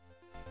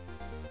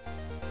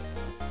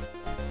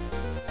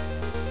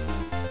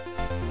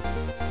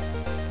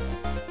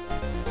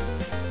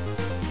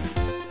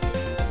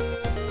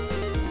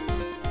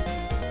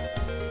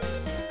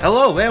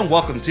Hello and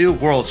welcome to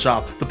World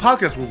Shop, the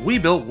podcast where we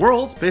build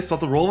worlds based off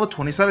the roll of a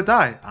 20-sided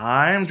die.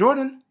 I'm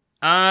Jordan.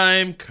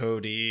 I'm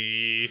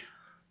Cody.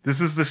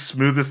 This is the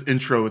smoothest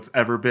intro it's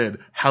ever been.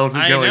 How's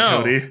it going,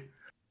 Cody?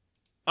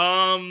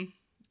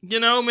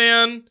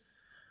 Man,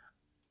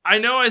 I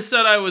know I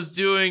said I was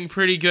doing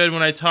pretty good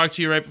when I talked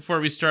to you right before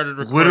we started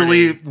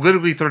recording.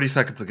 Literally 30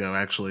 seconds ago,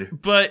 actually.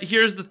 But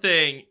here's the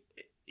thing.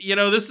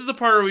 This is the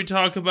part where we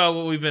talk about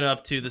what we've been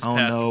up to this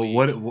past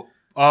week.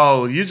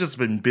 You've just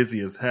been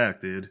busy as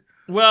heck, dude.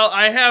 Well,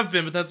 I have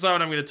been, but that's not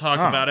what I'm going to talk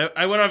about.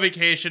 I went on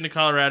vacation to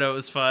Colorado. It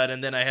was fun,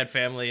 and then I had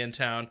family in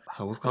town.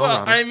 How was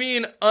Colorado? Well, I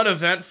mean,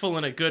 uneventful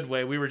in a good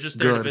way. We were just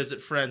there to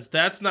visit friends.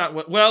 That's not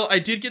what... Well, I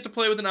did get to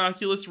play with an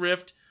Oculus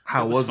Rift.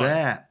 How was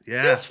that?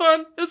 Yeah. It was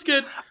fun. It was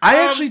good.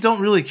 I actually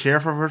don't really care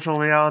for virtual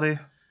reality.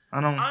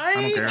 I don't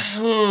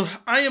care.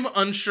 I am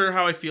unsure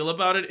how I feel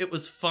about it. It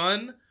was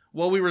fun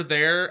while we were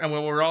there, and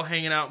when we were all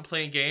hanging out and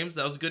playing games.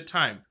 That was a good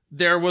time.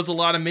 There was a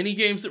lot of mini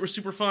games that were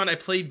super fun. I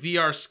played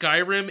VR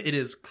Skyrim. It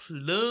is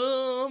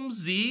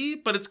clumsy,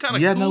 but it's kind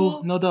of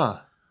cool. Yeah, no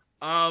duh.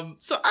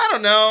 So I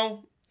don't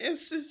know.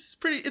 It's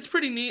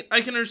pretty neat.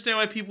 I can understand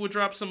why people would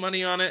drop some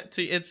money on it.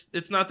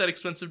 It's not that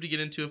expensive to get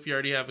into if you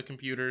already have a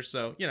computer.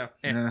 So Yeah,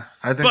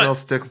 I think I'll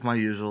stick with my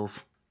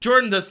usuals.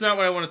 Jordan, that's not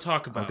what I want to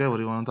talk about. Okay, what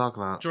do you want to talk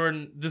about?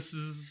 Jordan, this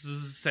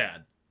is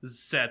sad. This is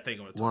a sad thing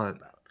I want to talk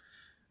about.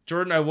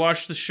 Jordan, I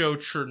watched the show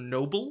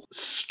Chernobyl.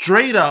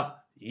 Straight up.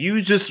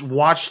 You just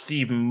watched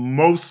the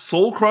most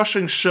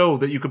soul-crushing show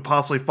that you could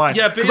possibly find.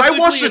 Yeah, because I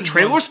watched the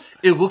trailers,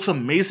 it looks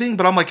amazing,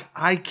 but I'm like,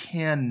 I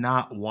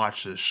cannot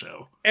watch this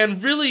show.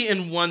 And really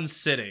in one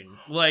sitting.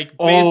 Like,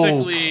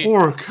 basically... Oh,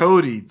 poor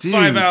Cody, dude.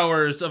 5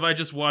 hours of I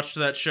just watched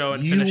that show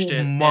and finished it.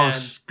 You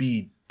must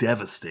be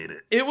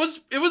devastated. It was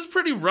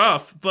pretty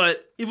rough,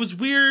 but it was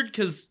weird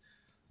because...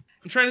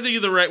 I'm trying to think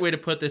of the right way to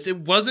put this.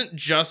 It wasn't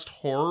just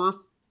horror.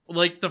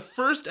 Like, the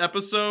first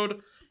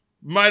episode...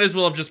 might as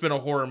well have just been a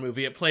horror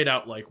movie. It played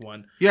out like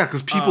one. Yeah,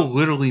 because people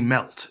literally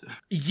melt.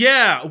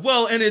 Yeah,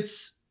 well, and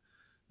it's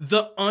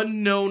the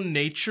unknown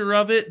nature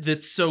of it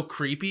that's so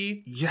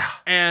creepy. Yeah.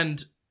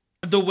 And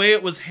the way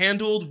it was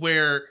handled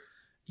where,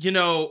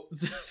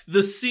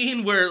 the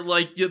scene where,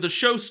 the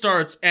show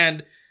starts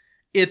and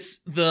it's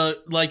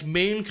the,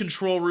 main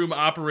control room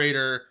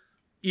operator,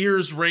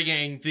 ears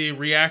ringing, the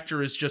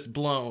reactor is just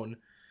blown.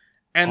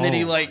 And then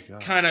he,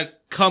 kind of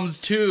comes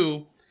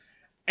to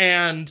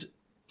and...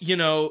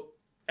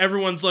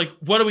 everyone's like,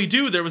 what do we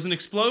do? There was an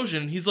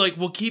explosion. He's like,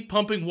 well, keep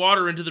pumping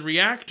water into the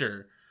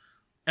reactor.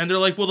 And they're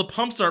like, well, the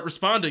pumps aren't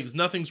responding because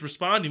nothing's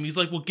responding. He's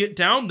like, well, get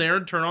down there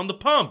and turn on the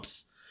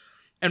pumps.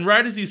 And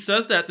right as he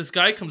says that, this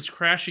guy comes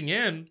crashing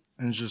in.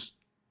 And just,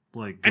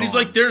 gone. And he's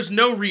like, there's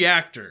no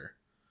reactor.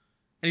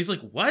 And he's like,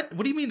 what?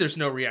 What do you mean there's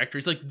no reactor?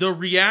 He's like, the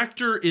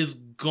reactor is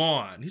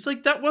gone. He's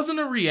like, that wasn't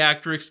a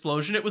reactor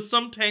explosion. It was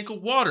some tank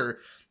of water.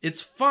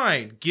 It's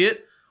fine.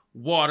 Get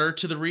water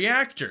to the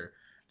reactor.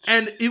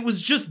 And it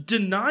was just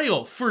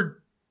denial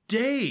for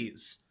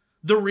days.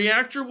 The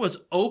reactor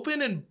was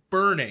open and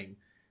burning.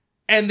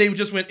 And they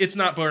just went, it's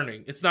not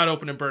burning. It's not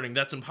open and burning.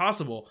 That's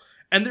impossible.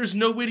 And there's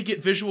no way to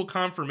get visual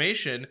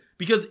confirmation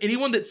because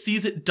anyone that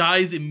sees it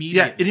dies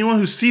immediately. Yeah, anyone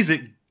who sees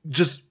it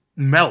just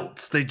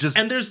melts.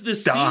 And there's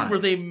this scene where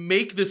they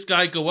make this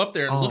guy go up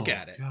there and look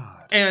at it.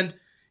 God. And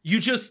you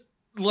just,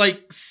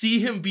 see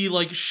him be,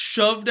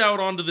 shoved out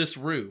onto this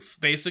roof,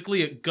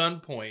 basically at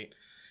gunpoint.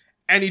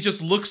 And he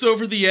just looks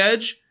over the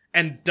edge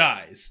and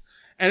dies.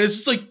 And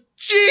it's just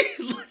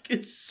jeez,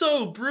 it's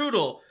so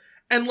brutal.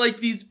 And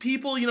these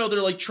people,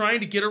 they're trying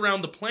to get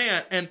around the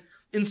plant. And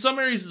in some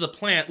areas of the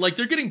plant,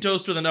 they're getting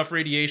dosed with enough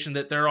radiation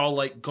that they're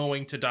all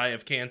going to die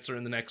of cancer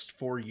in the next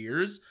 4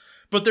 years.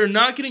 But they're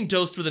not getting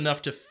dosed with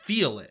enough to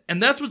feel it.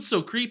 And that's what's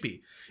so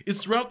creepy.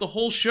 Is throughout the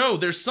whole show,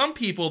 there's some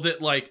people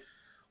that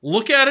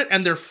look at it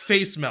and their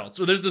face melts.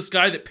 Or there's this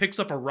guy that picks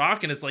up a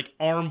rock and his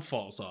arm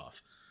falls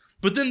off.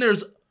 But then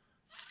there's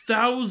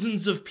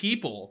thousands of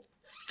people,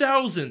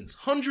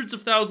 hundreds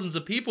of thousands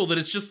of people that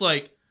it's just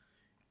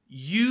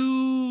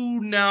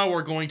you now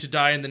are going to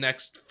die in the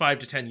next 5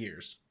 to 10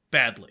 years.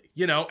 Badly,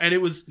 and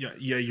it was...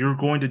 Yeah, you're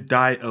going to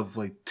die of,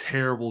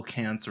 terrible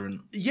cancer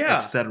and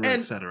et cetera, et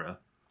cetera.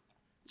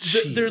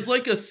 There's,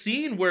 a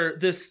scene where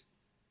this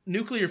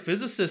nuclear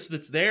physicist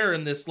that's there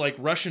and this,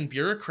 Russian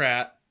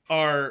bureaucrat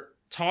are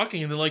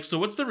talking, and they're like, so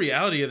what's the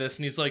reality of this?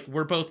 And he's like,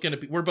 we're both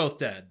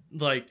dead.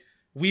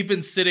 We've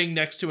been sitting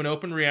next to an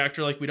open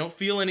reactor, we don't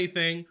feel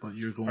anything. But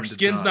you're going Our to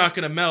skin's die. not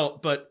going to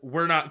melt, but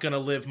we're not going to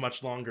live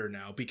much longer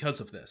now because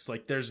of this.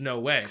 There's no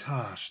way.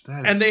 Gosh,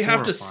 that is And they horrifying.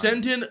 have to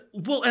send in...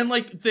 Well, and,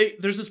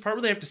 there's this part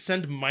where they have to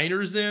send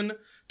miners in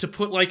to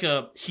put,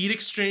 a heat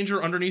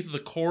exchanger underneath the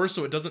core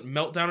so it doesn't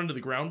melt down into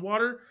the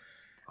groundwater.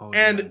 Oh,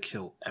 and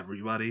kill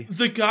everybody.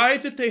 The guy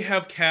that they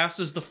have cast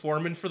as the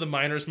foreman for the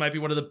miners might be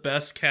one of the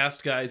best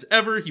cast guys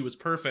ever. He was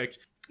perfect.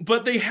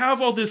 But they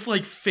have all this,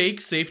 fake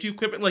safety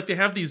equipment. They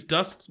have these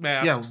dust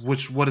masks. Yeah,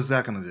 what is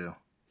that going to do?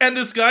 And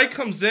this guy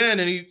comes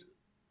in, and he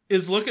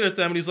is looking at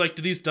them, and he's like,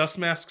 do these dust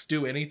masks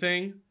do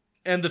anything?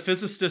 And the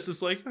physicist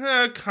is like,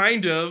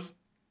 kind of.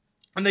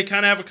 And they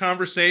kind of have a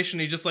conversation.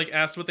 He just like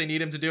asks what they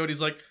need him to do, and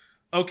he's like,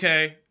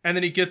 okay. And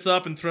then he gets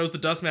up and throws the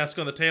dust mask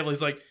on the table.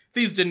 He's like, if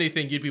these did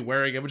anything, you'd be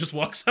wearing them, and just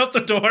walks out the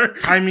door.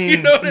 I mean, you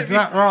know he's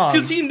not wrong.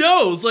 Because he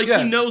knows, like,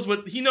 Yeah. he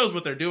knows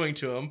what they're doing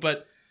to him,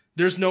 but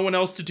there's no one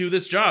else to do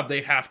this job.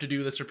 They have to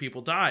do this or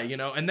people die, you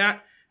know? And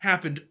that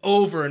happened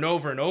over and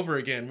over and over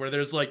again, where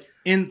there's like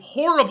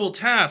horrible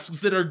tasks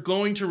that are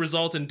going to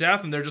result in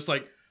death, and they're just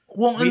like,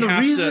 well, and the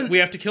reason we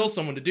have to kill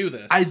someone to do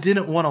this. I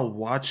didn't want to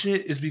watch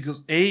it is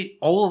because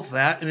all of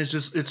that, and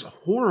it's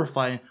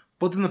horrifying.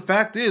 But then the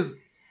fact is,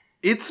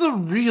 it's a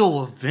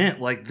real event.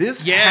 Like,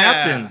 this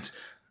happened.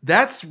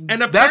 That's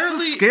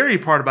the scary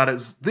part about it.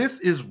 Is this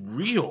is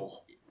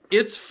real.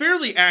 It's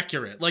fairly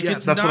accurate. Like, yeah,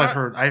 it's that's not... what I've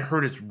heard. I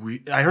heard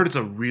it's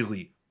a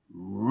really,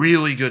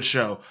 really good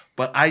show.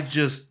 But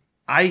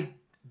I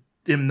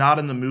am not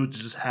in the mood to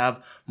just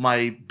have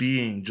my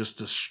being just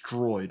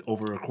destroyed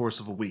over a course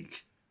of a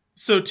week.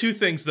 So 2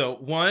 things though.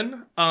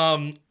 One,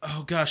 oh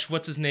gosh,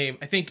 what's his name?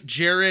 I think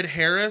Jared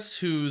Harris,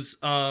 who's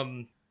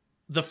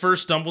the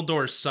first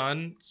Dumbledore's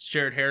son,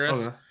 Jared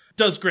Harris,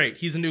 does great.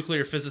 He's a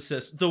nuclear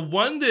physicist. The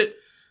one that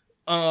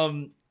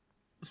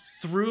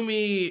threw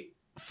me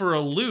for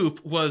a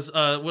loop was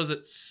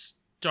it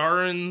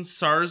Stellan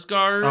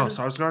Skarsgård? Oh,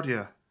 Skarsgård,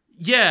 yeah.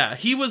 Yeah,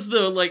 he was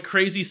the like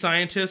crazy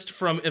scientist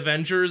from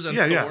Avengers and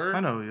Thor. Yeah, I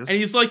know who he is. And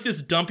he's like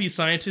this dumpy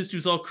scientist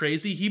who's all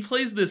crazy. He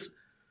plays this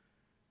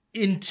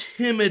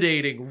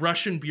intimidating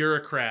Russian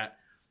bureaucrat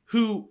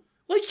who,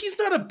 like, he's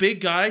not a big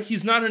guy,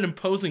 he's not an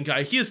imposing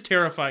guy, he is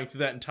terrifying through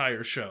that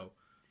entire show.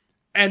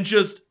 And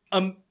just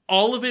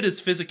all of it is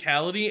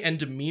physicality and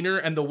demeanor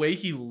and the way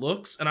he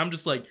looks, and I'm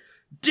just like,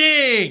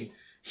 dang,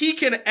 he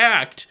can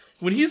act.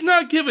 When he's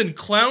not given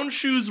clown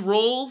shoes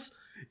roles,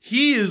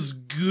 he is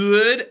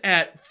good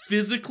at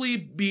physically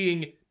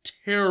being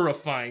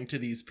terrifying to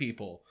these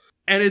people.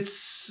 And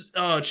it's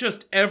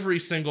just every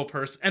single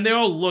person. And they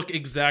all look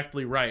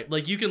exactly right.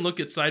 Like, you can look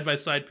at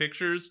side-by-side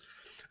pictures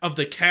of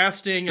the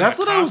casting. And that's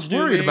the what I was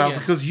worried about. and...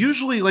 Because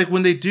usually, like,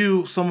 when they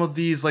do some of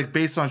these, like,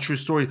 based on true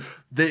story,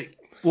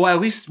 well, at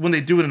least when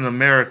they do it in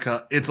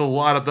America, it's a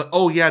lot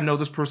of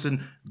this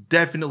person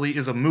definitely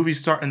is a movie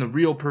star. And the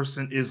real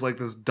person is, like,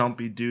 this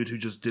dumpy dude who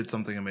just did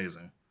something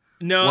amazing.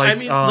 No, like, I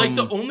mean, like,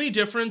 the only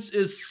difference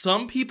is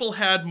some people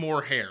had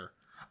more hair.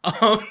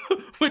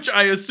 Which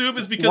I assume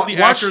is because the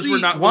actors were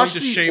not willing to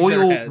shave their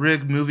heads. Watch the oil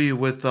rig movie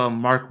with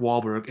Mark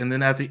Wahlberg, and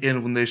then at the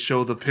end when they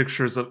show the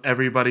pictures of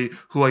everybody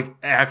who like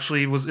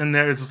actually was in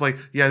there, it's just like,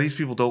 yeah, these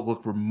people don't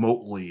look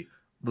remotely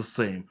the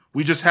same.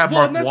 We just have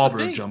Mark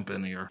Wahlberg jump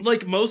in here.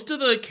 Like, most of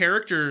the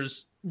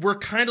characters were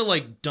kind of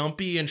like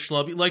dumpy and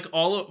schlubby, like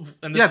all of.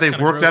 And they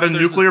worked at a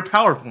nuclear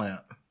power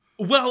plant.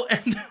 Well,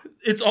 and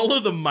it's all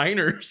of the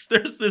miners.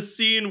 There's this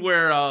scene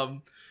where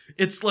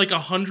it's like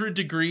 100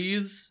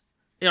 degrees.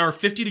 Or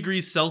 50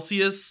 degrees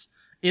Celsius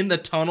in the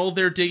tunnel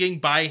they're digging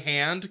by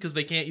hand because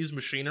they can't use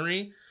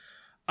machinery.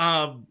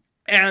 And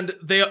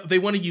they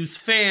want to use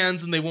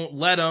fans and they won't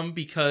let them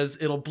because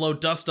it'll blow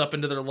dust up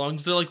into their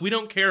lungs. They're like, we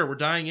don't care, we're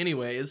dying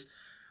anyways.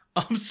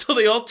 So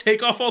they all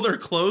take off all their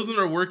clothes and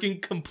are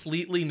working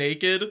completely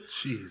naked.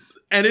 Jeez.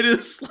 And it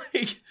is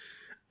like,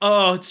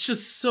 oh, it's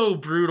just so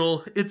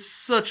brutal. It's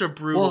such a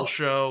brutal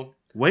show.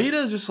 Way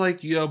to just like,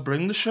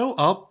 bring the show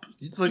up.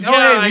 It's like,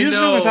 yeah, hey,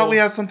 usually we thought we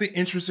have something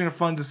interesting or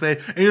fun to say,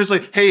 and you're just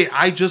like, hey,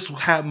 I just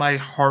had my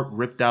heart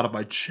ripped out of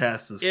my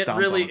chest. It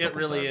really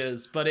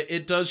is, but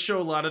it does show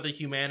a lot of the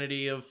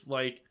humanity of,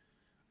 like,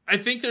 I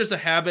think there's a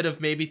habit of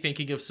maybe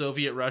thinking of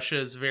Soviet Russia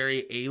as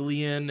very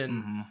alien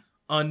and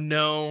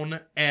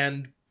unknown,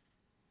 and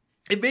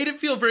it made it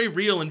feel very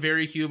real and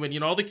very human. You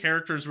know, all the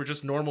characters were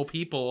just normal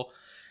people.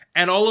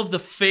 And all of the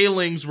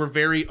failings were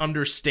very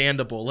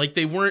understandable. Like,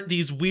 they weren't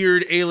these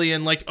weird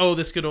alien, like, oh,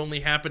 this could only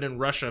happen in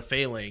Russia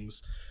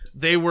failings.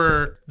 They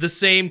were the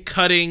same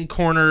cutting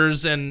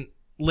corners and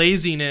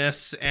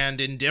laziness and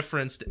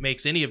indifference that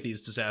makes any of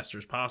these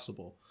disasters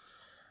possible.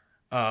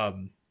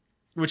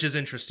 Which is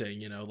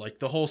interesting, you know, like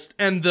the whole...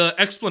 and the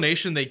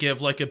explanation they give,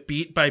 like a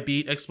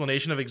beat-by-beat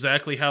explanation of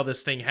exactly how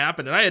this thing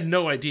happened. And I had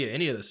no idea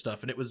any of this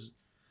stuff, and it was...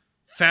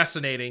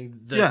 fascinating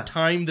the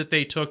time that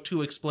they took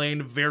to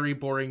explain very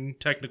boring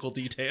technical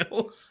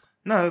details.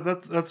 No,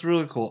 that's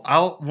really cool.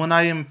 When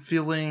I am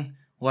feeling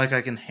like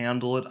I can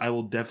handle it, I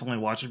will definitely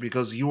watch it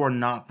because you are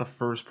not the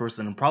first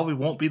person and probably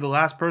won't be the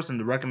last person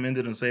to recommend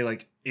it and say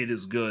like it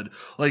is good.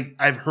 Like,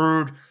 I've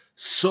heard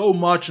so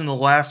much in the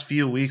last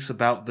few weeks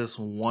about this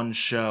one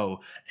show,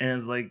 and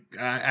it's like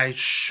I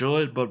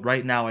should, but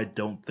right now I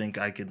don't think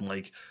I can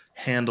like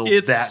handle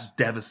that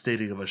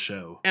devastating of a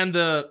show. And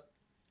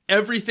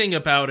everything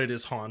about it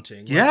is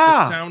haunting. Yeah.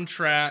 Like, the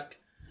soundtrack.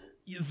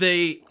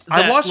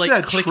 I watched like,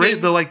 that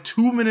clicking, the like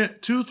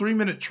 2-3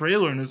 minute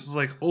trailer, and this is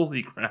like,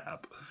 holy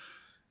crap.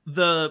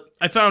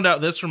 I found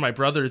out this from my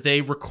brother. They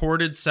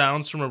recorded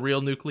sounds from a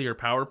real nuclear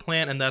power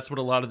plant, and that's what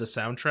a lot of the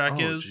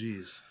soundtrack is.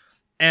 Jeez.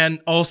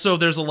 And also,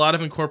 there's a lot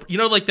of you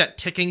know, like that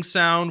ticking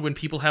sound when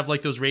people have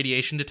like those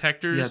radiation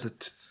detectors.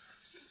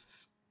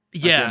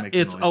 Yeah,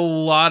 it's a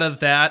lot of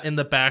that in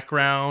the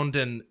background,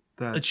 and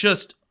it's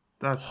just.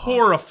 That's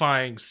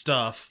horrifying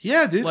stuff.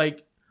 Yeah, dude.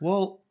 Like,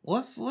 Well,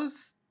 let's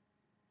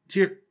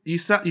here. You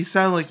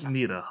sound like you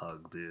need a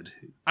hug, dude.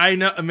 I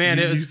know, man.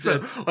 It's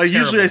like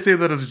usually I terrible. say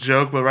that as a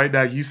joke, but right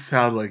now you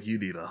sound like you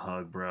need a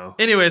hug, bro.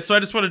 Anyway, so I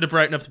just wanted to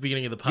brighten up the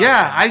beginning of the podcast.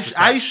 Yeah,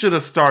 I should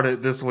have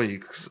started this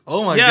week.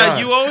 Oh my god. Yeah,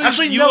 you always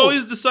Actually,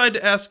 always decide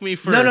to ask me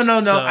first. No.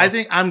 So. I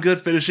think I'm good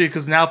finishing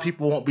because now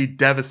people won't be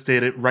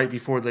devastated right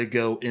before they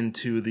go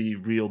into the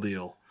real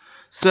deal.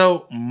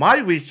 So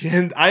my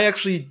weekend, I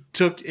actually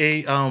took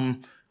a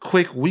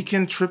quick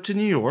weekend trip to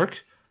New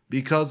York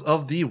because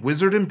of the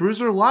Wizard and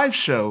Bruiser live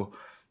show.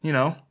 You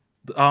know,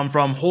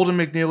 from Holden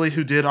McNeely,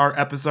 who did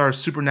our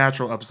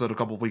Supernatural episode a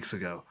couple weeks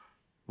ago.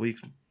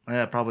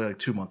 Probably like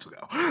 2 months ago.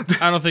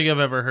 I don't think I've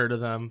ever heard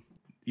of them.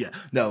 Yeah,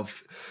 no.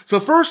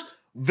 So first,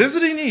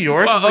 visiting New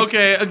York. Well,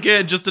 okay,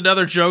 again, just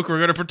another joke. We're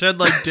gonna pretend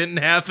like didn't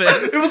happen.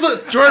 It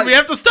was Jordan, we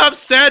have to stop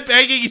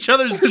sandbagging each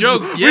other's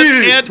jokes.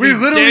 Yes, we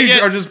literally dang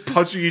it. are just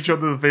punching each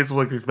other in the face with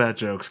like these bad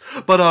jokes.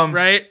 But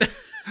Right?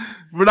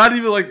 we're not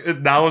even like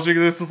acknowledging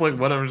this. It's like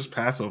whatever, just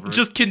pass over it.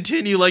 Just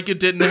continue like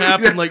it didn't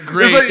happen. Yeah, Like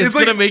great, it's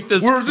gonna make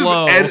this we're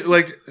flow.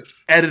 just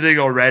editing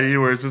already,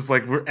 where it's just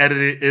like we're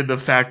editing in the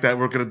fact that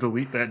we're gonna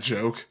delete that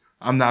joke.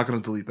 I'm not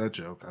gonna delete that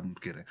joke. I'm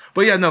kidding.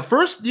 But yeah, no.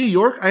 First, New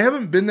York. I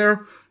haven't been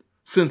there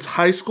since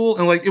high school,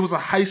 and like it was a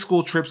high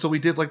school trip, so we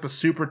did like the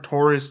super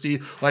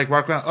touristy, like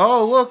walk around.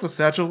 Oh, look, the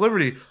Statue of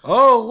Liberty.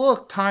 Oh,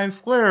 look, Times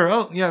Square.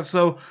 Oh, yeah.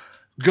 So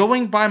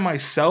going by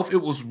myself,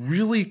 it was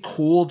really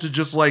cool to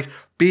just like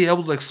be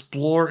able to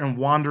explore and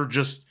wander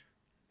just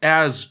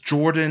as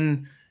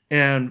Jordan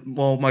and,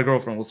 well, my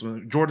girlfriend was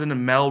Jordan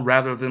and Mel,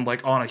 rather than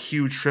like on a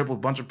huge trip with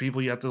a bunch of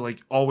people. You have to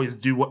like always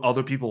do what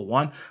other people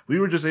want. We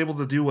were just able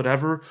to do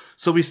whatever.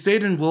 So we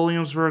stayed in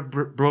Williamsburg,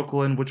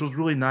 Brooklyn, which was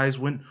really nice.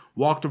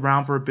 Walked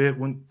around for a bit,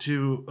 went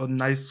to a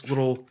nice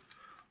little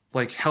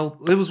like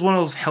it was one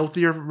of those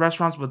healthier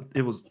restaurants, but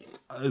it was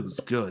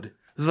good.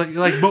 It's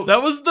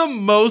that was the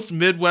most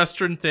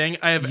Midwestern thing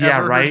I have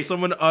ever heard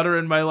someone utter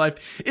in my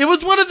life. It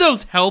was one of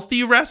those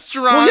healthy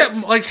restaurants. Well,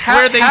 yeah, like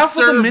where they half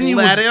serve of the menu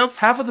lettuce.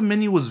 half of the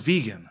menu was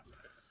vegan.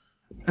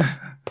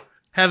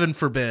 Heaven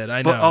forbid,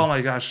 I know. But oh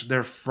my gosh,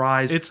 their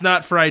fries. It's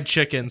not fried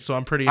chicken, so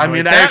I'm pretty annoyed. I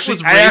mean, I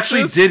I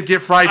actually did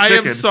get fried chicken.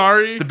 I am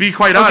sorry. To be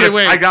quite honest,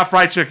 I got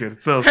fried chicken.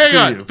 So hang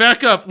on, you.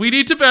 back up. We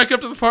need to back up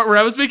to the part where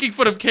I was making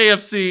fun of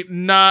KFC,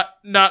 not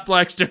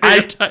black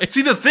stereotypes.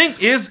 See, the thing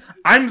is,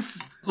 I'm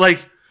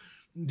like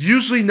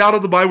usually not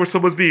on the mind where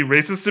someone's being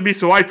racist to me,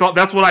 so I thought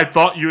that's what I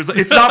thought you was.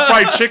 It's not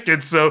fried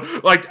chicken, so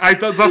like I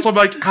thought that's what I'm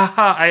like.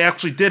 Haha, I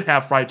actually did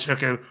have fried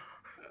chicken.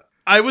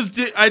 I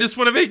just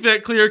want to make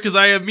that clear because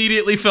I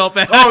immediately felt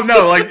bad. Oh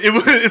no, like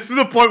it's to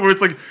the point where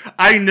it's like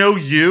I know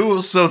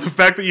you, so the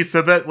fact that you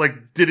said that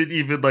like didn't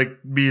even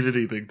like mean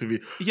anything to me.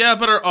 Yeah,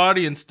 but our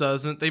audience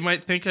doesn't. They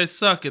might think I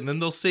suck, and then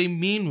they'll say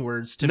mean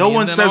words to me. No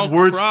one says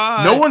words.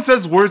 Cry. No one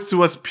says words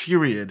to us.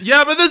 Period.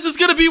 Yeah, but this is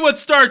gonna be what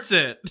starts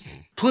it.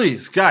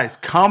 Please, guys,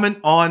 comment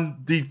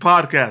on the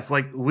podcast.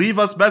 Like, leave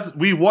us message.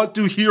 We want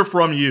to hear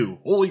from you.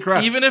 Holy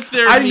crap! Even if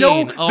they're I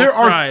know I'll there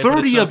cry, are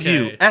 30 of okay.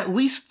 you, at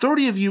least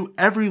 30 of you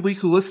every week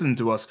who listen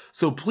to us.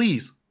 So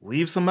please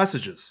leave some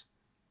messages.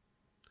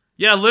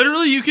 Yeah,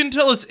 literally, you can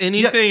tell us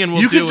anything and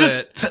we'll do it. You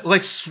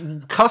could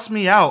just cuss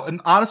me out,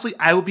 and honestly,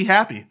 I would be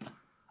happy.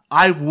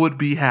 I would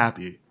be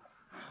happy.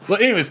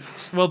 But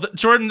anyways, well,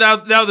 Jordan,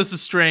 now this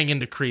is straying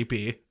into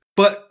creepy.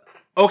 But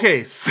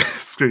okay,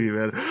 screw you,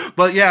 man.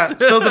 But yeah,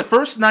 so the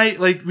first night,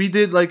 like we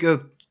did like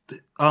a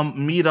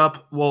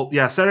meetup. Well,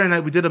 yeah, Saturday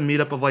night we did a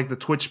meetup of like the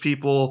Twitch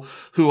people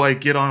who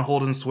like get on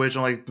Holden's Twitch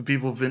and like the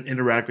people who've been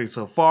interacting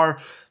so far.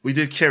 We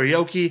did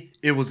karaoke.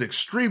 It was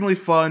extremely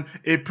fun.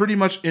 It pretty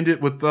much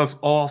ended with us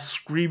all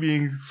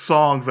screaming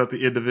songs at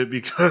the end of it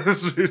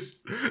because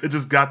it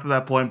just got to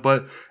that point.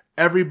 But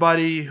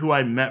everybody who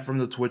I met from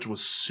the Twitch was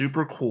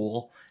super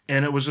cool,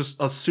 and it was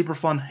just a super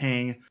fun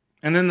hang.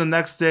 And then the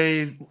next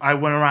day,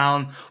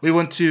 we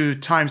went to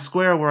Times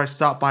Square where I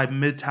stopped by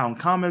Midtown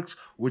Comics,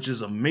 which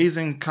is an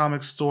amazing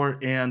comic store,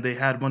 and they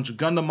had a bunch of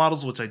Gundam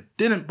models, which I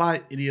didn't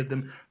buy any of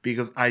them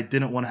because I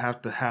didn't want to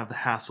have the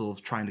hassle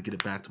of trying to get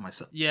it back to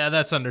myself. Yeah,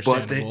 that's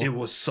understandable. But it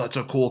was such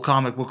a cool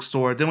comic book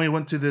store. Then we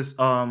went to this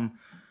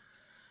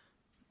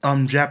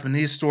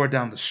Japanese store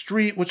down the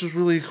street, which was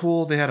really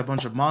cool. They had a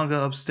bunch of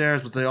manga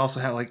upstairs, but they also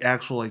had like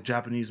actual like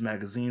Japanese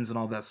magazines and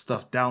all that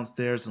stuff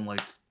downstairs and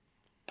like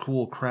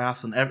cool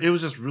crafts, and it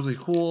was just really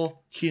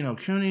cool.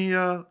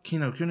 Kinokuniya,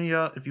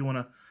 if you want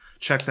to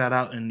check that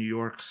out in New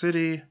York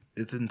City,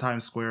 it's in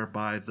Times Square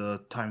by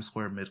the Times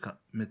Square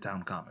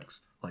Midtown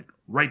Comics, like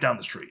right down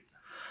the street.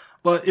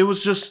 But it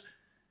was just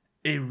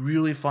a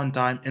really fun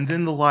time. And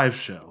then the live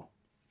show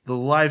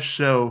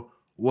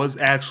was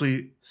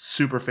actually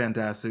super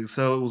fantastic.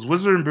 So it was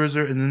Wizard and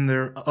Bruiser, and then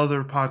their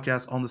other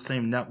podcasts on the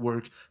same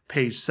network,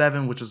 Page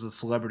 7, which is a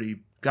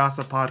celebrity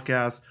gossip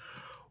podcast.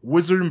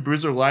 Wizard and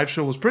Bruiser live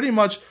show was pretty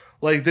much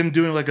like them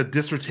doing like a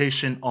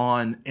dissertation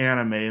on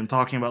anime and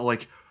talking about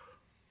like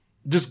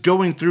just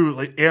going through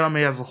like anime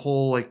as a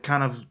whole, like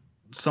kind of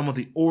some of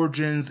the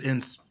origins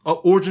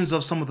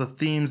of some of the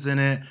themes in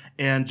it,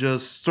 and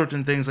just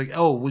certain things like,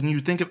 oh, when you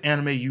think of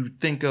anime, you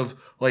think of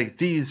like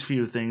these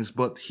few things,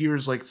 but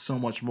here's like so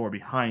much more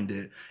behind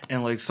it,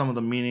 and like some of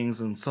the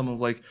meanings and some of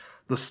like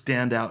the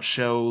standout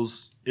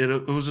shows. It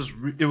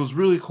was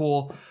really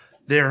cool.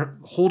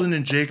 Holden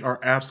and Jake are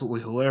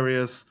absolutely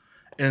hilarious.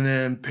 And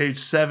then page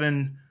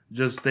 7,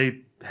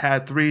 they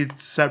had 3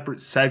 separate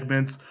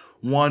segments.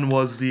 One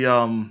was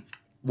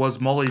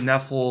was Molly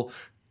Neffel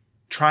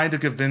trying to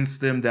convince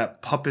them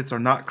that puppets are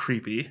not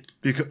creepy.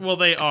 Well,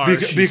 they are.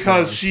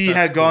 Because she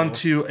had gone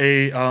to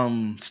a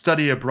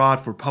study abroad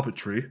for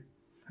puppetry.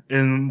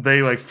 And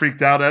they like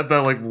freaked out at that,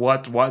 like,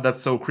 what? Why? That's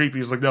so creepy.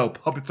 He's like, no,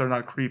 puppets are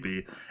not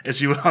creepy. And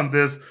she went on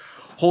this.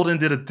 Holden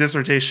did a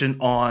dissertation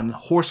on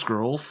horse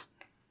girls.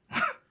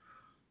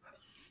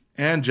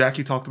 And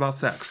Jackie talked about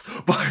sex.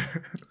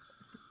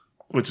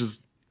 Which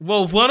is...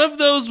 Well, one of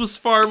those was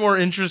far more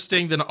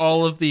interesting than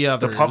all of the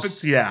others. The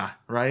puppets? Yeah,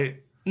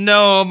 right?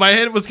 No, my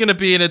head was going to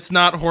be, and it's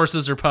not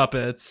horses or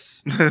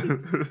puppets.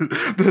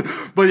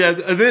 But yeah,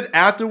 and then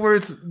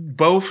afterwards,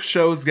 both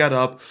shows got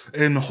up,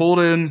 and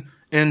Holden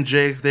and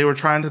Jake, they were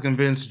trying to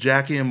convince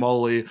Jackie and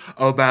Molly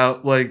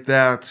about, like,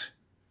 that...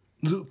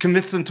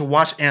 Convince them to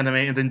watch anime,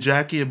 and then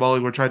Jackie and Molly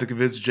were trying to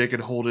convince Jake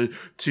and Holden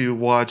to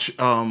watch...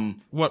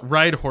 What,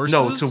 ride horses?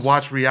 No, to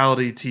watch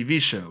reality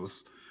TV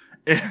shows.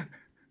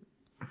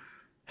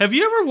 Have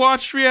you ever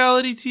watched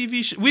reality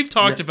TV shows? We've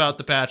talked about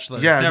The Bachelor.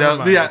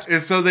 Yeah,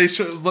 and so they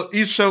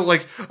each showed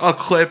like a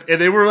clip,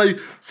 and they were like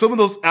some of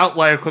those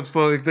outlier clips.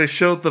 So like they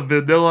showed the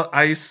Vanilla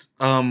Ice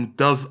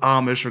does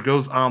Amish or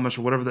goes Amish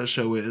or whatever that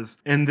show is,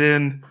 and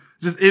then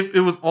just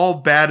it was all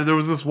bad. And there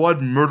was this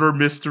one murder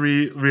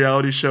mystery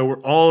reality show where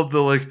all of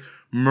the like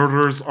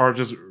murders are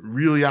just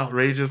really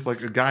outrageous.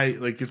 Like a guy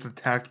like gets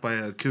attacked by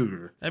a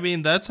cougar. I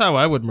mean, that's how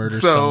I would murder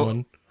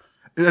someone.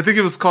 I think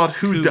it was called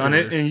Who Done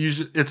It,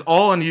 and it's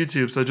all on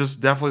YouTube, so just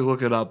definitely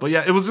look it up. But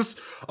yeah, it was just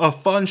a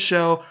fun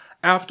show.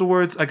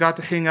 Afterwards, I got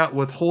to hang out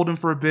with Holden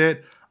for a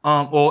bit.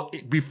 Well,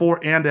 before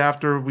and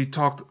after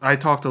I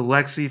talked to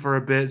Lexi for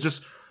a bit.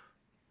 Just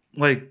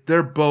like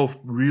they're both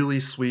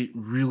really sweet,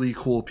 really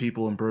cool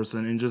people in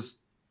person, and just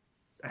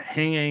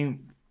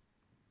hanging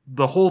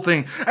the whole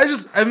thing. It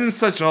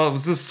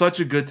was just such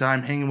a good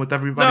time hanging with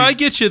everybody. No, I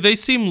get you. They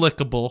seem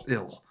lickable.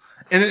 Ill.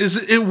 And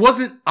it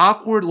wasn't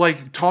awkward.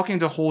 Like talking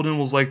to Holden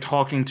was like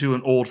talking to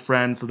an old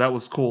friend, so that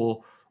was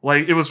cool.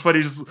 Like it was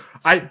funny.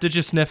 Did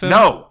you sniff him?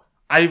 No,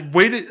 I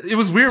waited. It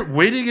was weird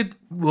waiting in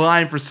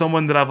line for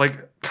someone that I'm like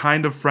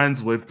kind of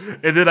friends with,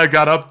 and then I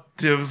got up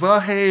to it was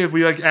hey,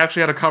 we like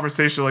actually had a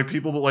conversation. Like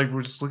people like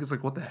were just looking, it's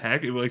like what the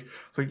heck? And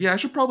it's like yeah, I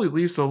should probably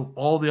leave so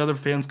all the other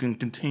fans can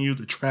continue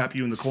to trap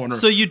you in the corner.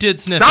 So you did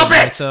sniff. Stop him, it!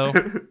 Right, so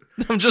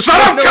I'm just shut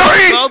up,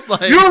 Cody!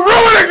 Like. You're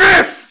ruining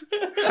this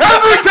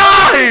every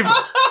time.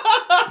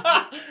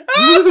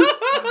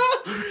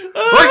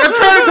 Like I'm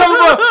trying to talk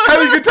about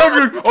how you can tell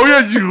me, oh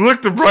yeah, you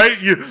licked him,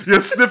 right? You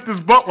sniffed his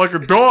butt like a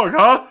dog,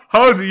 huh?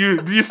 How do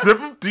you sniff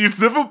him? Do you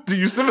sniff him? Do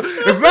you sniff him?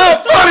 It's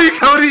not funny,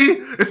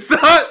 Cody. It's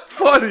not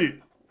funny.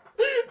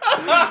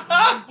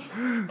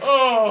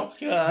 Oh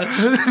god.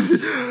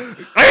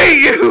 I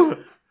hate you.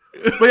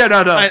 But yeah,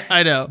 no.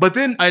 I know. But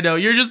then I know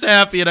you're just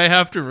happy, and I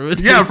have to ruin.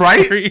 Yeah,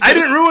 right. For you. I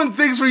didn't ruin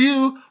things for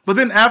you. But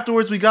then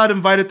afterwards, we got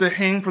invited to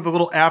hang for the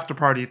little after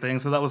party thing,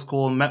 so that was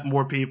cool. And met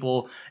more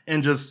people,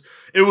 and just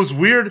it was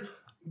weird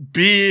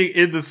being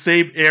in the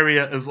same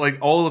area as like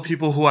all the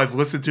people who I've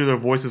listened to their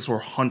voices for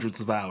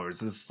hundreds of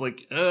hours. It's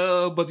like,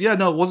 but yeah,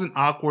 no, it wasn't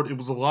awkward. It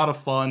was a lot of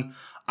fun.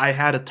 I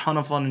had a ton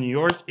of fun in New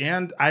York,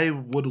 and I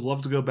would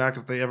love to go back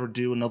if they ever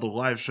do another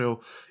live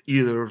show,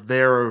 either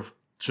there or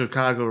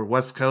Chicago or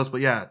West Coast.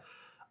 But yeah,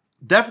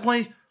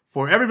 definitely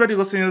for everybody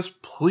listening to this,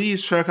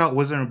 please check out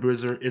Wizard and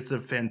Bruiser. It's a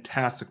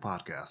fantastic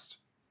podcast.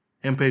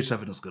 And page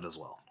 7 is good as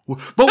well.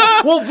 But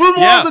we're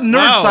more on the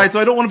nerd side, so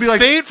I don't want to be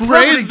like faint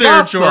praise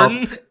there,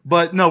 Jordan.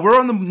 But no, we're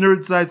on the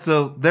nerd side,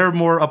 so they're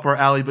more up our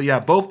alley. But yeah,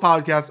 both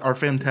podcasts are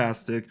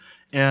fantastic,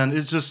 and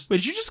it's just. Wait,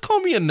 did you just call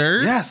me a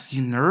nerd? Yes,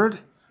 you nerd.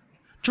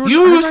 Jordan,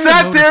 you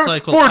sat there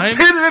for 10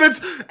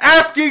 minutes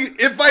asking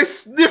if I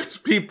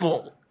sniffed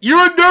people.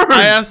 You're a nerd.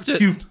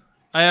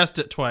 I asked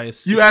it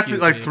twice. You asked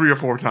it like 3 or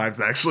 4 times,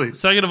 actually.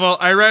 Second of all,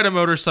 I ride a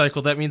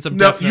motorcycle. That means I'm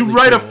no. Definitely You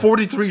ride cool. a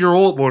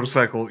 43-year-old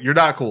motorcycle. You're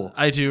not cool.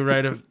 I do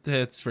ride a.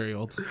 It's very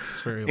old.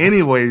 It's very old.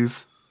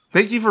 Anyways,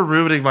 thank you for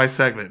ruining my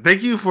segment.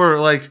 Thank you for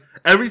like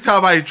every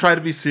time I try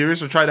to be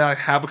serious or try to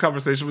have a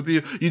conversation with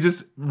you, you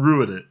just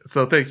ruin it.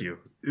 So thank you.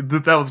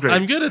 That was great.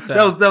 I'm good at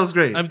that. That was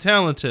great. I'm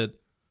talented.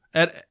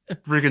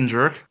 Freaking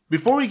jerk.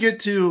 Before we get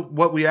to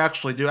what we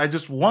actually do,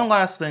 one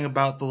last thing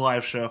about the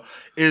live show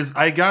is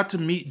I got to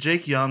meet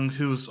Jake Young,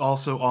 who's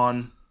also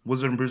on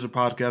Wizard and Bruiser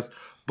podcast,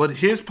 but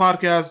his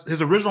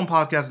original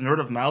podcast, Nerd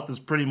of Mouth, is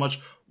pretty much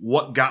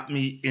what got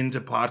me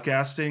into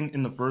podcasting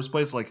in the first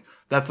place. Like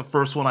that's the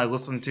first one I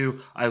listened to.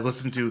 I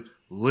listened to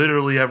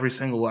literally every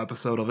single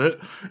episode of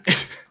it.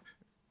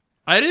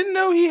 I didn't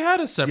know he had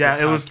a separate podcast.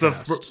 Yeah, it was the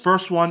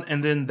first one,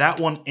 and then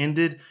that one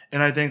ended,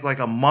 and I think like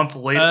a month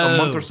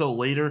or so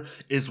later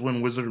is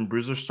when Wizard and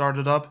Bruiser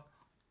started up.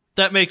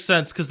 That makes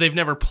sense because they've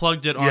never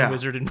plugged it on Yeah.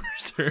 Wizard and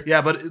Mercer.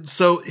 Yeah, but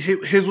so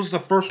his was the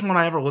first one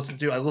I ever listened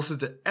to. I listened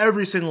to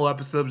every single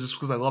episode just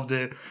because I loved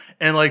it.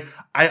 And like,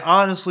 I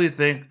honestly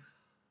think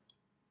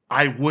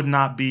I would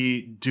not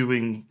be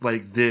doing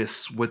like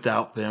this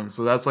without them.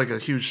 So that's like a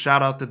huge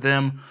shout out to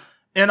them.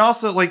 And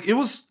also like it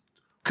was,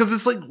 cause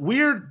it's like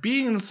weird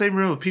being in the same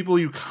room with people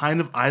you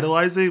kind of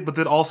idolizing, but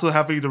then also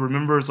having to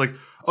remember it's like,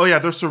 oh yeah,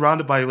 they're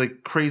surrounded by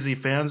like crazy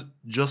fans.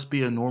 Just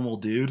be a normal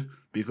dude.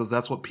 Because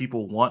that's what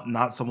people want,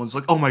 not someone's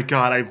like, oh my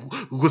God, I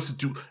listened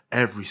to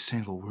every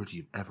single word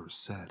you've ever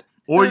said.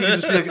 Or you can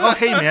just be like, oh,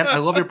 hey man, I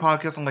love your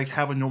podcast and like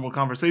have a normal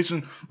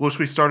conversation, which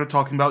we started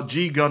talking about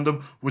G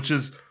Gundam, which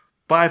is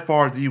by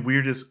far the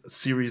weirdest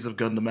series of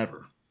Gundam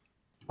ever.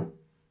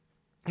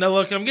 Now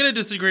look, I'm going to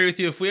disagree with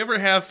you. If we ever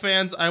have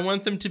fans, I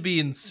want them to be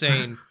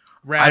insane.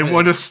 Rabid. I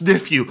want to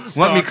sniff you. Stalkers.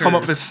 Let me come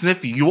up and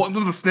sniff you. You want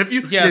them to sniff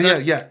you?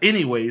 Yeah.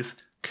 Anyways,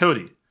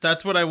 Cody.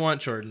 That's what I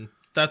want, Jordan.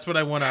 That's what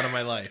I want out of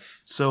my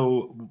life.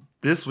 So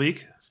this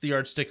week, it's the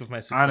yardstick of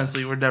my success.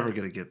 Honestly, we're never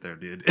gonna get there,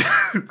 dude.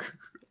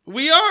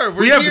 We are.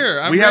 We're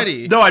here. I'm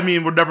ready. No, I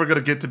mean we're never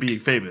gonna get to being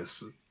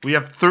famous. We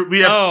have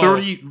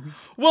 30.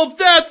 Well,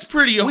 that's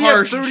pretty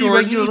harsh, have 30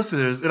 Jordan. regular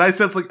listeners, and I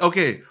said like,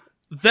 okay,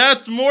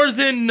 that's more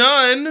than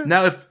none.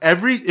 Now,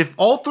 if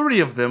all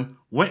 30 of them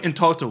went and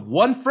talked to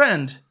one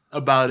friend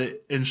about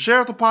it and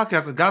shared the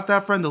podcast and got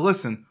that friend to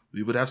listen,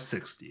 we would have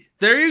 60.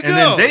 There you go. And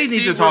then they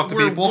need to talk to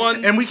people,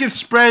 and we can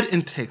spread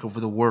and take over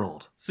the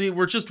world. See,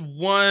 we're just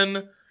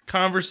one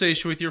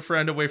conversation with your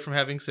friend away from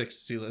having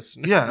 60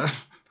 listeners.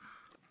 Yes.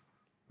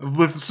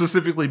 With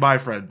specifically my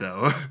friend,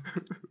 though.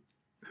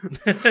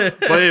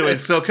 But anyway,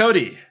 so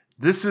Cody,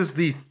 this is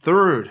the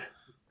third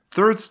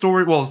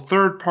story, well,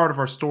 third part of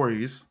our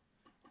stories,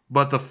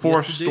 but the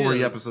fourth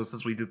story episode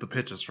since we did the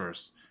pitches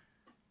first.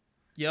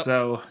 Yep.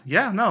 So,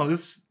 yeah, no,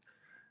 this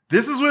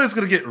is when it's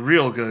going to get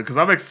real good, because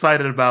I'm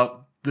excited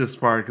about this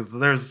part, because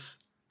there's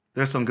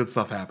some good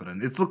stuff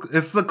happening. It's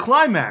the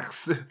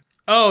climax.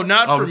 Oh,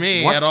 not for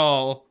me at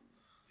all.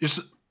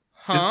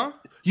 Huh?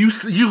 You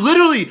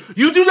literally,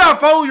 you do not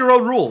follow your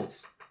own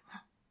rules.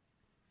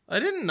 I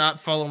did not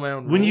follow my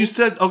own rules. When you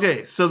said,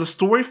 okay, so the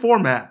story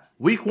format,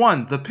 week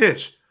 1, the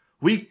pitch,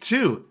 week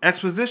 2,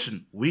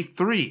 exposition, week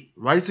 3,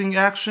 rising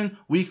action,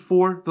 week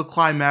 4, the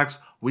climax,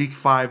 week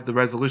 5, the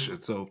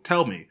resolution. So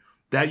tell me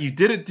that you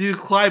didn't do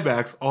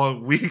climax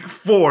on week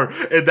 4,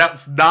 and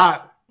that's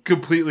not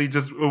completely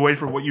just away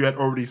from what you had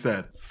already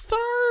said.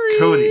 Sorry.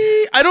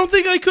 Cody. I don't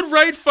think I could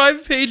write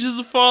 5 pages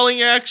of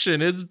falling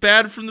action. It's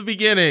bad from the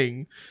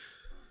beginning.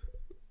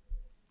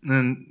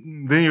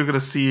 And then you're going to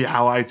see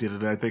how I did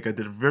it. I think I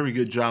did a very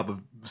good job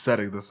of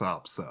setting this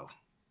up, so.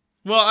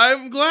 Well,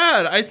 I'm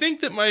glad. I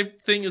think that my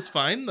thing is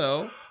fine,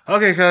 though.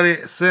 Okay,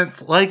 Cody,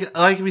 since,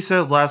 like we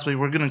said last week,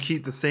 we're going to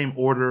keep the same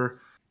order.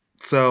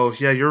 So,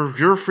 yeah,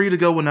 you're free to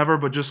go whenever,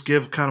 but just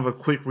give kind of a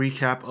quick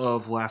recap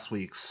of last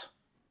week's.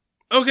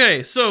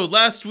 Okay, so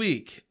last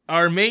week,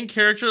 our main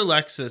character,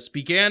 Alexis,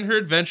 began her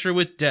adventure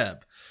with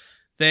Deb.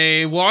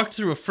 They walked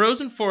through a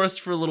frozen forest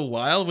for a little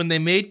while. When they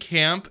made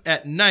camp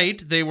at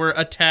night, they were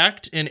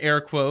attacked, in air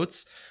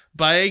quotes,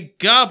 by a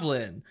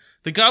goblin.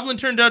 The goblin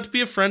turned out to be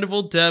a friend of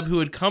old Deb who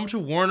had come to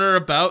warn her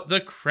about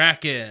the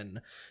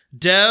Kraken.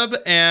 Deb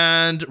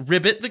and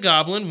Ribbit the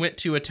goblin went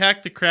to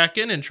attack the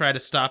Kraken and try to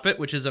stop it,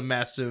 which is a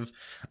massive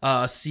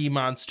sea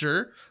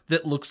monster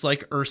that looks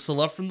like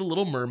Ursula from The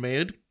Little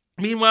Mermaid.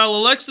 Meanwhile,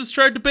 Alexis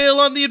tried to bail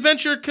on the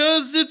adventure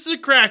because it's a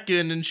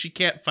Kraken and she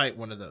can't fight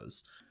one of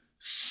those.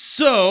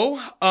 So,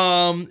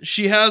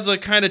 she has a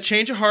kind of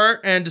change of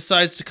heart and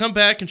decides to come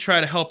back and try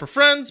to help her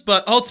friends,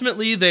 but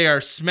ultimately they are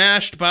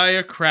smashed by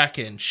a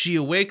Kraken. She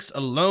awakes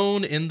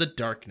alone in the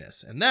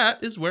darkness, and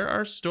that is where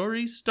our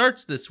story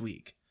starts this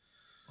week.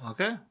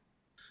 Okay.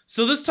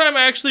 So this time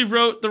I actually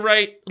wrote the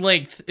right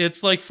length.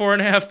 It's like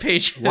 4.5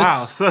 pages.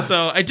 Wow.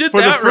 So I did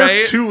that right. For the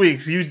first 2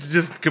 weeks, you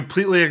just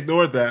completely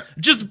ignored that.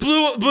 Just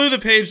blew the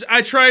page.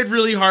 I tried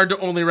really hard to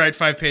only write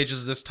 5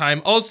 pages this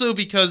time. Also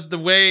because the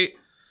way...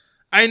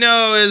 I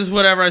know is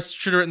whatever, I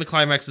should have written the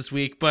climax this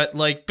week, but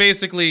like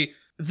basically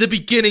the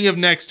beginning of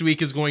next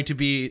week is going to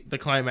be the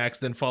climax,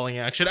 then falling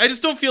action. I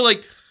just don't feel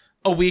like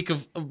a week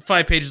of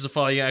 5 pages of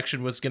falling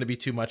action was going to be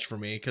too much for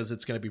me because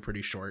it's going to be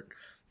pretty short.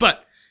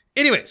 But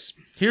anyways,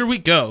 here we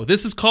go.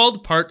 This is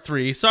called part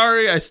 3.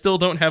 Sorry, I still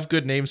don't have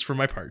good names for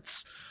my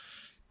parts.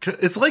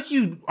 It's like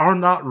you are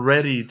not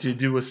ready to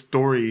do a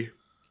story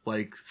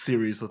like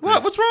series with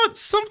What? What's wrong?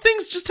 Some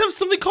things just have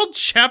something called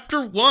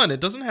chapter 1. It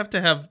doesn't have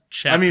to have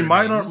chapter I mean,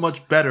 mine names. aren't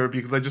much better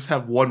because I just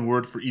have one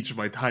word for each of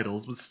my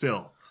titles, but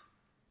still.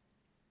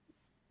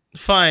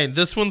 Fine.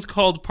 This one's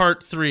called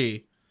part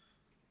 3.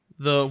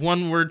 The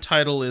one-word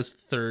title is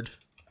third.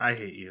 I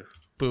hate you.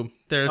 Boom.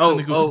 There, it's in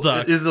the Google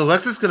Doc. Is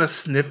Alexis gonna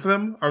sniff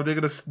them? Are they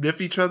gonna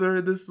sniff each other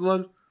in this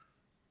one?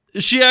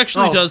 She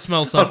actually does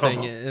smell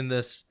something in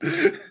this.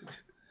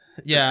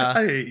 Yeah.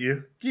 I hate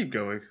you. Keep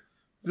going.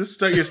 Just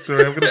start your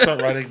story. I'm gonna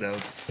start writing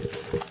notes.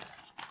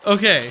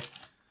 Okay.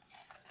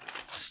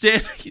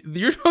 Stan,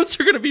 your notes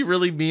are gonna be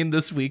really mean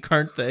this week,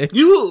 aren't they?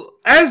 You,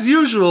 as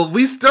usual,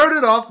 we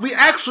started off. We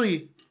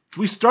actually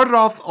we started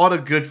off on a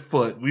good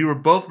foot. We were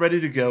both ready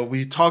to go.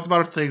 We talked about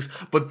our things,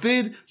 but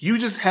then you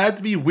just had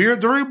to be weird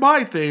during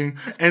my thing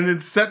and then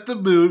set the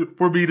mood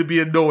for me to be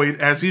annoyed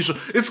as usual.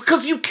 It's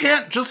because you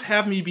can't just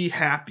have me be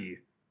happy.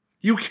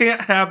 You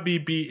can't have me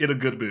be in a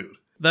good mood.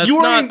 That's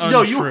not untrue.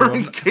 No, you are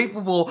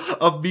incapable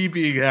of me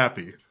being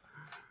happy.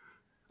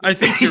 I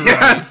think you're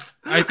yes,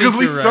 right. I think because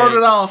we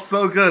started off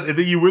so good, and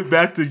then you went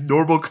back to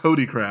normal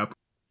Cody crap.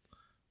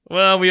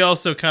 Well, we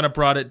also kind of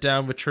brought it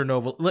down with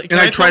Chernobyl. And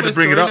I tried to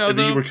bring it up, and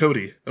then you were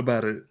Cody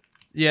about it.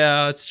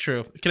 Yeah, it's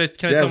true. Can I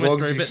tell my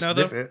story a bit now,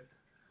 though?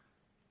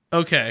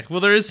 Okay, well,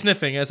 there is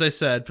sniffing, as I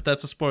said, but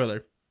that's a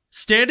spoiler.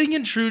 Standing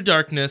in true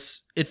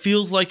darkness, it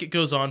feels like it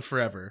goes on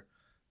forever.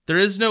 There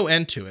is no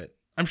end to it.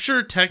 I'm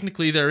sure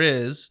technically there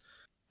is.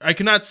 I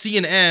could not see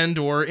an end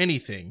or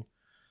anything.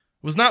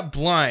 I was not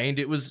blind,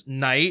 it was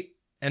night,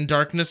 and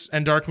darkness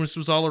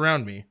was all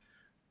around me.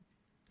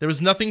 There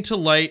was nothing to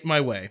light my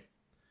way.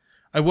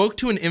 I woke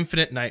to an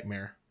infinite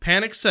nightmare.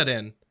 Panic set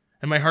in,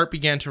 and my heart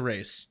began to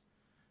race.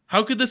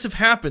 How could this have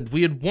happened?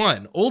 We had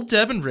won. Old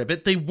Deb and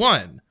Ribbit, they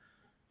won.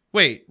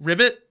 Wait,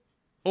 Ribbit?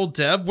 Old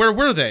Deb? Where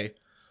were they?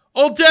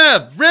 Old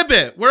Deb!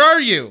 Ribbit! Where are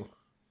you?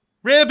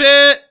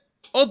 Ribbit!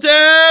 Old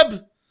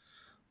Deb!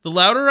 The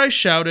louder I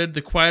shouted,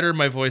 the quieter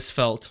my voice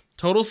felt.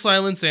 Total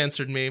silence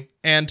answered me,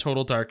 and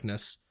total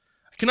darkness.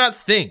 I could not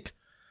think.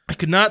 I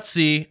could not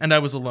see, and I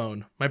was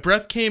alone. My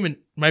breath came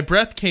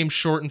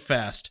short and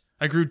fast.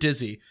 I grew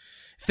dizzy.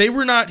 If they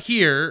were not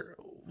here,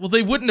 well,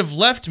 they wouldn't have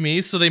left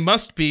me, so they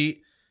must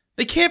be...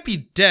 They can't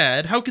be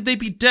dead. How could they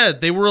be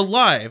dead? They were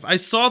alive. I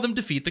saw them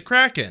defeat the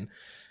Kraken.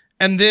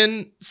 And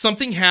then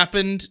something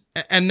happened,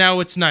 and now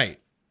it's night,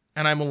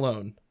 and I'm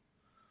alone.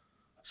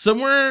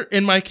 Somewhere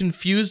in my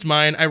confused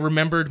mind, I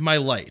remembered my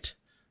light.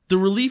 The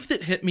relief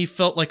that hit me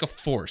felt like a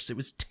force. It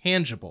was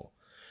tangible.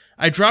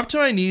 I dropped to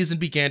my knees and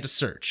began to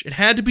search. It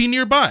had to be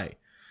nearby.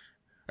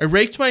 I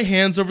raked my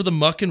hands over the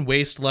muck and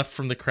waste left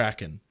from the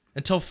Kraken,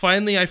 until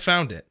finally I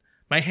found it.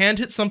 My hand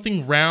hit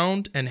something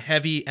round and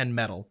heavy and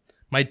metal.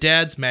 My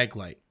dad's mag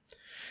light.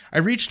 I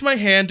reached my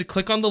hand to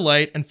click on the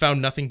light and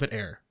found nothing but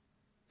air.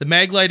 The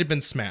mag light had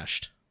been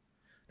smashed.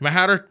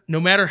 No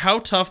matter how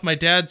tough my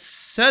dad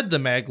said the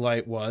mag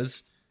light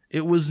was,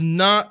 it was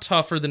not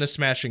tougher than a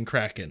smashing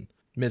Kraken.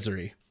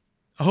 Misery.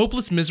 A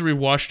hopeless misery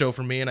washed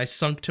over me, and I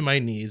sunk to my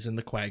knees in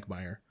the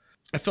quagmire.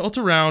 I felt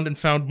around and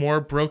found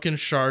more broken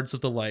shards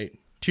of the light.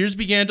 Tears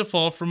began to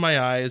fall from my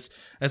eyes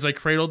as I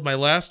cradled my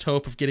last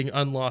hope of getting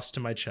unlost to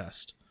my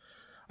chest.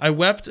 I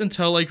wept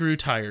until I grew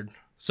tired,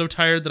 so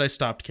tired that I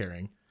stopped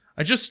caring.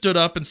 I just stood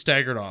up and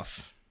staggered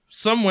off.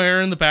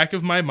 Somewhere in the back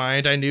of my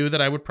mind, I knew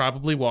that I would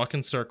probably walk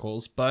in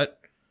circles, but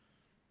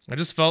I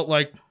just felt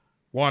like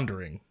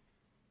wandering.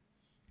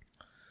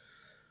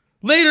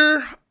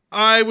 Later,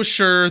 I was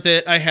sure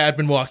that I had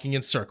been walking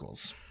in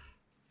circles.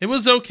 It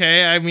was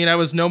okay. I mean, I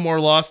was no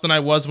more lost than I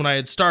was when I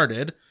had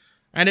started,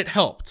 and it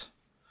helped.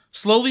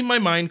 Slowly, my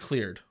mind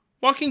cleared.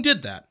 Walking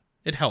did that.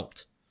 It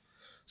helped.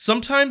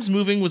 Sometimes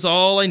moving was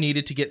all I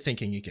needed to get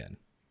thinking again.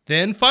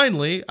 Then,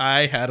 finally,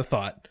 I had a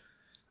thought.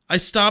 I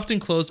stopped and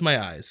closed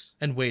my eyes,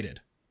 and waited.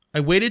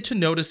 I waited to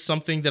notice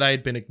something that I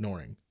had been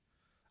ignoring.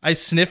 I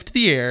sniffed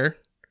the air,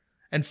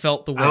 and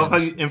felt the wind. I love how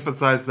you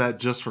emphasize that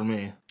just for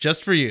me.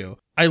 Just for you.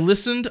 I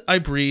listened, I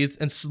breathed,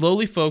 and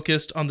slowly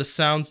focused on the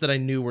sounds that I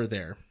knew were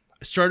there.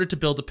 I started to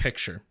build a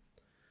picture.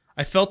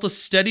 I felt a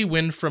steady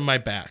wind from my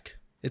back.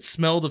 It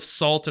smelled of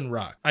salt and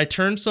rock. I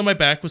turned so my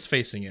back was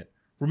facing it,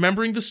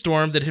 remembering the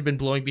storm that had been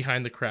blowing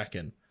behind the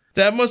Kraken.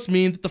 That must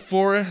mean that the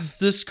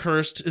forest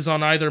cursed is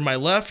on either my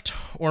left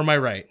or my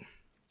right.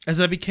 As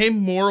I became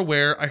more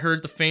aware, I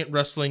heard the faint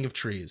rustling of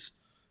trees.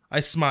 I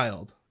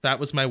smiled. That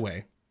was my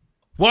way.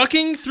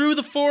 Walking through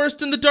the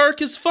forest in the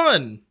dark is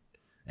fun.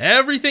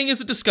 Everything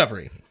is a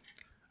discovery.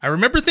 I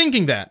remember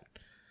thinking that.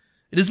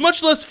 It is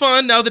much less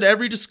fun now that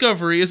every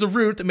discovery is a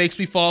route that makes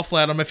me fall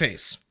flat on my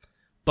face.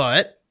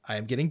 But I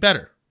am getting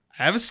better.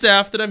 I have a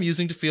staff that I'm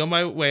using to feel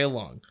my way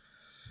along.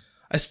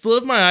 I still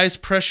have my eyes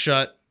pressed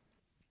shut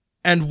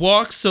and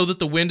walk so that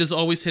the wind is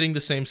always hitting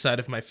the same side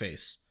of my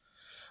face.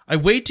 I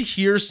wait to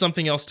hear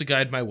something else to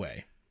guide my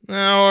way.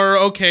 Or,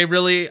 okay,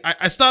 really,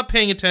 I stopped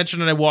paying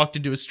attention and I walked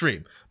into a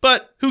stream.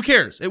 But who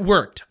cares? It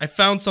worked. I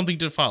found something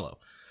to follow.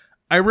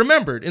 I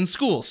remembered, in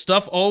school,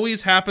 stuff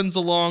always happens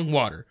along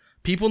water.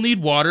 People need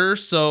water,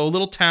 so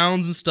little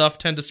towns and stuff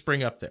tend to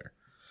spring up there.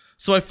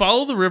 So if I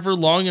follow the river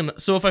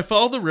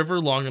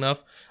long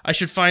enough, I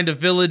should find a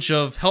village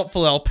of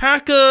helpful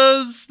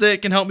alpacas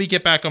that can help me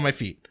get back on my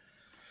feet.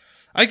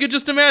 I could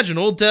just imagine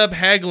old Deb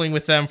haggling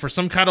with them for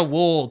some kind of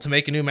wool to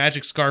make a new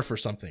magic scarf or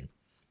something.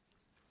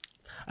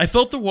 I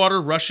felt the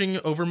water rushing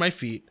over my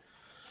feet,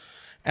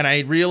 and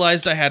I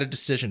realized I had a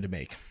decision to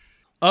make.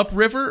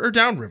 Upriver or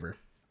downriver?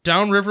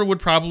 Downriver would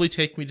probably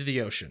take me to the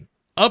ocean.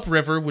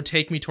 Upriver would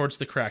take me towards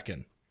the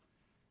Kraken.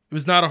 It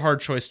was not a hard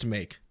choice to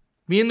make.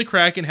 Me and the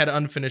Kraken had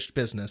unfinished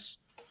business.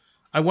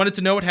 I wanted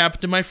to know what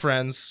happened to my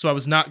friends, so I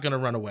was not going to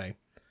run away.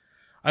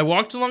 I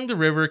walked along the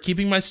river,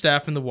 keeping my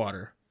staff in the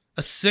water,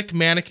 a sick,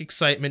 manic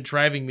excitement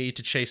driving me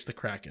to chase the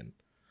Kraken.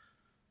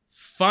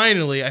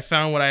 Finally, I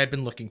found what I had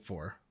been looking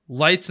for.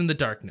 Lights in the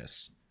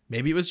darkness.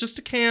 Maybe it was just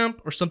a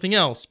camp or something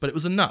else, but it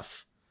was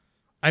enough.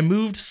 I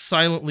moved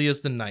silently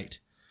as the night.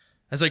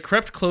 As I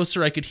crept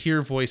closer, I could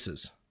hear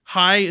voices.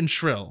 High and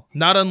shrill,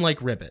 not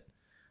unlike Ribbit.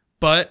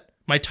 But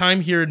my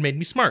time here had made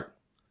me smart.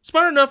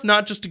 Smart enough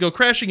not just to go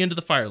crashing into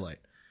the firelight.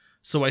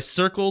 So I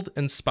circled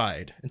and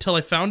spied until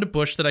I found a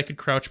bush that I could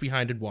crouch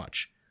behind and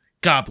watch.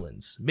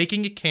 Goblins,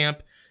 making a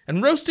camp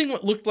and roasting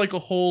what looked like a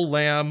whole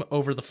lamb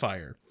over the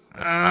fire.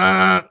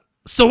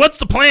 So what's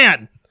the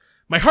plan?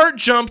 My heart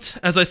jumped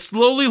as I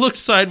slowly looked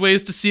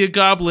sideways to see a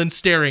goblin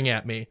staring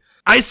at me.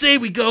 I say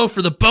we go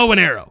for the bow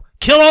and arrow.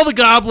 Kill all the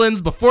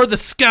goblins before the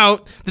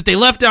scout that they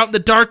left out in the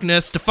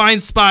darkness to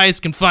find spies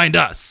can find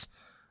us.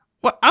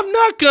 Well, I'm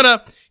not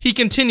gonna... He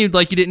continued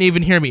like he didn't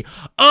even hear me.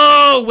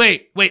 Oh,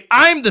 wait,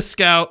 I'm the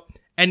scout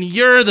and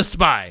you're the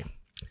spy.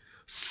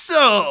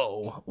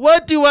 So,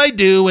 what do I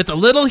do with a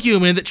little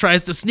human that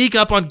tries to sneak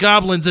up on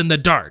goblins in the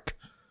dark?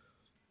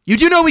 You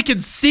do know we can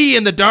see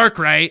in the dark,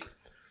 right?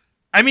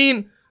 I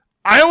mean,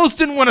 I almost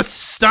didn't want to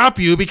stop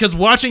you because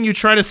watching you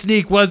try to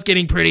sneak was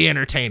getting pretty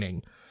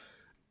entertaining.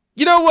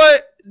 You know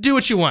what? Do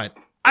what you want.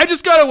 I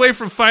just got away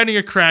from finding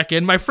a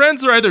kraken. My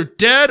friends are either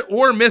dead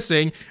or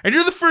missing, and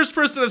you're the first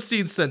person I've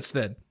seen since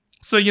then.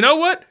 So you know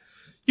what?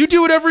 You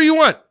do whatever you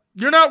want.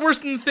 You're not worse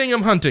than the thing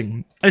I'm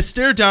hunting. I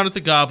stare down at the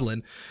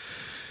goblin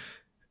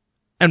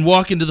and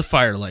walk into the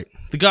firelight.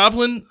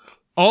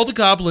 All the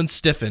goblins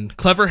stiffen,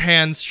 clever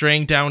hands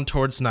straying down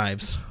towards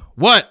knives.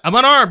 What? I'm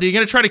unarmed. Are you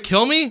going to try to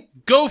kill me?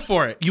 Go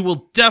for it. You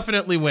will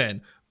definitely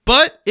win.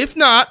 But if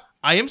not,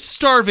 I am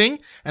starving,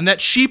 and that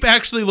sheep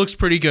actually looks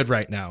pretty good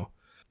right now.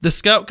 The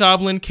scout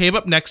goblin came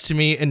up next to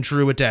me and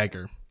drew a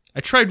dagger. I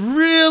tried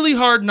really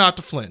hard not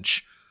to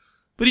flinch,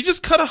 but he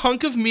just cut a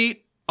hunk of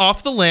meat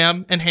off the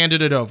lamb and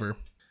handed it over.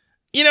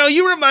 You know,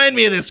 you remind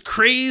me of this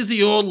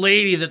crazy old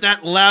lady that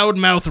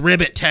loudmouth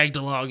Ribbit tagged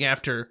along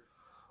after.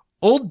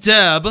 Old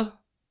Deb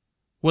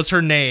was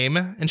her name,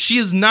 and she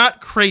is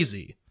not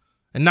crazy,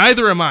 and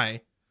neither am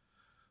I.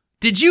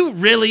 Did you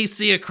really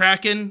see a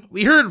kraken?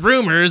 We heard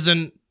rumors,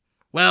 and,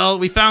 well,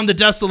 we found the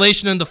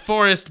desolation in the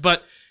forest,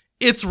 but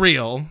it's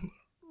real.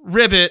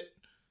 Ribbit,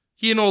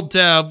 he and old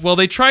Deb, well,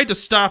 they tried to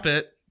stop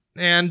it,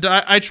 and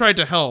I tried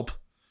to help.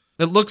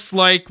 It looks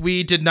like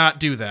we did not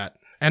do that,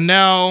 and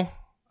now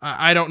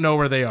I don't know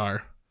where they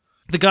are.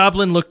 The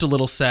goblin looked a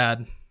little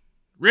sad.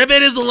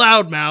 Ribbit is a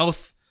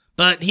loudmouth,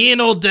 but he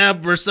and old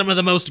Deb were some of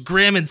the most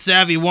grim and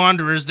savvy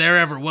wanderers there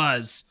ever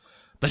was.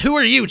 But who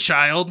are you,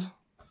 child?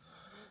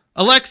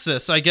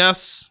 Alexis, I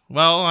guess.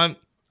 Well,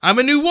 I'm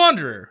a new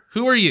wanderer.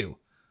 Who are you?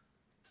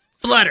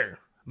 Flutter.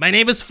 My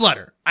name is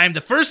Flutter. I am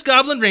the first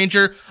Goblin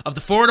Ranger of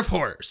the Fort of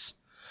Horrors.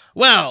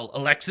 Well,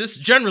 Alexis,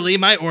 generally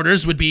my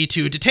orders would be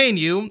to detain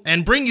you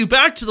and bring you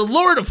back to the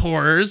Lord of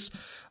Horrors,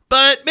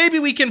 but maybe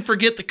we can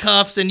forget the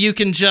cuffs and you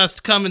can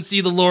just come and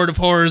see the Lord of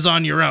Horrors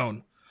on your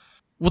own.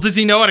 Well, does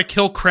he know how to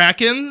kill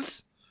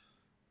krakens?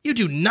 You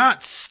do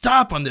not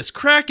stop on this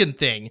kraken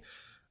thing.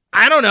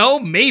 I don't know,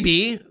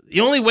 maybe.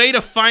 The only way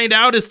to find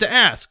out is to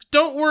ask.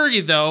 Don't worry,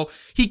 though.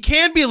 He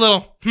can be a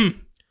little,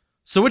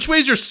 So which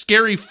way's your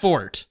scary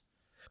fort?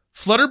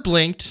 Flutter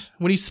blinked.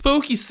 When he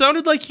spoke, he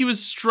sounded like he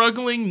was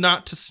struggling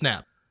not to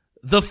snap.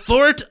 The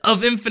Fort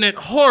of Infinite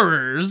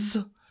Horrors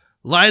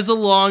lies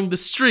along the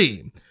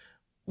stream.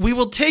 We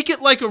will take it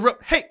like a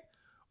Hey,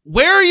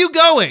 where are you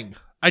going?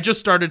 I just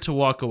started to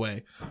walk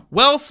away.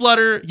 Well,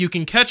 Flutter, you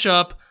can catch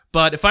up,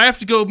 but if I have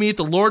to go meet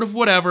the Lord of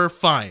whatever,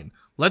 fine.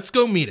 Let's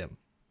go meet him.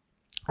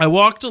 I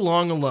walked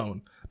along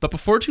alone, but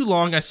before too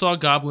long I saw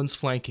goblins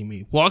flanking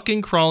me,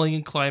 walking, crawling,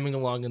 and climbing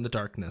along in the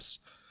darkness.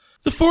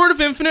 The Fort of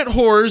Infinite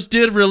Horrors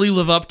did really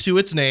live up to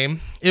its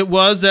name. It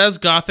was as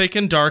gothic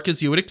and dark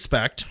as you would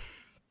expect.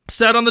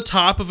 Set on the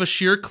top of a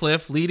sheer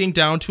cliff leading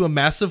down to a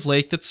massive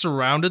lake that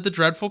surrounded the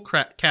dreadful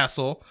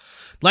castle,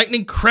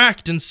 lightning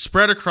cracked and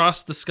spread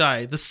across the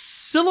sky. The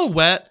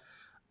silhouette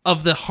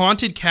of the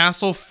haunted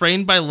castle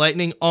framed by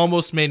lightning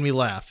almost made me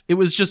laugh. It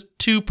was just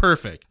too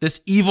perfect.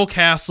 This evil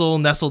castle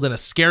nestled in a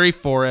scary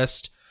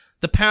forest.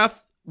 The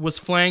path was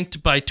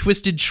flanked by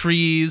twisted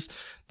trees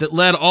that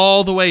led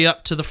all the way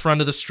up to the front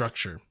of the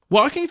structure.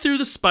 Walking through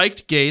the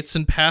spiked gates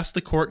and past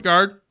the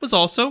courtyard was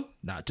also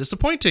not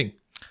disappointing.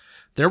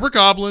 There were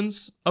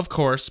goblins, of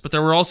course, but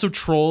there were also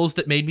trolls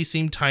that made me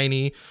seem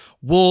tiny,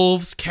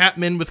 wolves,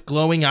 catmen with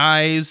glowing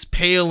eyes,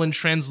 pale and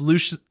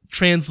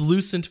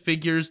translucent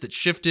figures that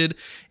shifted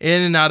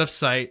in and out of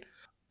sight.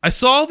 I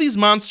saw all these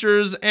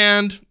monsters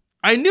and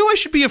I knew I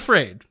should be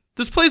afraid.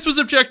 This place was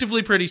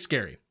objectively pretty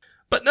scary.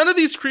 But none of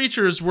these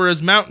creatures were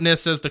as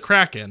mountainous as the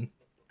kraken.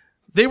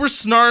 They were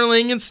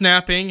snarling and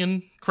snapping,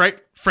 and quite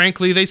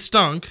frankly, they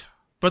stunk.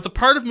 But the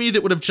part of me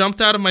that would have jumped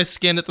out of my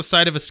skin at the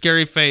sight of a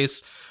scary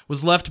face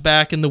was left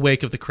back in the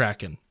wake of the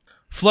kraken.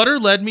 Flutter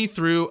led me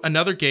through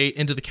another gate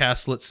into the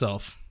castle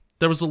itself.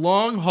 There was a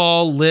long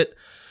hall lit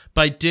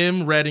by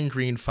dim red and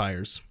green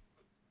fires.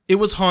 It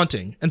was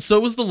haunting, and so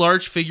was the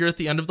large figure at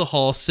the end of the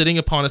hall sitting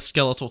upon a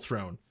skeletal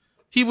throne.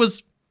 He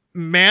was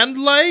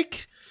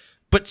man-like,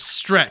 but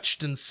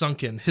stretched and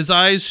sunken. His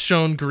eyes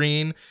shone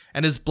green,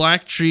 and his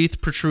black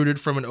teeth protruded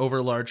from an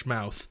overlarge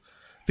mouth.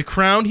 The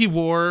crown he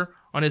wore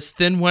on his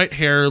thin white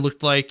hair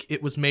looked like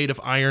it was made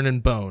of iron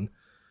and bone.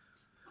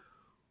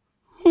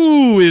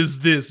 "Who is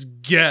this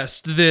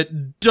guest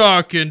that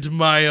darkened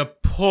my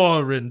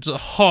abhorrent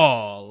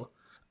hall?"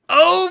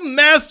 "O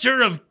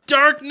master of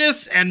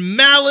darkness and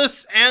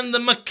malice and the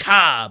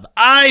macabre,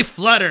 I,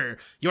 Flutter,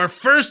 your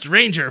first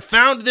ranger,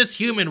 found this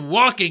human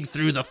walking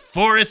through the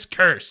forest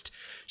cursed.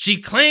 She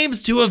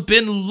claims to have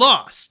been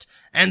lost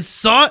and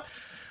sought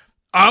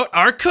out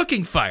our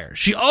cooking fire.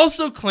 She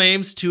also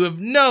claims to have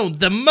known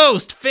the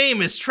most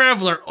famous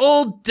traveler,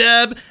 Old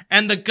Deb,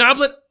 and the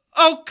goblet."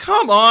 "Oh,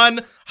 come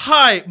on.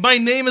 Hi, my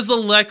name is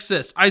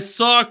Alexis. I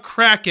saw a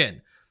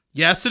kraken.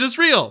 Yes, it is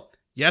real.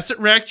 Yes, it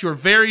wrecked your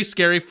very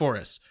scary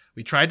forest.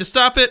 We tried to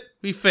stop it.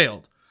 We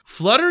failed.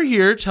 Flutter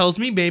here tells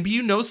me maybe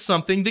you know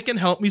something that can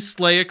help me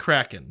slay a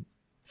kraken."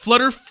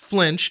 Flutter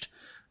flinched,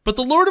 but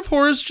the Lord of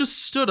Horrors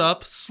just stood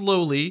up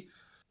slowly.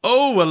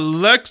 "Oh,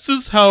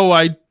 Alexis, how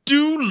I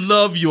do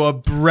love your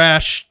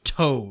brash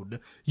tone.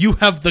 You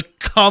have the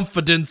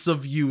confidence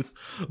of youth,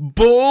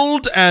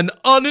 bold and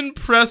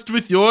unimpressed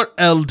with your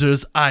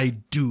elders. I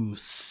do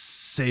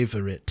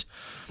savor it.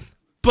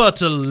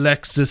 But,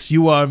 Alexis,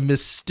 you are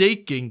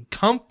mistaking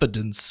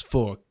confidence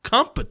for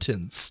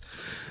competence.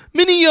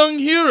 Many young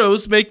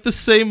heroes make the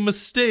same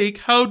mistake.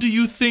 How do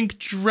you think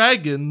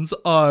dragons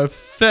are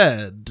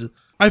fed?"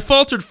 I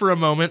faltered for a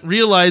moment,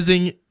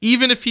 realizing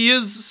even if he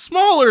is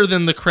smaller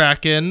than the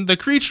kraken, the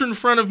creature in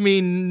front of me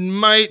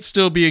might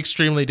still be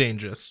extremely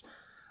dangerous.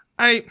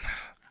 I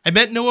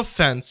meant no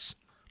offense,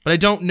 but I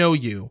don't know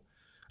you,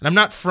 and I'm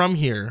not from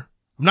here.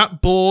 I'm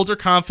not bold or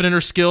confident or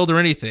skilled or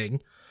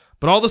anything,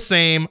 but all the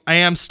same, I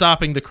am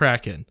stopping the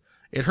kraken.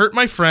 It hurt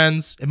my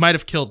friends. It might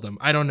have killed them.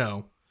 I don't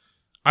know.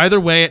 Either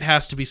way, it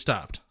has to be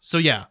stopped. So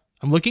yeah,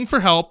 I'm looking for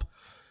help,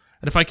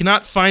 and if I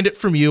cannot find it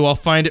from you, I'll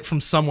find it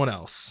from someone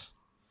else.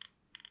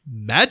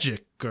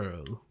 Magic,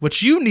 girl.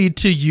 What you need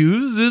to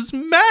use is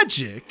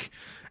magic.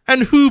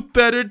 And who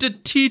better to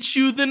teach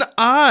you than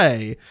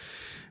I?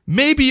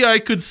 Maybe I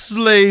could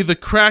slay the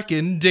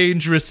kraken,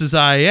 dangerous as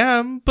I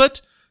am,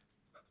 but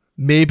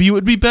maybe it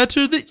would be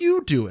better that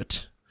you do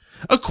it.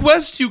 A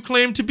quest you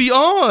claim to be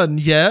on,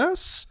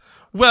 yes?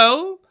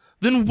 Well,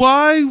 then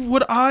why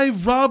would I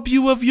rob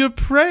you of your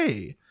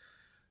prey?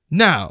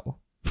 Now,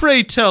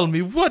 pray tell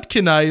me, what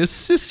can I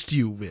assist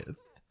you with?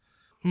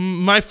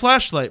 My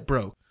flashlight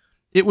broke.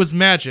 It was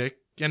magic,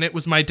 and it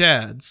was my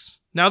dad's.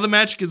 Now the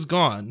magic is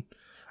gone.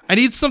 I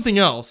need something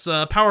else,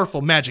 a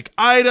powerful magic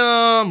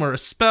item, or a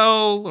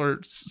spell, or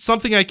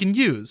something I can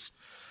use.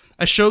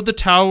 I showed the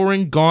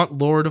towering, gaunt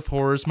Lord of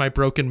Horrors my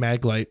broken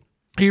maglite.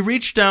 He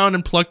reached down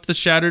and plucked the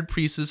shattered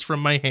pieces from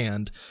my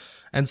hand,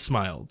 and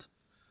smiled.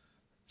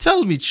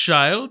 "Tell me,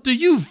 child, do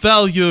you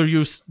value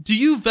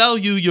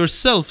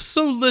yourself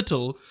so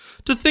little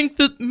to think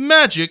that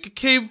magic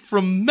came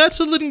from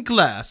metal and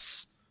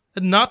glass,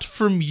 and not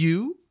from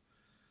you?"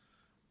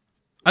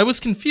 I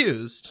was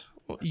confused.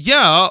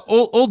 Yeah,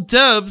 old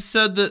Deb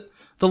said that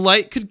the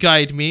light could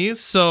guide me,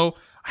 so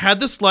I had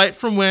this light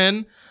from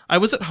when I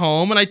was at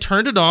home, and I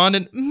turned it on,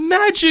 and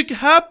magic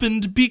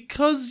happened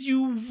because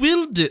you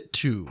willed it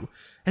to,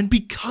 and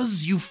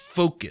because you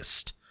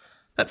focused.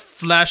 That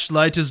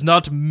flashlight is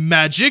not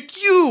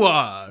magic, you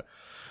are.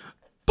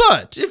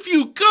 But if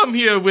you come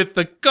here with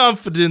the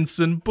confidence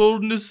and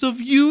boldness of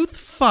youth,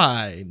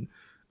 fine.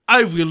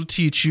 I will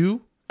teach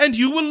you, and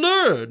you will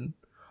learn.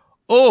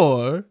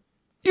 Or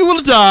you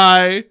will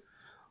die.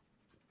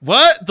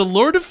 What? The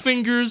Lord of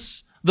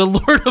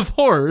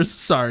Horrors,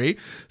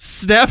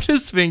 snapped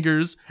his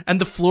fingers, and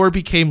the floor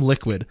became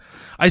liquid.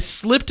 I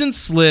slipped and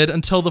slid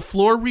until the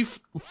floor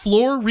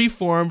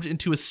reformed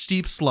into a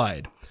steep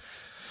slide.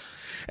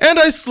 And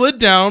I slid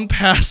down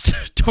past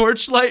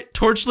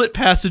torchlit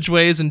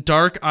passageways and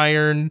dark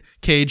iron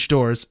cage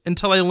doors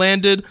until I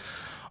landed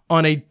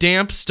on a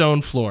damp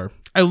stone floor.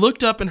 I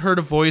looked up and heard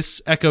a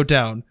voice echo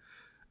down.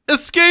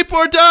 "Escape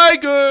or die,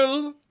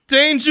 girl!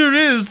 Danger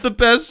is the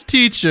best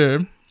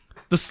teacher."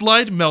 The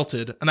slide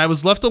melted, and I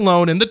was left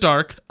alone in the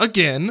dark,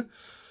 again.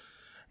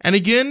 And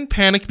again,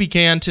 panic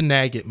began to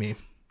nag at me.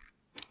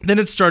 Then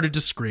it started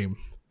to scream.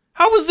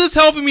 How was this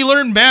helping me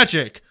learn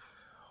magic?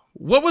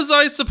 What was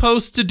I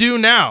supposed to do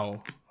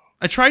now?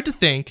 I tried to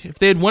think. If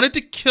they had wanted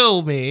to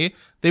kill me,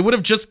 they would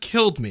have just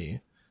killed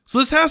me. So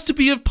this has to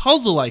be a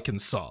puzzle I can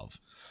solve.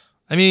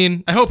 I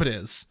mean, I hope it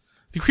is.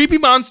 The creepy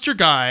monster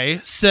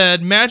guy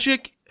said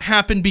magic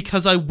happened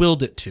because I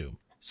willed it to.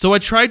 So I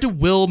tried to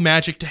will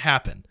magic to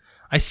happen.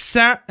 I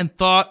sat and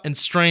thought and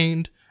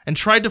strained and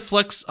tried to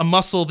flex a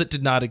muscle that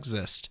did not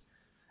exist.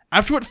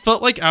 After what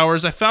felt like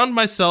hours, I found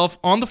myself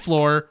on the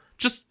floor,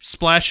 just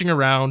splashing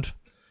around.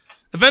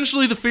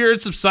 Eventually, the fear had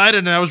subsided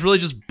and I was really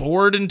just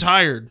bored and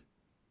tired.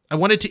 I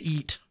wanted to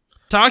eat.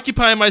 To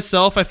occupy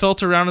myself, I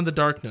felt around in the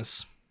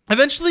darkness.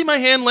 Eventually, my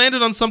hand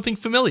landed on something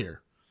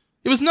familiar.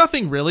 It was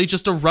nothing really,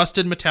 just a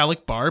rusted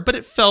metallic bar, but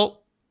it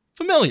felt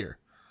familiar.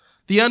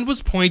 The end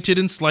was pointed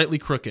and slightly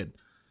crooked.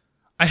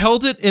 I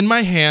held it in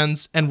my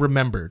hands and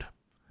remembered.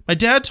 My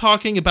dad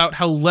talking about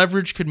how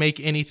leverage could make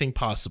anything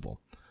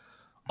possible.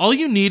 All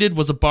you needed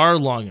was a bar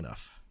long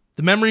enough.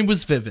 The memory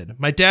was vivid.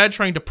 My dad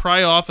trying to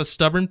pry off a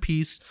stubborn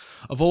piece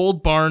of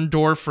old barn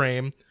door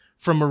frame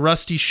from a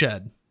rusty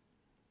shed.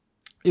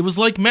 It was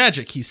like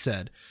magic, he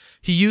said.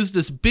 He used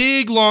this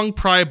big, long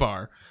pry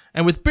bar,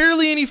 and with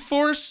barely any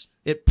force,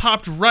 it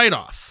popped right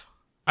off.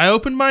 I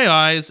opened my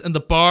eyes, and the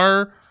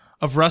bar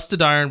of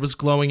rusted iron was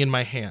glowing in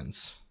my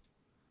hands.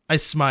 I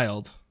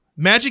smiled.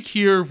 Magic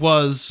here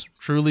was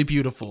truly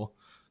beautiful.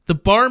 The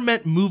bar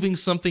meant moving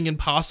something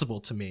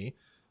impossible to me,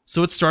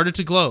 so it started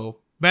to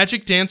glow.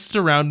 Magic danced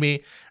around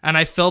me, and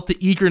I felt the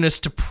eagerness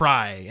to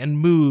pry and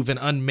move and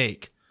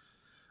unmake.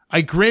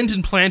 I grinned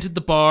and planted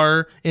the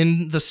bar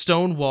in the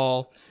stone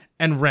wall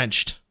and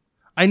wrenched.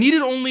 I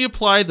needed only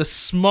apply the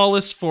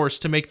smallest force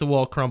to make the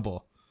wall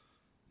crumble.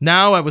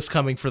 Now I was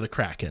coming for the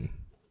Kraken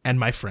and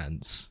my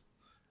friends.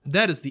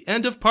 That is the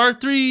end of part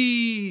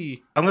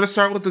 3. I'm going to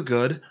start with the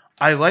good.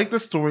 I like the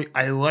story.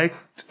 I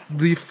liked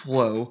the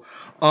flow.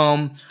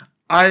 Let's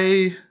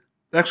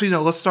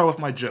start with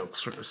my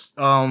jokes first.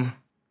 I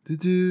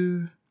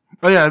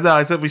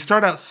said we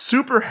start out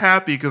super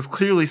happy because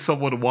clearly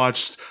someone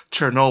watched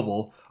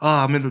Chernobyl.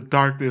 I'm in the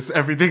darkness.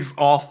 Everything's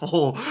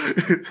awful.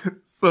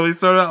 So we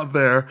start out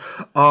there.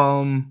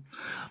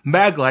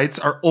 Maglites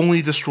are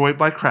only destroyed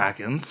by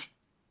Krakens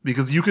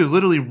because you could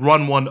literally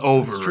run one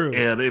over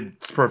and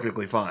it's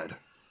perfectly fine.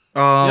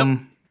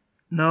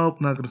 Nope,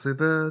 not gonna say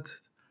that.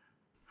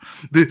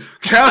 The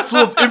Castle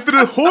of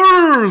Infinite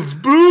Horrors!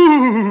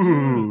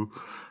 Boo!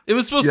 It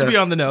was supposed to be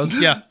on the nose,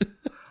 yeah.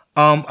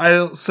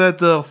 I said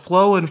the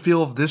flow and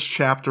feel of this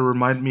chapter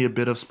reminded me a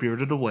bit of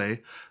Spirited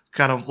Away.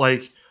 Kind of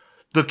like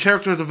the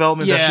character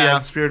development that she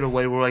has in Spirited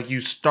Away, where like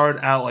you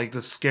start out like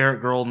the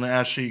scared girl, and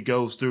as she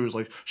goes through, is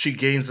like she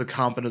gains the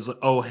confidence, like,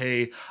 oh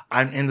hey,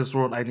 I'm in this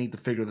world, I need to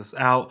figure this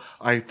out.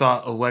 I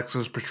thought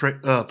Alexis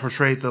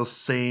portrayed those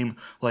same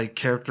like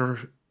character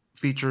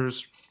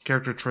features,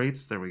 character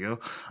traits. There we go.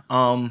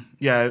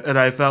 And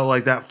I felt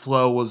like that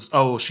flow was,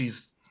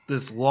 she's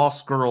this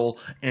lost girl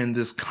in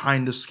this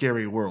kind of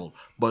scary world,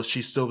 but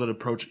she's still going to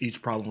approach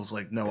each problem as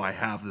like, no, I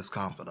have this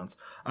confidence.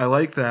 I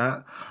like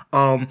that.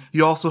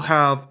 You also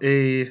have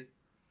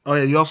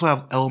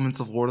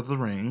elements of Lord of the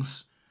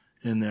Rings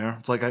in there.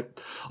 It's like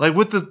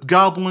with the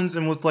goblins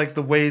and with like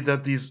the way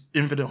that these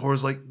infinite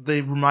horrors, like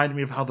they reminded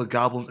me of how the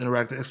goblins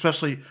interacted,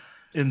 especially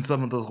in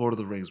some of the Lord of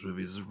the Rings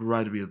movies. It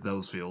reminded me of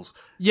those feels.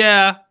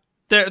 Yeah.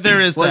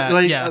 There is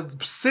that.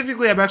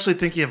 Specifically, I'm actually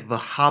thinking of the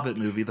Hobbit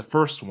movie, the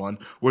first one,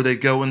 where they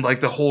go in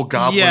like the whole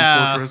goblin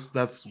fortress.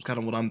 That's kind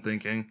of what I'm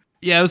thinking.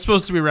 Yeah, it was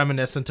supposed to be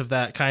reminiscent of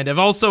that, kind of.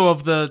 Also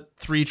of the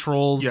 3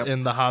 trolls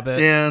in the Hobbit.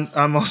 And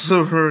I'm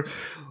also heard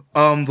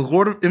the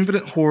Lord of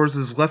Infinite Horrors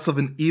is less of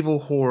an evil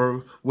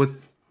horror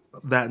with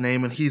that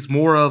name, and he's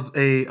more of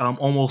a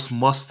almost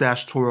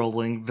mustache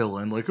twirling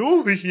villain. Like,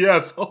 oh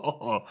yes,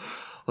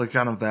 like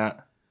kind of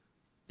that.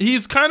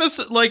 He's kind of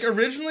like,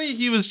 originally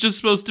he was just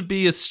supposed to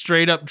be a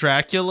straight up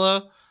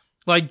Dracula,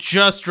 like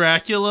just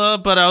Dracula,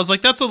 but I was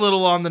like, that's a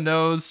little on the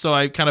nose, so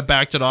I kind of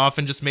backed it off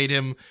and just made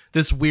him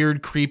this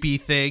weird, creepy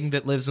thing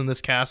that lives in this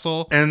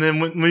castle. And then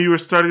when you were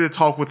starting to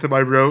talk with him,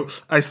 I wrote,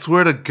 I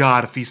swear to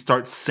God, if he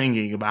starts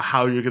singing about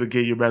how you're going to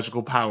get your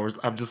magical powers,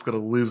 I'm just going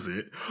to lose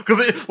it. Because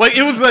it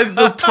was like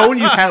the tone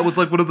you had was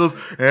like one of those,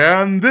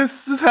 and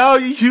this is how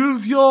you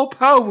use your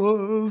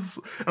powers.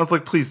 And I was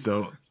like, please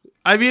don't.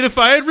 I mean, if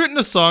I had written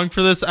a song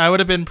for this, I would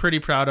have been pretty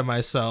proud of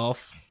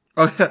myself.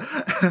 Oh yeah,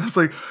 I was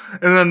like,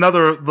 and then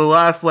the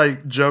last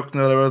like joke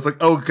note, I was like,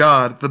 oh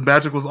God, the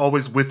magic was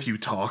always with you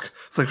talk.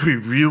 It's like, we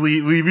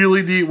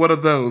really need one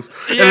of those.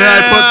 Yeah, and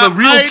then I put the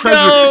real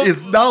treasure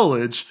is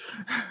knowledge.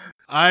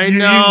 I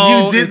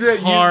know, you did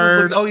it's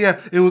hard. Like, oh yeah,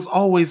 it was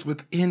always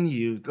within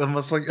you. I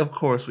was like, of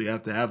course we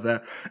have to have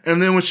that.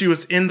 And then when she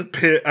was in the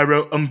pit, I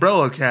wrote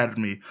Umbrella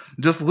Academy.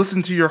 Just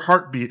listen to your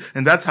heartbeat,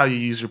 and that's how you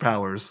use your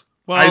powers.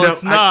 Well,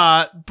 it's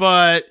not,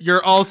 but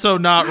you're also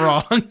not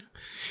wrong.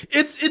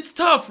 It's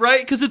tough, right?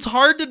 Because it's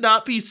hard to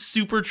not be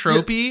super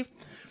tropey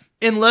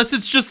unless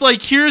it's just like,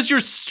 here's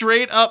your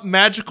straight up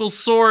magical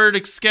sword,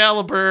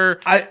 Excalibur.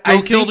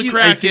 Go kill the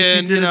Kraken. I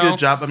think you did a good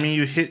job. I mean,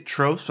 you hit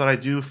tropes, but I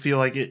do feel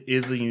like it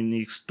is a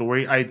unique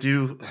story. I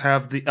do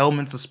have the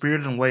elements of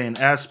Spirited Away, and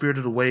as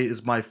Spirited Away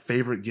is my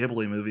favorite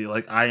Ghibli movie,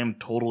 like I am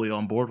totally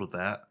on board with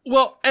that.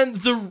 Well, and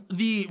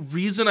the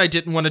reason I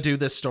didn't want to do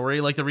this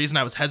story, like the reason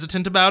I was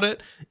hesitant about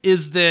it,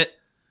 is that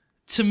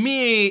to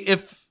me,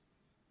 if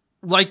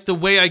like the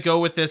way I go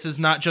with this is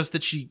not just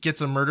that she gets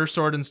a murder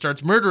sword and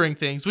starts murdering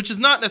things, which is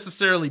not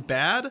necessarily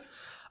bad.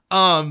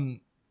 Then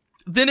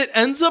it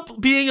ends up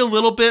being a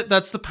little bit,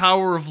 that's the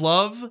power of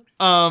love.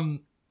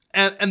 And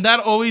that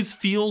always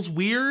feels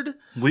weird.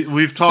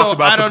 We've talked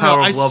about the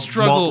power of love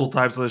multiple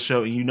times on the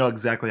show, and you know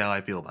exactly how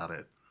I feel about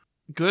it.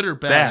 Good or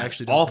bad? I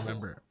actually don't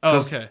remember.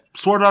 Oh, okay.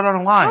 Sword Art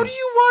Online. How do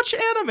you watch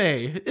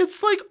anime?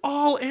 It's like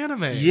all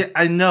anime. Yeah,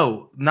 I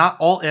know. Not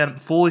all anime.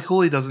 Fully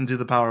Cooley doesn't do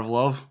the power of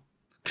love.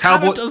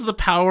 kind of does the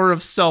power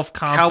of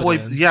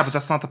self-confidence. Yeah, but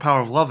that's not the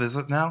power of love, is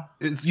it now?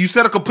 You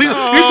said a completely...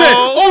 You said,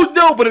 oh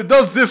no, but it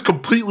does this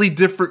completely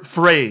different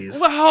phrase.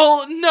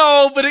 Well,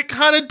 no, but it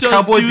kind of does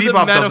Cowboy do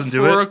Bebop the doesn't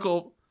do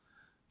metaphorical...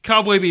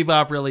 Cowboy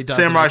Bebop really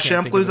doesn't. Samurai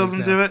Champloo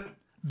doesn't do it.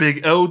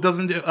 Big O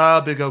doesn't do...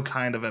 Big O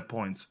kind of at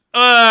points.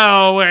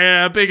 Oh,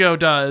 yeah, Big O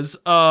does.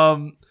 But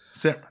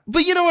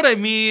you know what I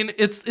mean?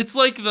 It's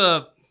like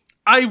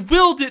I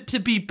willed it to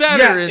be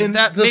better, and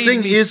that the made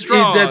thing me is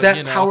strong.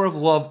 That power of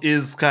love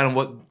is kind of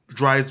what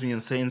drives me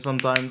insane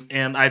sometimes,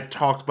 and I've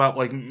talked about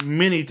like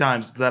many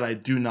times that I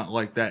do not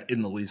like that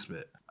in the least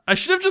bit. I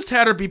should have just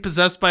had her be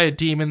possessed by a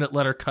demon that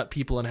let her cut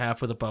people in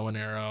half with a bow and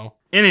arrow.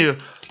 Anyway,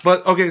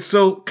 but okay,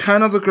 so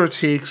kind of the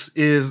critiques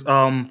is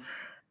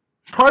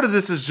part of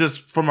this is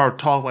just from our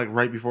talk like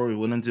right before we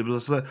went into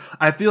it.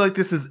 I feel like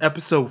this is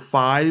episode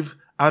 5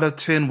 out of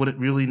 10 when it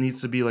really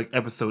needs to be like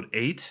episode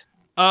 8.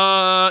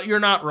 You're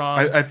not wrong.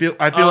 I feel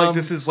like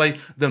this is like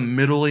the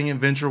middling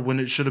adventure when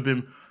it should have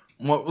been.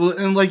 Well,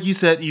 and like you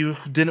said, you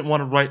didn't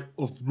want to write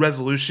a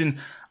resolution.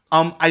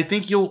 I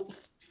think you'll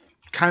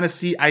kind of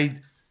see.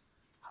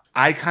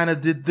 I kind of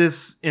did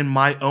this in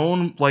my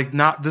own. Like,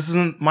 not this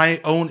isn't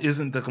my own.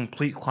 Isn't the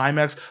complete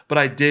climax, but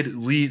I did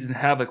lead and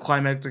have a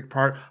climactic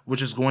part,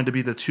 which is going to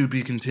be the to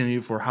be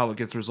continued for how it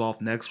gets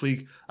resolved next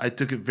week. I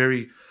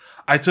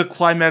took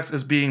climax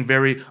as being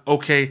very,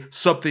 okay,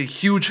 something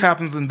huge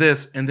happens in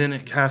this, and then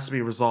it has to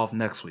be resolved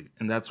next week.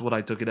 And that's what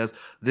I took it as.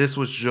 This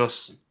was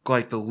just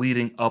like the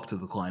leading up to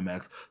the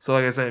climax. So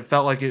like I said, it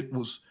felt like it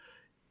was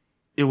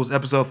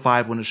episode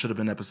 5 when it should have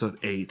been episode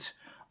 8.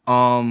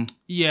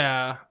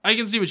 Yeah, I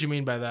can see what you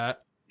mean by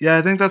that. Yeah,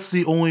 I think that's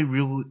the only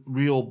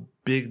real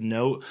big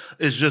note.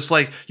 Is just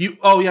like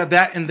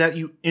that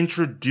you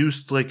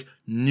introduced like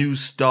new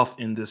stuff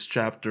in this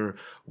chapter,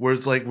 where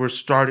it's like we're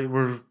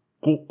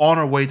on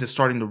our way to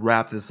starting to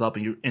wrap this up,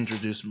 and you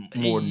introduce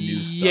more new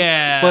stuff.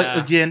 Yeah. But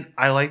again,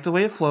 I like the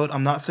way it flowed.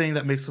 I'm not saying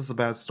that makes this a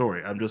bad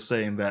story. I'm just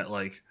saying that,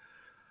 like...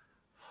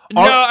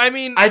 I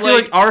feel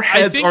like our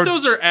heads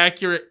those are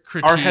accurate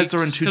critiques. Our heads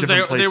are in two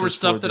different places they were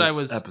stuff for that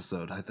this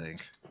episode, I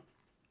think.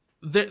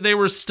 They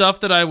were stuff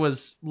that I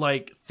was,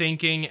 like,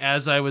 thinking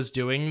as I was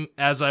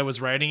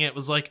writing it. It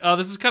was like, oh,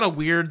 this is kind of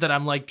weird that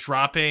I'm, like,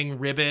 dropping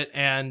Ribbit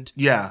and...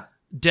 Yeah.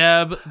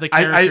 Deb, the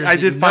characters I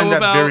did find that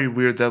about. very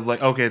weird that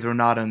like, okay, they're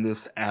not in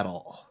this at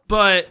all.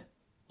 But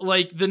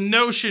like the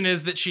notion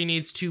is that she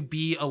needs to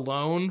be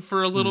alone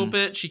for a little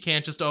bit. She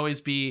can't just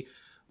always be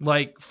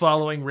like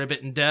following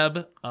Ribbit and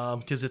Deb,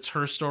 because it's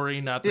her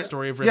story, not the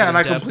story of Ribbit and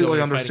Deb. Yeah, and I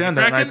completely understand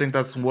that. And I think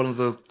that's one of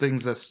the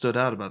things that stood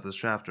out about this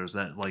chapter is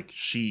that like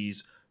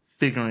she's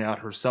figuring out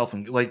herself,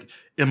 and like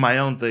in my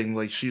own thing,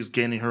 like she's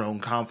gaining her own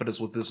confidence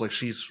with this. Like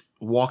she's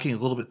walking a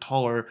little bit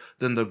taller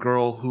than the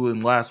girl who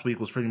in last week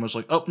was pretty much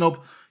like, oh,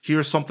 nope,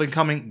 here's something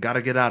coming,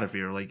 gotta get out of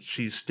here. Like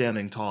she's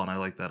standing tall, and I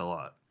like that a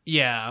lot.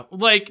 Yeah,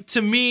 like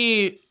to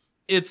me,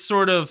 it's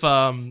sort of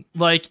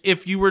like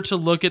if you were to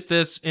look at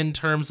this in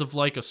terms of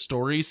like a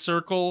story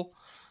circle,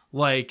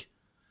 like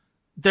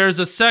there's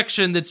a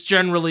section that's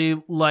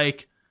generally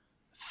like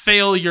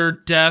failure,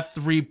 death,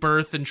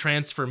 rebirth, and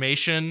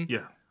transformation.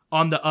 Yeah.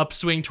 On the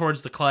upswing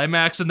towards the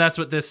climax, and that's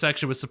what this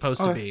section was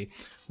supposed to be,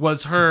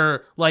 was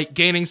her like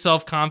gaining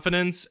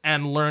self-confidence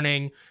and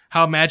learning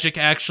how magic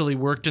actually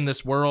worked in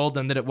this world,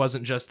 and that it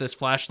wasn't just this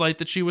flashlight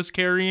that she was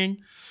carrying.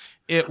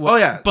 That's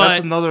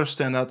another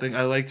standout thing.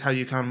 I liked how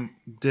you kind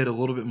of did a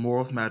little bit more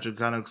with magic,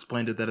 kind of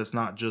explained it that it's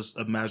not just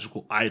a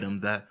magical item,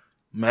 that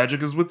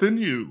magic is within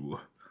you.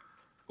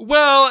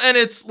 Well, and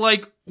it's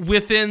like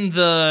within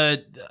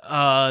the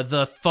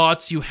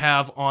thoughts you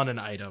have on an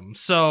item.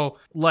 So,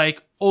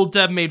 like, old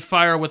Deb made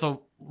fire with a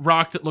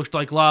rock that looked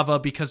like lava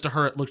because to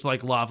her it looked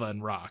like lava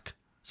and rock.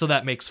 So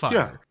that makes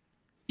fire.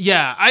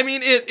 Yeah, I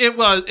mean,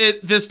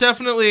 this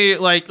definitely,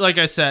 like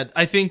I said,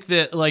 I think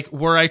that, like,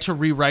 were I to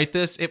rewrite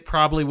this, it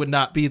probably would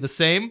not be the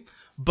same.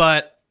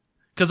 But,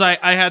 because I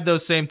had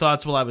those same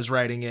thoughts while I was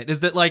writing it,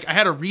 is that, like, I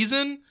had a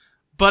reason...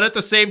 But at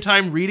the same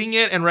time, reading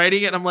it and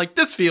writing it, I'm like,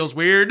 this feels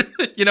weird.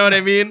 You know what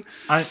I mean?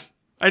 I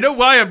know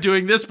why I'm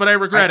doing this, but I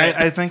regret it.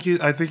 I think you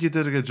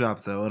did a good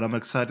job, though, and I'm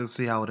excited to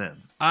see how it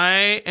ends.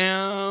 I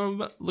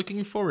am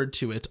looking forward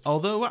to it,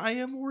 although I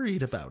am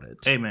worried about it.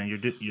 Hey, man,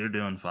 you're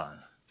doing fine.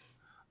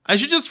 I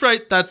should just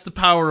write "That's the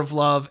power of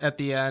love" at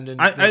the end. And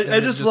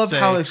I just love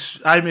how I'm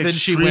extremely.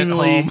 She went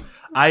home.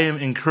 I am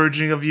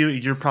encouraging of you.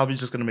 You're probably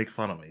just gonna make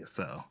fun of me.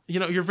 So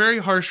you're very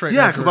harsh right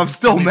now. Yeah, because I'm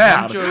still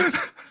mad.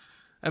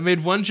 I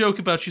made one joke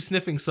about you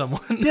sniffing someone.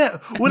 Yeah,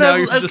 when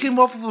I came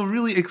off of a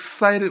really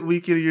excited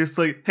weekend, and you're just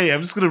like, hey,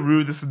 I'm just going to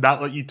ruin this and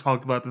not let you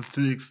talk about this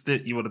to the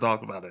extent you want to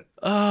talk about it.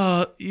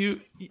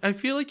 I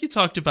feel like you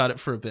talked about it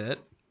for a bit.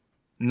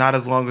 Not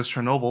as long as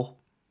Chernobyl.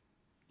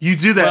 You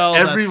do that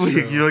every week.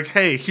 True. You're like,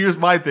 hey, here's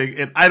my thing,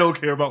 and I don't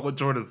care about what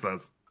Jordan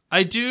says.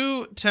 I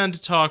do tend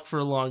to talk for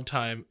a long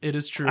time. It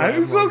is true.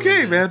 It's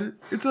okay, man.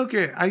 It's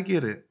okay. I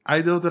get it.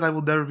 I know that I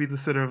will never be the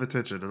center of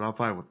attention, and I'm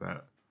fine with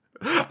that.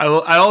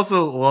 I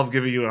also love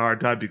giving you a hard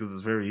time because it's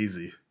very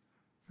easy.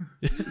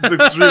 It's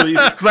extremely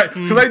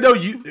because I know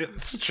you.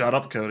 Shut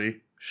up,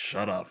 Cody.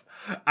 Shut up.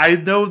 I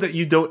know that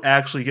you don't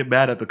actually get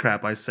mad at the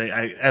crap I say.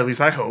 At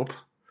least I hope.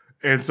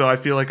 And so I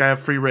feel like I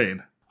have free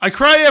reign. I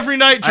cry every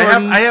night,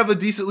 Jordan. I have a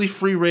decently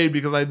free reign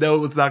because I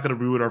know it's not going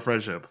to ruin our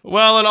friendship.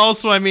 Well, and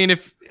also, I mean,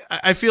 if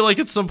I feel like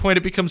at some point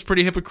it becomes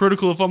pretty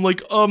hypocritical if I'm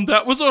like,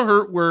 that was a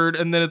hurt word,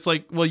 and then it's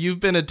like, well, you've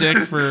been a dick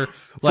for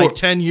like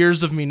 10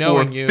 years of me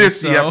knowing you.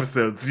 50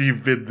 episodes,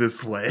 you've been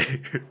this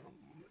way.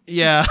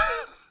 Yeah.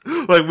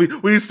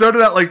 Like we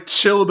started out like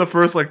chill in the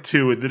first like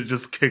 2, and then it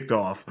just kicked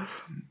off.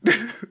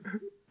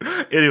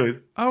 Anyways.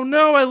 Oh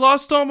no, I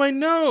lost all my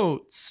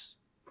notes.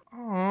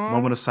 Aww,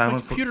 moment of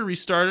silence. My computer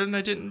restarted and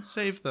I didn't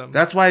save them.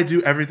 That's why I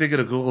do everything in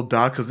a Google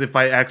Doc, because if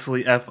I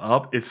actually F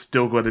up, it's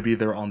still going to be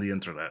there on the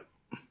internet.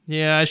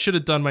 Yeah, I should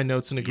have done my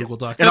notes in a Google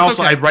Doc. And that's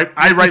also, okay.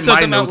 I write my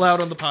them notes out loud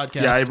on the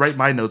podcast. Yeah, I write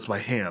my notes by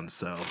hand.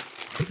 So,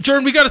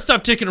 Jordan, we got to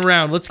stop dicking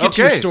around. Let's get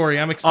to your story.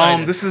 I'm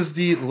excited. This is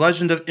the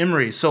Legend of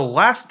Imri. So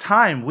last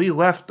time we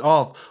left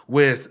off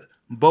with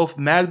both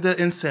Magda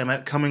and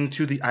Samet coming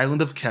to the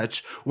island of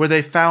Ketch, where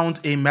they found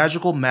a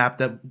magical map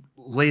that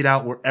laid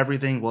out where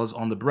everything was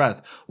on the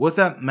breath. With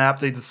that map,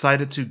 they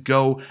decided to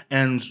go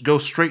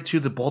straight to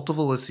the Bolt of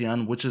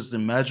Elysion, which is the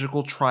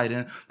magical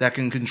trident that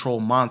can control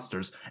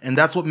monsters. And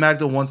that's what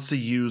Magda wants to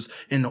use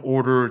in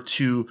order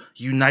to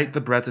unite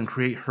the breath and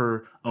create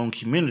her own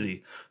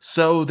community.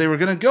 So they were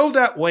going to go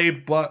that way,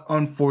 but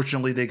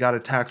unfortunately they got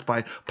attacked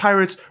by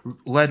pirates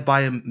led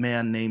by a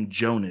man named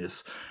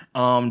Jonas.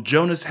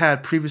 Jonas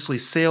had previously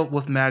sailed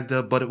with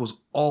Magda, but it was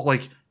all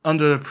like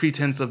under the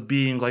pretense of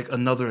being like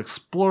another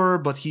explorer,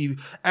 but he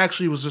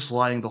actually was just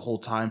lying the whole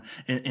time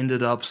and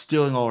ended up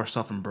stealing all her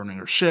stuff and burning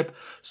her ship.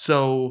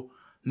 So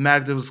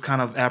Magda was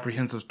kind of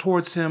apprehensive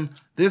towards him.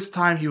 This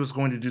time he was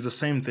going to do the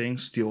same thing,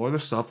 steal all their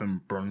stuff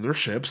and burn their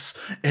ships.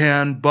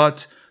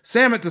 But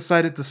Samet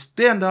decided to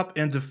stand up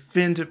and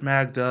defend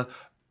Magda,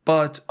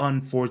 but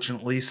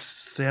unfortunately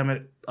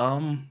Samet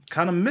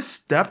kind of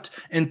misstepped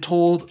and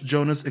told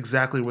Jonas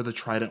exactly where the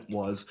trident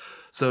was.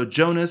 So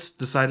Jonas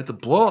decided to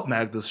blow up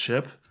Magda's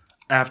ship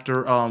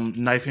after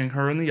knifing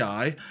her in the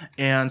eye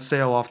and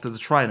sail off to the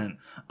trident.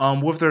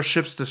 With their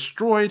ships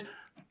destroyed,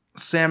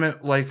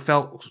 Samet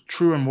felt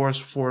true remorse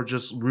for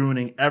just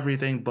ruining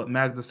everything, but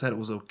Magda said it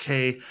was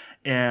okay,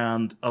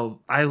 and an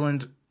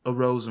island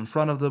arose in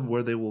front of them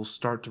where they will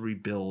start to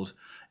rebuild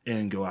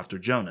and go after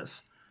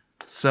Jonas.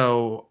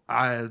 So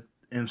I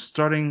am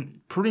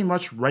starting pretty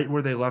much right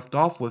where they left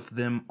off with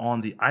them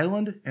on the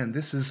island, and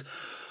this is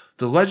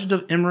The Legend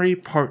of Imri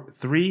Part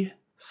 3,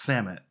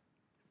 Samet.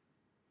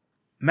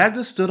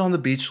 Magda stood on the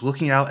beach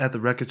looking out at the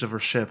wreckage of her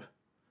ship.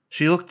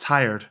 She looked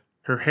tired.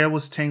 Her hair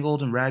was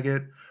tangled and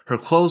ragged, her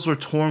clothes were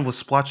torn with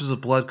splotches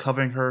of blood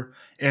covering her,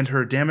 and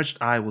her damaged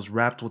eye was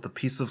wrapped with a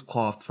piece of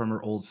cloth from her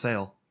old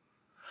sail.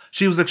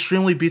 She was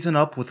extremely beaten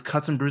up with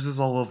cuts and bruises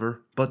all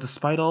over, but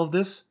despite all of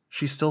this,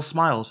 she still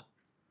smiled.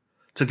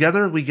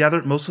 Together, we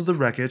gathered most of the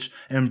wreckage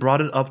and brought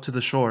it up to the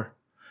shore.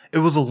 It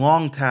was a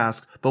long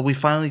task, but we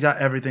finally got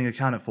everything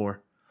accounted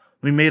for.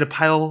 We made a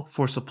pile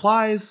for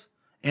supplies,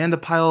 and a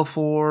pile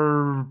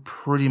for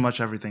pretty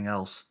much everything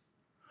else.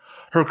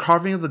 Her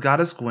carving of the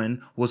goddess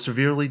Gwen was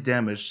severely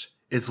damaged,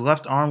 its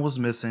left arm was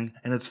missing,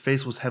 and its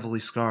face was heavily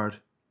scarred.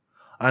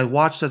 I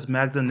watched as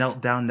Magda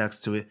knelt down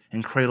next to it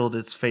and cradled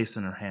its face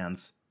in her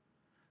hands.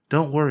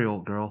 "Don't worry,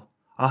 old girl.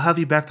 I'll have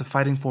you back to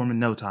fighting form in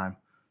no time,"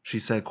 she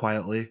said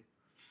quietly.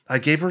 I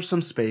gave her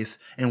some space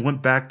and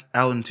went back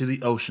out into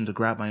the ocean to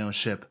grab my own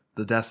ship,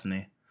 the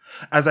Destiny.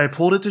 As I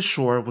pulled it to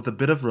shore with a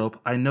bit of rope,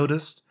 I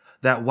noticed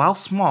that while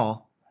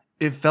small,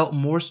 it felt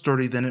more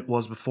sturdy than it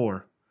was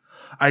before.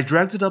 I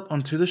dragged it up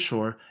onto the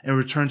shore and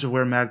returned to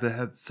where Magda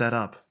had set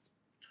up.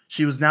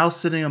 She was now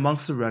sitting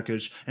amongst the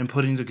wreckage and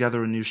putting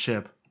together a new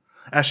ship.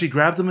 As she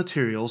grabbed the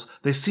materials,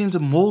 they seemed to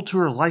mold to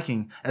her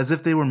liking as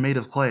if they were made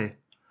of clay.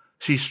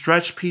 She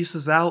stretched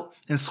pieces out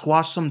and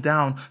squashed them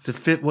down to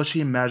fit what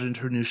she imagined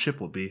her new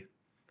ship would be.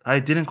 I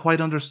didn't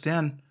quite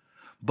understand,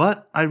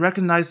 but I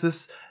recognized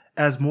this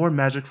as more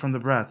magic from the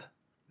breath.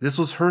 This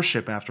was her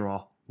ship after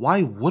all.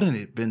 Why wouldn't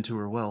it bend to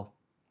her will?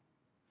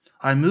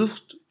 I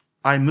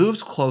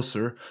moved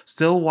closer,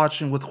 still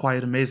watching with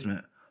quiet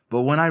amazement,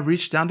 but when I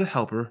reached down to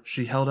help her,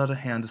 she held out a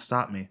hand to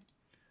stop me.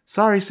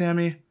 "Sorry,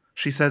 Sammy,"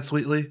 she said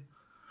sweetly,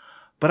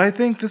 "but I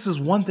think this is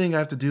one thing I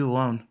have to do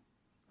alone.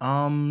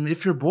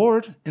 If you're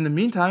bored, in the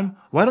meantime,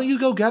 why don't you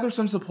go gather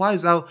some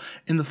supplies out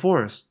in the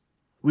forest?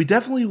 We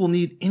definitely will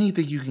need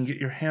anything you can get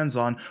your hands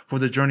on for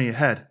the journey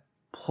ahead.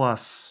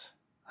 Plus,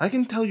 I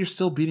can tell you're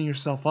still beating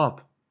yourself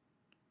up.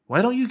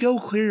 Why don't you go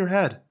clear your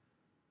head?"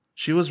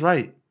 She was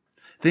right.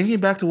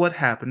 Thinking back to what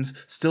happened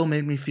still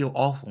made me feel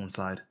awful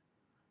inside.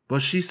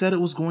 But she said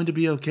it was going to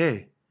be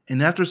okay,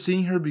 and after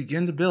seeing her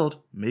begin to build,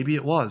 maybe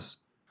it was.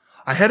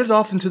 I headed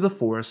off into the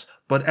forest,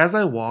 but as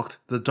I walked,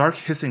 the dark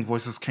hissing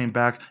voices came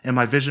back and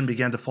my vision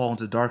began to fall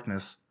into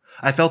darkness.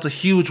 I felt a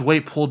huge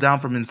weight pull down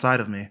from inside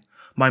of me.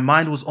 My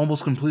mind was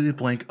almost completely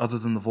blank other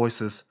than the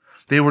voices.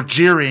 They were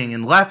jeering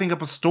and laughing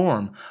up a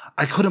storm.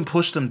 I couldn't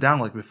push them down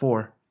like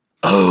before.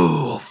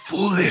 "Oh,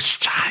 foolish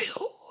child.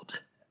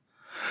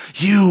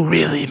 You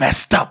really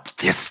messed up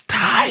this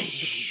time,"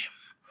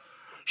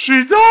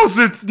 She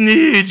doesn't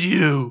need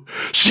you.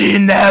 She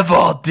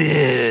never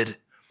did.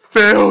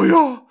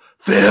 Failure.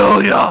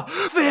 Failure.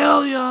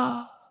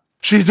 Failure.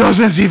 She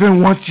doesn't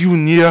even want you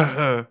near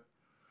her.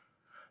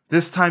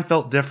 This time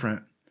felt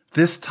different.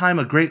 This time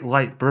a great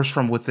light burst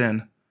from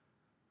within.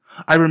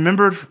 I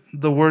remembered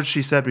the words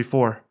she said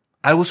before.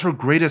 I was her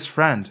greatest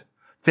friend.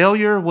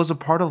 Failure was a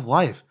part of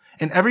life.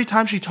 And every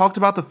time she talked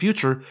about the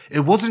future,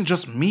 it wasn't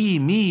just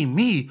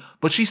me,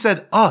 but she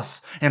said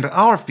us and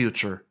our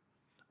future.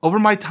 Over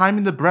my time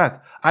in the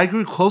breath, I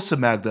grew close to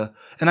Magda,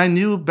 and I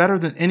knew better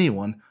than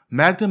anyone,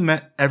 Magda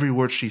meant every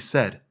word she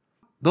said.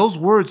 Those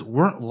words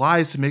weren't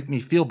lies to make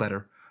me feel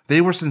better. They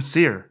were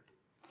sincere.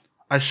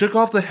 I shook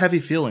off the heavy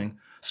feeling,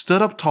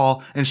 stood up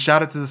tall, and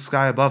shouted to the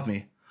sky above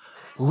me.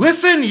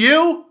 Listen,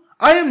 you!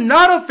 I am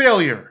not a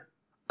failure!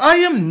 I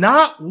am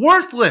not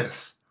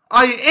worthless!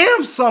 I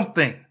am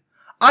something!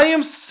 I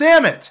am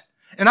Samit,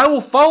 and I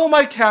will follow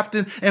my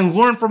captain and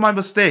learn from my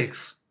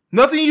mistakes.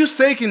 Nothing you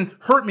say can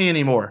hurt me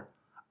anymore.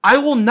 I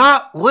will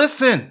not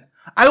listen.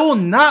 I will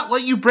not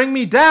let you bring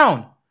me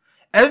down.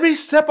 Every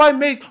step I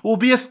make will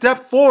be a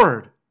step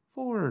forward.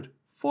 Forward,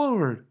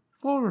 forward,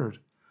 forward.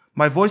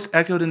 My voice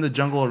echoed in the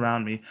jungle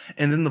around me,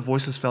 and then the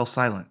voices fell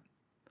silent.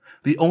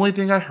 The only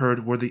thing I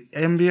heard were the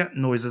ambient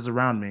noises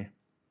around me.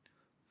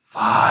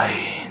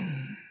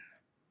 Fine.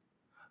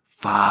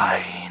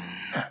 Fine.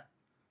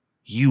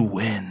 You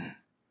win.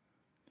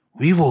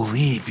 We will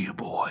leave you,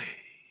 boy.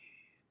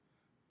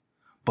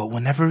 But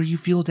whenever you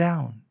feel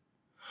down,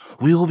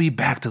 we will be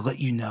back to let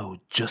you know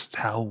just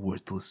how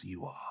worthless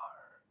you are.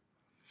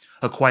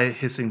 A quiet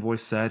hissing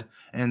voice said,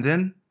 and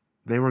then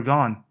they were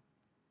gone.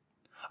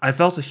 I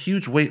felt a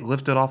huge weight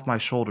lifted off my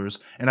shoulders,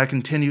 and I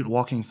continued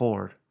walking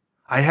forward.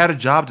 I had a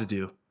job to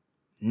do.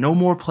 No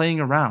more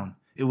playing around.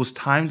 It was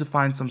time to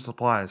find some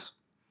supplies.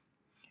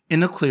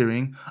 In a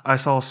clearing, I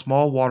saw a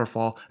small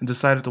waterfall and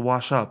decided to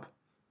wash up.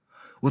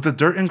 With the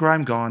dirt and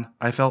grime gone,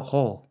 I felt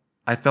whole.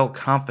 I felt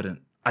confident.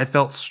 I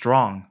felt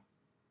strong.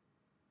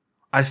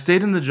 I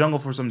stayed in the jungle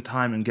for some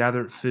time and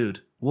gathered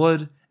food,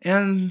 wood,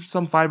 and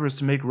some fibers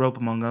to make rope,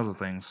 among other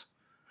things.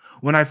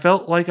 When I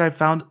felt like I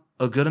found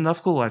a good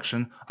enough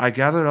collection, I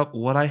gathered up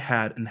what I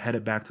had and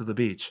headed back to the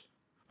beach.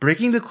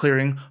 Breaking the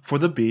clearing for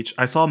the beach,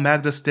 I saw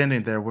Magda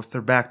standing there with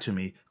her back to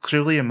me,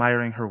 clearly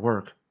admiring her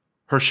work.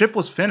 Her ship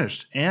was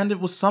finished, and it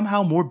was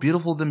somehow more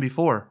beautiful than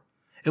before.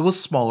 It was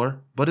smaller,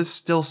 but it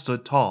still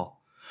stood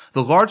tall.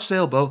 The large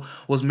sailboat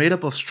was made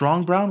up of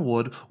strong brown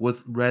wood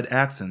with red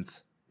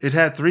accents. It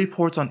had 3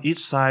 ports on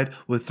each side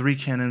with 3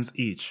 cannons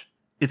each.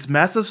 Its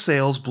massive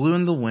sails blew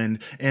in the wind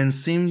and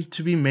seemed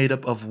to be made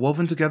up of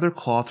woven together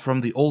cloth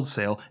from the old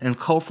sail and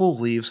colorful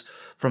leaves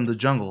from the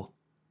jungle.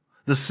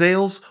 The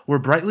sails were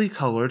brightly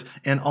colored,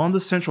 and on the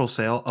central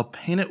sail a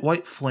painted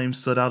white flame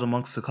stood out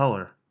amongst the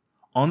color.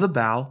 On the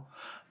bow,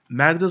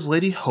 Magda's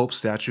Lady Hope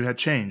statue had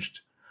changed.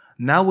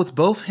 Now with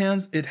both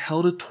hands it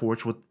held a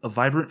torch with a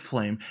vibrant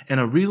flame, and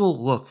a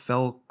regal look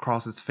fell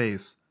across its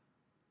face.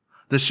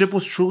 The ship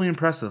was truly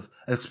impressive,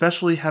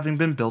 especially having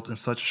been built in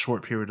such a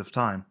short period of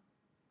time.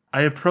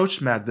 I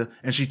approached Magda,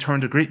 and she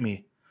turned to greet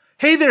me.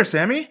 Hey there,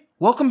 Sammy!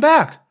 Welcome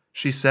back!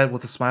 She said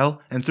with a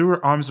smile, and threw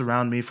her arms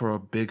around me for a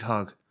big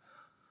hug.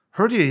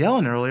 Heard you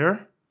yelling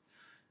earlier.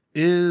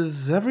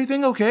 Is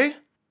everything okay?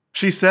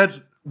 She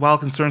said, while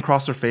concern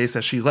crossed her face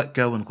as she let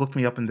go and looked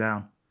me up and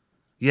down.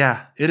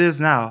 Yeah, it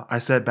is now, I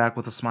said back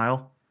with a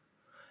smile.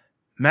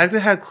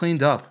 Magda had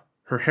cleaned up.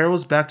 Her hair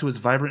was back to its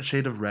vibrant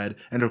shade of red,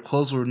 and her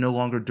clothes were no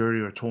longer dirty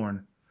or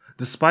torn.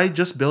 Despite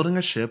just building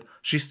a ship,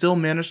 she still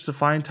managed to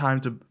find time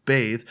to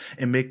bathe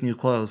and make new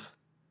clothes.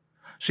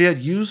 She had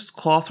used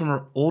cloth from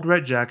her old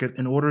red jacket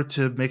in order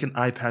to make an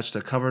eye patch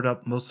that covered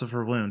up most of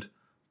her wound,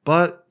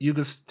 but you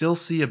could still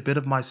see a bit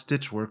of my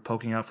stitch work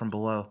poking out from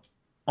below.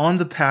 On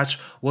the patch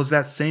was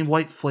that same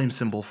white flame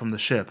symbol from the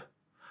ship.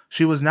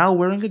 She was now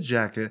wearing a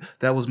jacket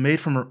that was made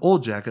from her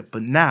old jacket,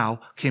 but now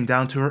came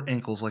down to her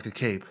ankles like a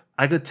cape.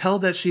 I could tell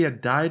that she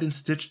had dyed and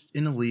stitched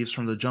in the leaves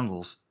from the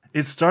jungles.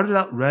 It started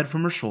out red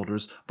from her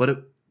shoulders,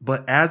 but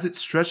as it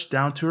stretched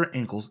down to her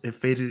ankles, it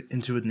faded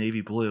into a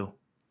navy blue.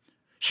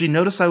 She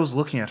noticed I was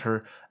looking at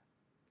her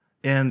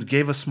and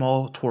gave a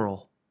small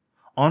twirl.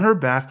 On her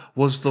back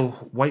was the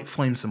white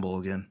flame symbol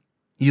again.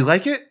 You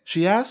like it?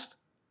 She asked.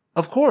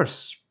 Of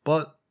course,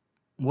 but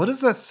what is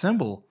that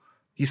symbol?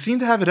 You seem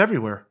to have it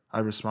everywhere, I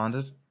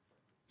responded.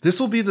 This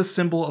will be the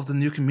symbol of the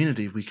new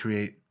community we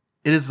create.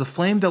 It is the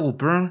flame that will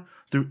burn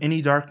through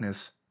any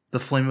darkness, the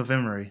flame of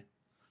Emery.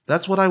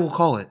 That's what I will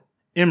call it,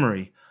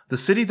 Emery, the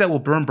city that will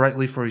burn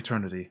brightly for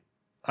eternity.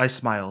 I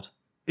smiled.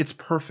 It's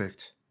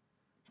perfect.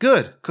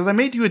 Good, 'cause I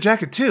made you a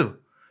jacket too.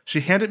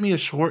 She handed me a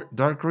short,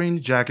 dark green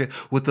jacket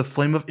with the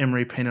flame of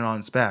Emery painted on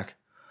its back.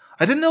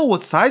 I didn't know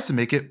what size to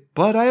make it,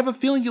 but I have a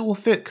feeling it will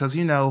fit 'cause,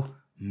 you know,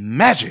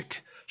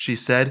 magic, she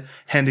said,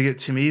 handing it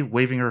to me,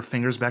 waving her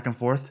fingers back and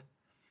forth.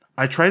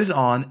 I tried it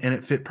on, and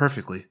it fit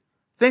perfectly.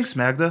 Thanks,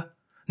 Magda.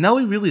 Now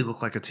we really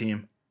look like a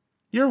team.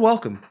 You're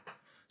welcome.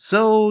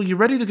 So, you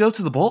ready to go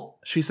to the bolt?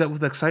 She said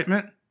with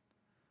excitement.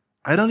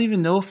 I don't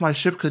even know if my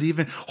ship could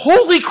even—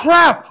 Holy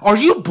crap! Are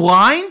you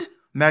blind?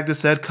 Magda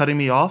said, cutting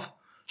me off.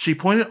 She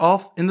pointed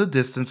off in the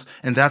distance,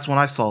 and that's when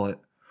I saw it.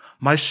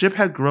 My ship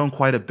had grown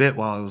quite a bit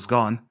while I was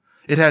gone.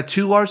 It had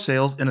 2 large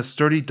sails and a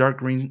sturdy dark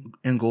green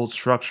and gold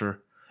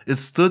structure. It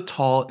stood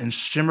tall and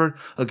shimmered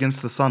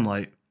against the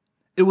sunlight.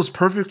 It was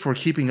perfect for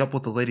keeping up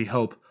with the Lady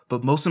Hope,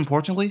 but most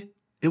importantly,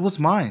 it was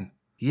mine.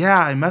 Yeah,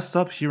 I messed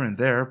up here and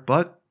there,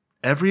 but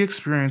every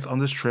experience on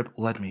this trip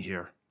led me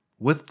here.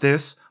 With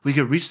this, we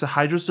could reach the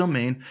Hydra's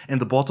domain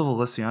and the Vault of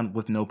Elysion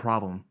with no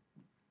problem.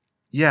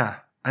 Yeah,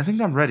 I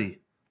think I'm ready.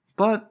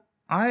 But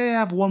I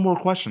have one more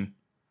question.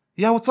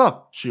 Yeah, what's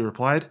up? She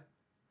replied.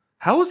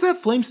 How is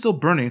that flame still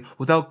burning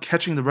without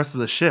catching the rest of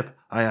the ship?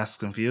 I asked,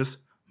 confused.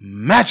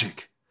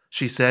 Magic!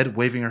 She said,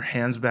 waving her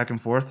hands back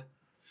and forth.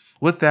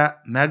 With that,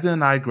 Magda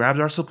and I grabbed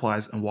our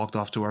supplies and walked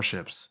off to our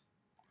ships.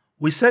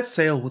 We set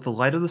sail with the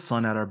light of the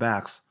sun at our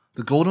backs.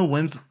 The golden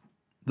winds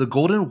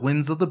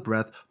of the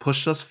breath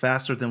pushed us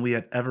faster than we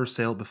had ever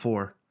sailed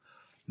before.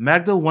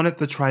 Magda wanted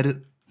the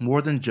trident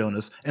more than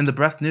Jonas, and the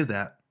breath knew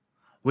that.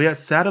 We had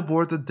sat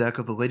aboard the deck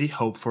of the Lady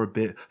Hope for a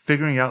bit,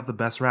 figuring out the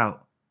best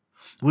route.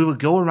 We would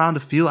go around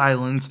a few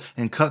islands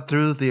and cut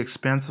through the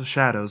expanse of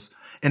shadows,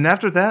 and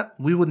after that,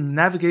 we would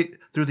navigate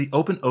through the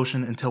open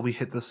ocean until we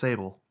hit the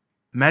Sable.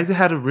 Magda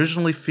had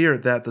originally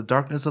feared that the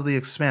darkness of the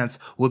expanse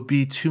would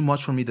be too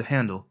much for me to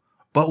handle,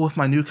 but with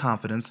my new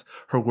confidence,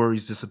 her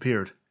worries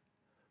disappeared.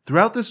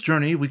 Throughout this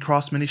journey, we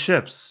crossed many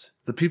ships.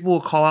 The people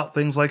would call out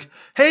things like,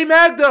 "Hey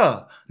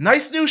Magda!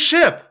 Nice new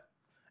ship!"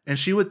 And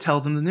she would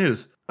tell them the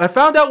news. "I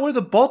found out where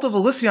the Vault of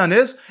Elysion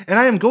is, and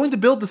I am going to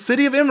build the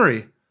city of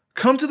Emery.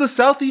 Come to the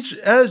southeast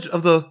edge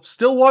of the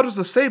still waters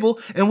of Sable,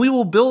 and we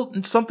will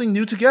build something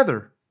new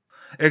together."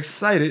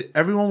 Excited,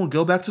 everyone would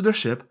go back to their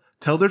ship,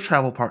 tell their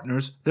travel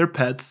partners, their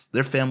pets,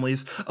 their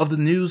families of the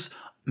news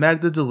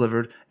Magda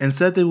delivered, and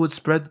said they would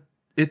spread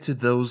it to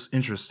those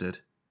interested.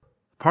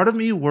 Part of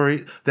me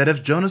worried that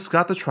if Jonas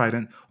got the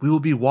trident, we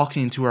would be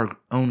walking to our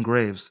own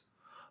graves.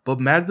 But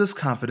Magda's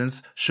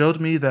confidence showed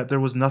me that there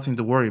was nothing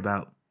to worry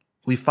about.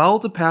 We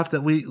followed the path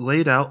that we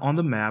laid out on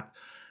the map,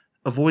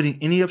 avoiding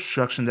any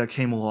obstruction that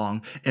came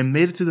along, and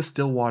made it to the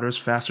still waters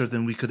faster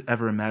than we could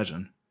ever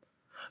imagine.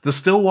 The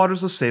still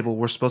waters of Sable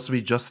were supposed to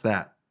be just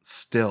that,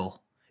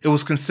 still. It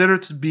was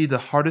considered to be the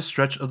hardest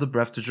stretch of the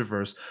breath to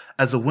traverse,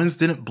 as the winds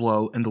didn't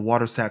blow and the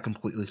water sat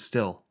completely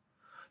still.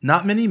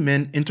 Not many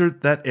men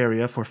entered that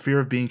area for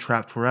fear of being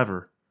trapped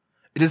forever.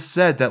 It is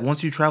said that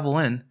once you travel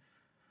in,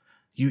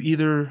 you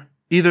either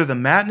the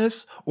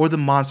madness or the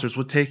monsters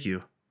would take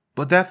you.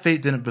 But that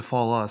fate didn't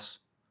befall us.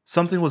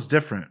 Something was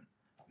different.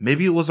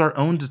 Maybe it was our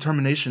own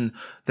determination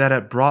that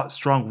had brought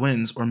strong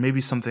winds, or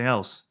maybe something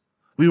else.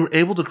 We were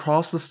able to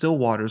cross the still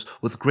waters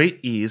with great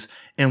ease,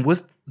 and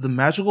with the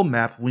magical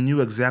map we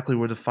knew exactly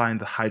where to find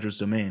the Hydra's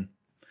domain.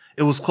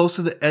 It was close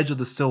to the edge of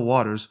the still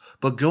waters,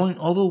 but going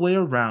all the way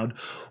around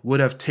would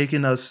have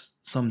taken us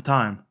some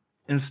time.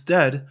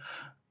 Instead,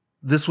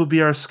 this would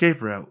be our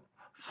escape route,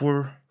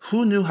 for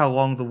who knew how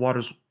long the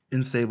waters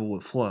in Sable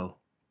would flow.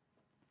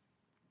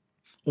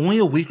 Only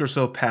a week or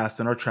so passed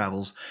in our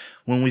travels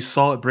when we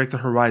saw it break the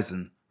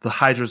horizon, the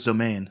Hydra's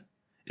domain.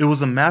 It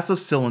was a massive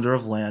cylinder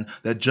of land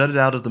that jutted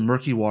out of the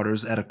murky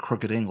waters at a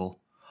crooked angle.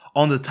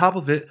 On the top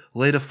of it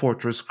lay a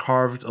fortress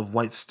carved of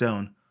white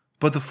stone,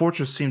 but the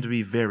fortress seemed to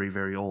be very,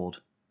 very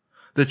old.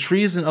 The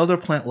trees and other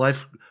plant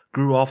life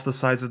grew off the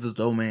sides of the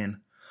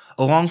domain.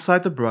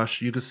 Alongside the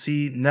brush, you could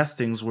see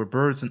nestings where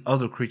birds and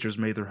other creatures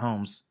made their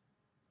homes.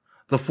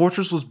 The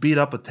fortress was beat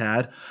up a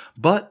tad,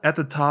 but at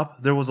the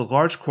top there was a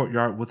large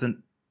courtyard with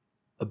an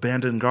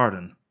abandoned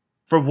garden.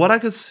 From what I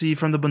could see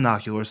from the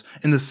binoculars,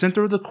 in the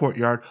center of the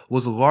courtyard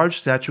was a large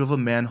statue of a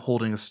man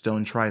holding a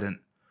stone trident.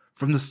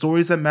 From the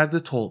stories that Magda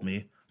told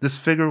me, this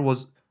figure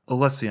was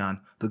Elysion,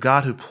 the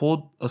god who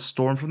pulled a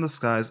storm from the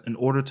skies in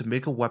order to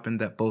make a weapon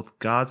that both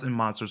gods and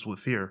monsters would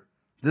fear.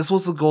 This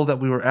was the goal that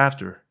we were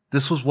after.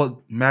 This was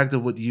what Magda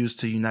would use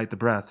to unite the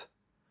breath.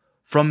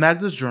 From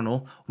Magda's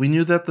journal, we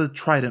knew that the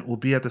trident would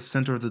be at the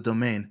center of the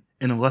domain,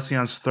 in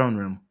Elysion's throne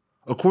room.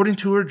 According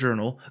to her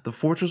journal, the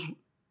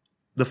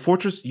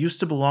fortress used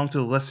to belong to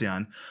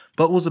Elysion,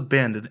 but was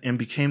abandoned and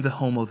became the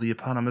home of the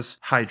eponymous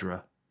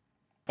Hydra.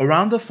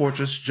 Around the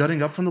fortress,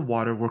 jutting up from the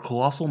water, were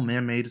colossal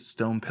man-made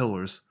stone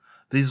pillars.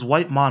 These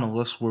white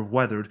monoliths were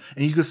weathered,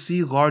 and you could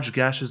see large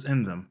gashes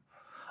in them.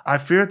 I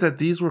feared that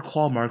these were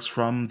claw marks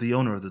from the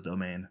owner of the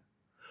domain.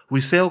 We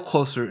sailed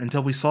closer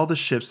until we saw the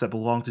ships that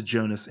belonged to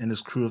Jonas and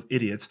his crew of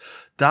idiots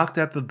docked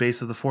at the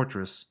base of the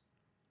fortress.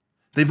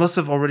 They must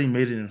have already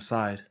made it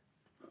inside.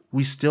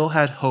 We still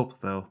had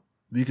hope, though.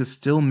 We could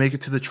still make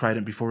it to the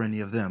trident before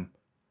any of them.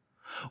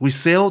 We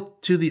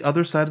sailed to the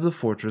other side of the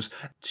fortress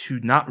to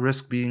not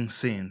risk being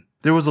seen.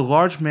 There was a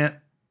large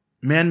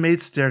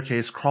man-made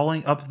staircase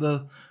crawling up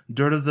the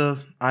dirt of the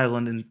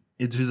island and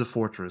into the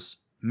fortress.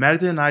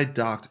 Magda and I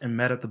docked and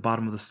met at the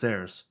bottom of the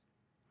stairs.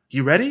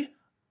 "You ready?"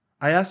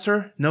 I asked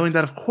her, knowing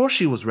that of course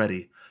she was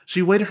ready.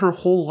 She waited her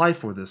whole life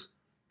for this.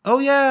 "Oh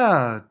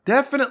yeah,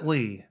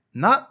 definitely.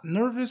 Not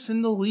nervous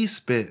in the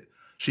least bit,"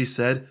 she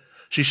said.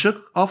 She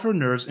shook off her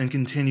nerves and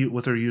continued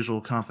with her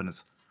usual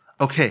confidence.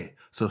 "Okay,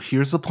 so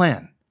here's the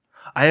plan.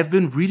 I have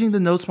been reading the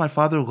notes my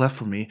father left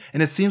for me,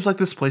 and it seems like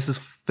this place is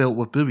filled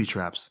with booby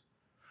traps.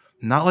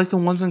 Not like the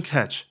ones in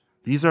Ketch.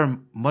 These are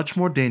much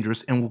more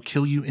dangerous and will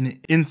kill you in an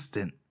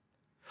instant.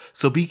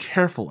 So be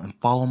careful and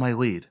follow my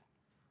lead.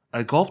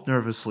 I gulped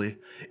nervously.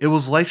 It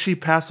was like she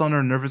passed on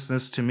her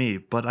nervousness to me,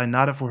 but I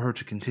nodded for her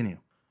to continue.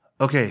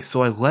 Okay,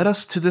 so I led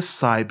us to this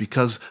side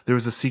because there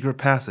is a secret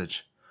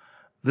passage.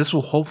 This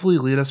will hopefully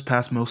lead us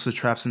past most of the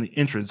traps in the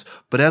entrance,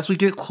 but as we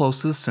get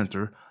close to the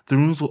center, the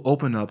rooms will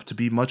open up to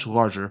be much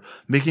larger,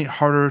 making it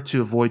harder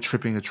to avoid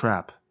tripping a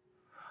trap.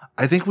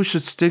 I think we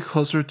should stick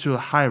closer to a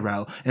high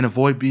route and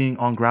avoid being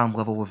on ground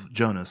level with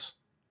Jonas.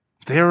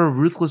 They are a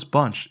ruthless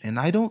bunch, and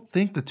I don't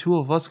think the two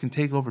of us can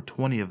take over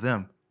 20 of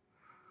them.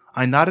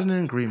 I nodded in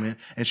agreement,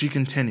 and she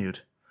continued.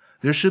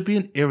 There should be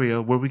an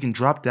area where we can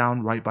drop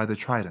down right by the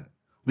trident.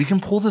 We can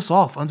pull this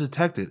off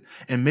undetected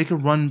and make a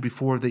run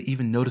before they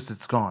even notice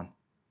it's gone.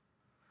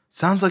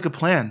 Sounds like a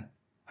plan,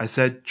 I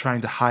said,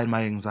 trying to hide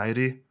my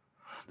anxiety.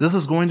 This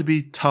is going to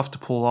be tough to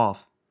pull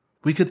off.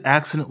 We could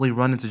accidentally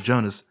run into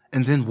Jonas,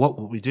 and then what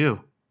would we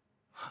do?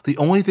 The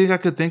only thing I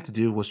could think to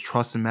do was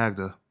trust in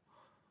Magda.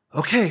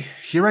 Okay,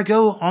 here I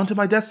go onto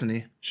my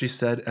destiny, she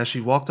said as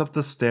she walked up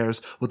the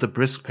stairs with a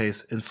brisk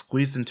pace and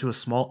squeezed into a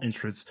small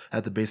entrance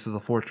at the base of the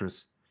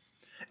fortress.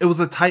 It was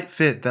a tight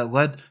fit that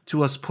led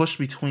to us pushed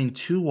between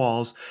two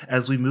walls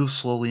as we moved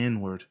slowly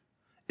inward.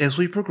 As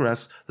we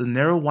progressed, the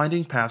narrow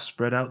winding path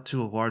spread out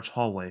to a large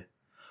hallway.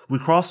 We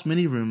crossed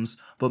many rooms,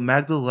 but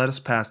Magda led us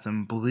past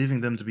them,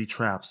 believing them to be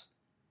traps.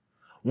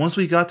 Once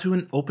we got to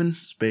an open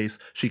space,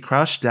 she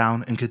crouched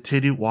down and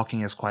continued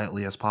walking as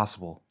quietly as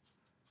possible.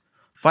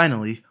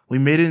 Finally, we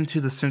made it into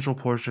the central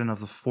portion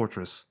of the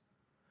fortress.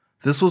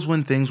 This was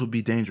when things would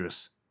be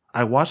dangerous.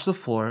 I watched the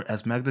floor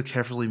as Magda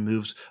carefully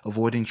moved,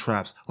 avoiding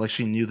traps like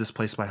she knew this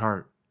place by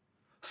heart.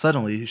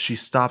 Suddenly, she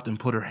stopped and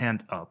put her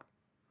hand up.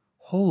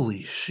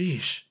 Holy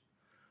sheesh,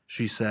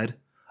 she said.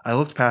 I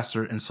looked past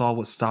her and saw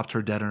what stopped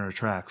her dead in her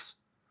tracks.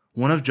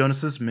 One of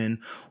Jonas's men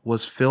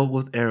was filled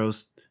with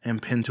arrows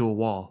and pinned to a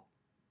wall.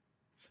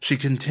 She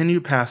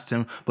continued past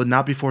him, but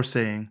not before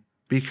saying,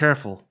 "Be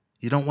careful.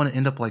 You don't want to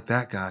end up like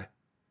that guy."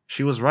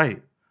 She was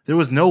right. There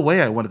was no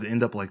way I wanted to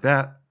end up like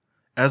that.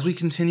 As we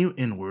continued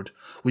inward,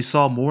 we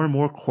saw more and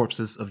more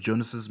corpses of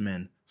Jonas's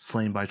men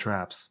slain by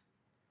traps.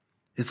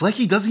 It's like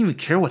he doesn't even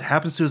care what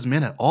happens to his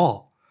men at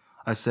all,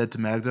 I said to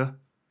Magda.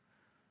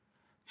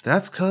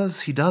 That's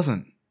 'cause he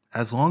doesn't.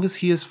 As long as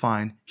he is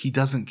fine, he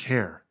doesn't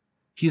care.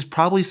 He's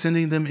probably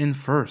sending them in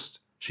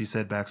first, she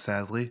said back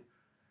sadly.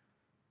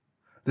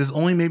 This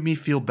only made me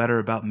feel better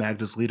about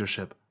Magda's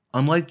leadership.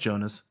 Unlike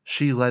Jonas,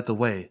 she led the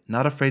way,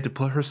 not afraid to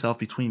put herself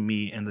between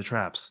me and the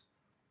traps.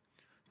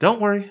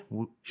 Don't worry,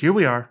 here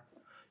we are,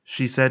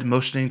 she said,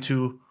 motioning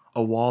to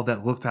a wall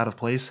that looked out of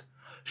place.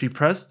 She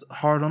pressed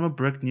hard on a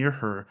brick near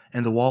her,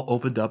 and the wall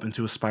opened up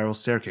into a spiral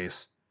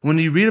staircase. When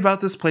you read about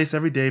this place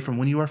every day from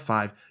when you are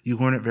 5, you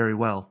learn it very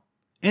well.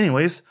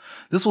 Anyways,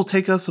 this will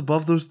take us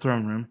above the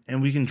throne room,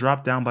 and we can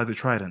drop down by the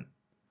trident.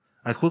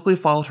 I quickly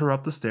followed her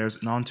up the stairs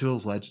and onto a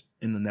ledge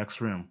in the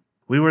next room.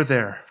 We were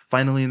there,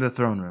 finally in the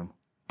throne room.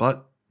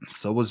 But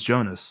so was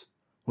Jonas.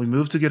 We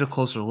moved to get a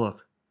closer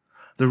look.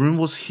 The room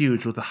was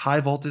huge with a high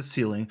vaulted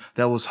ceiling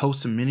that was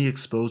host to many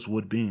exposed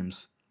wood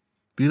beams.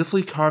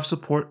 Beautifully carved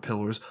support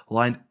pillars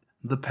lined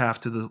the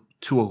path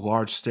to a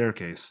large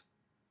staircase.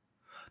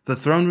 The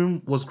throne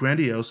room was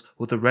grandiose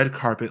with a red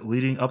carpet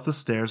leading up the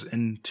stairs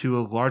and to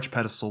a large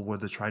pedestal where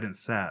the trident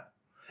sat.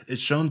 It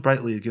shone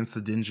brightly against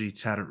the dingy,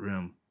 tattered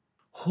room.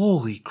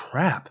 Holy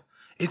crap!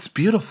 It's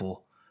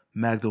beautiful,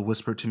 Magda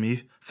whispered to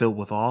me, filled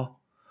with awe.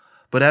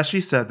 But as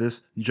she said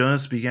this,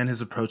 Jonas began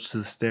his approach to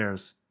the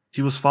stairs.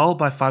 He was followed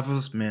by 5 of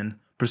his men,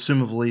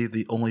 presumably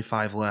the only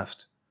 5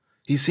 left.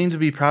 He seemed to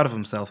be proud of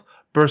himself,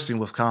 bursting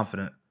with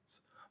confidence,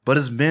 but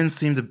his men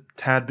seemed a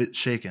tad bit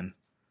shaken.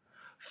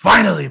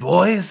 Finally,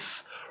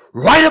 boys!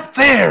 Right up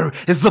there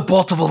is the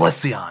Bolt of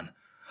Elysion.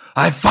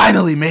 I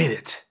finally made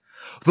it.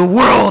 The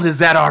world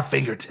is at our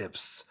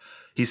fingertips,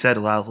 he said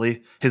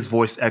loudly, his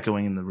voice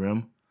echoing in the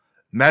room.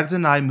 Magda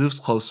and I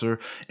moved closer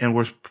and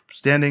were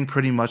standing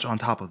pretty much on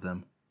top of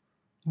them.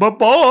 But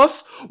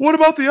boss, what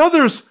about the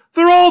others?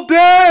 They're all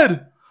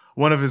dead,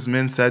 one of his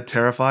men said,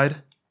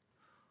 terrified.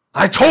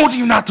 I told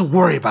you not to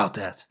worry about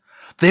that.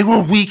 They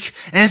were weak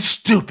and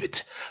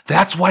stupid.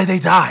 That's why they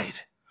died.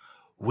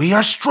 We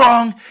are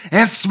strong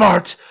and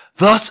smart,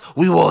 thus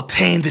we will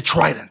attain the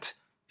trident,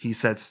 he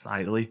said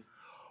snidely.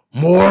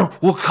 More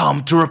will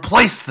come to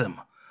replace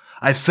them.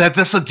 I've said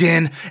this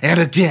again and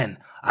again.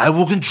 I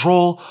will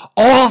control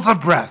all of the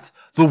breath.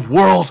 The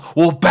world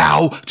will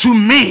bow to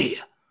me.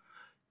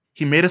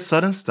 He made a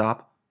sudden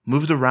stop,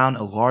 moved around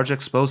a large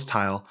exposed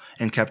tile,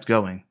 and kept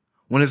going.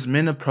 When his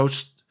men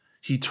approached,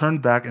 he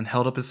turned back and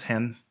held up his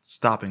hand,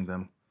 stopping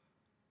them.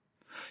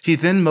 He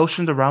then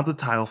motioned around the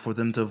tile for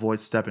them to avoid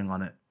stepping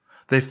on it.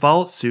 They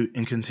followed suit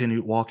and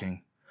continued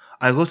walking.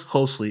 I looked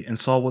closely and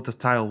saw what the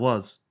tile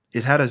was.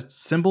 It had a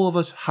symbol of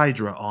a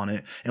hydra on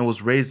it and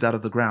was raised out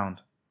of the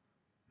ground.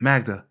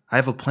 Magda, I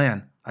have a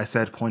plan, I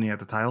said, pointing at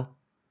the tile.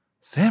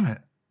 Samit,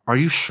 are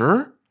you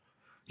sure?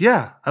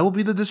 Yeah, I will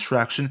be the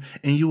distraction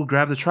and you will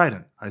grab the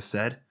trident, I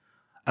said.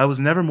 I was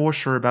never more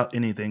sure about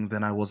anything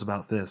than I was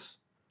about this.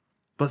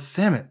 But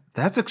Samet,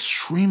 that's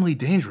extremely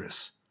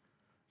dangerous.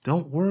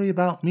 Don't worry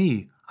about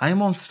me. I am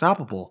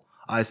unstoppable,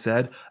 I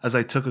said as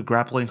I took a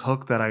grappling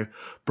hook that I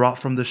brought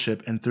from the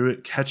ship and threw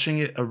it, catching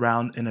it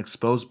around an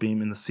exposed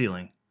beam in the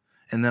ceiling.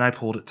 And then I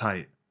pulled it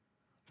tight.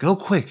 Go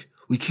quick.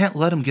 We can't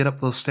let him get up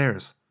those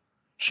stairs.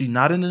 She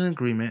nodded in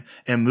agreement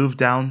and moved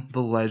down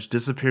the ledge,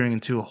 disappearing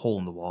into a hole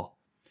in the wall.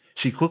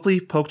 She quickly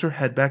poked her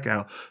head back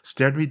out,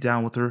 stared me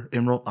down with her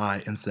emerald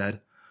eye, and said,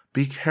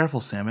 Be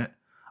careful, Samet.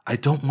 I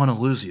don't want to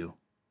lose you.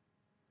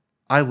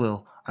 I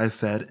will, I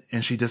said,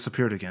 and she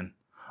disappeared again.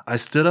 I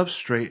stood up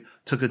straight,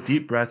 took a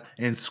deep breath,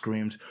 and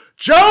screamed,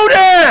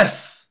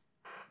 Jonas!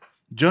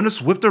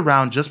 Jonas whipped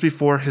around just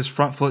before his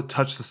front foot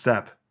touched the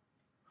step.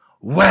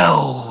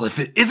 Well, if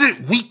it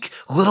isn't weak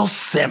little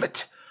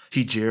Samet,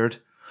 he jeered.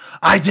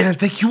 I didn't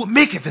think you would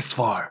make it this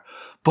far.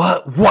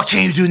 But what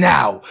can you do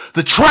now?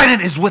 The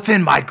trident is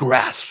within my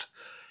grasp.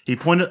 He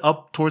pointed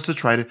up towards the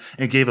trident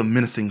and gave a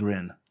menacing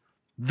grin.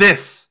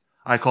 This,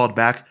 I called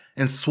back,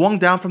 and swung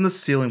down from the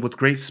ceiling with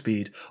great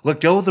speed,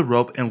 let go of the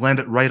rope, and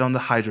landed right on the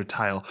Hydra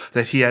tile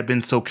that he had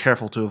been so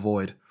careful to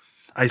avoid.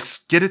 I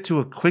skidded to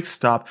a quick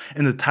stop,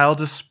 and the tile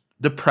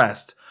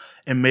depressed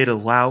and made a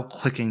loud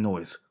clicking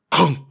noise.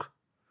 Clunk!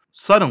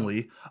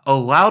 Suddenly, a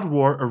loud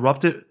roar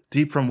erupted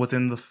deep from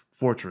within the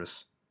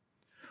fortress.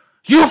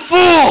 You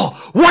fool!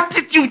 What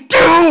did you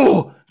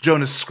do?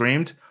 Jonas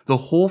screamed. The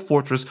whole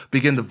fortress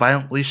began to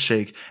violently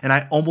shake, and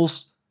I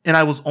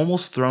was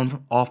almost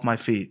thrown off my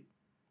feet.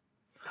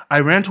 I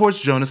ran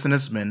towards Jonas and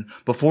his men,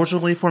 but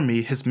fortunately for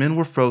me, his men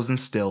were frozen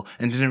still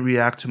and didn't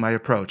react to my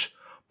approach.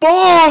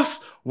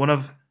 Boss! One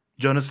of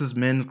Jonas's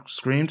men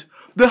screamed.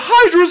 The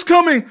Hydra's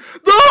coming!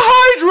 The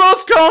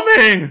Hydra's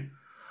coming!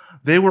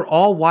 They were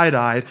all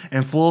wide-eyed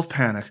and full of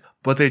panic,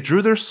 but they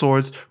drew their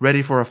swords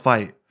ready for a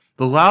fight.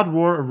 The loud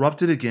roar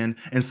erupted again,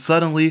 and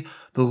suddenly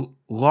the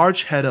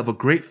large head of a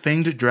great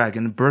fanged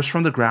dragon burst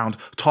from the ground,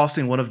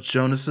 tossing one of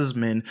Jonas's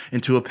men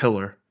into a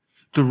pillar.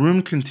 The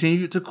room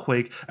continued to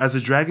quake as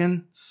the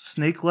dragon's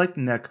snake-like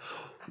neck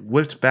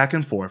whipped back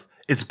and forth.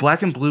 Its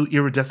black and blue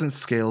iridescent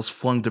scales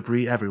flung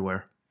debris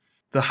everywhere.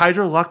 The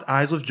Hydra locked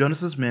eyes with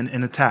Jonas's men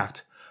and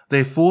attacked.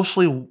 They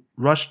foolishly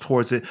rushed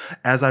towards it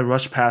as I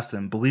rushed past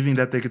them, believing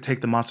that they could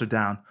take the monster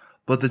down.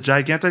 But the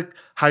gigantic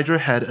Hydra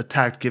head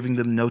attacked, giving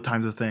them no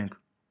time to think.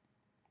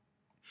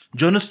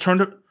 Jonas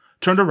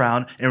turned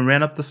around and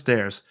ran up the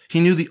stairs.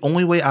 He knew the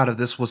only way out of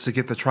this was to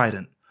get the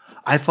trident.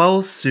 I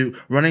followed suit,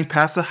 running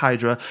past the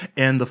Hydra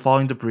and the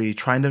falling debris,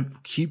 trying to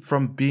keep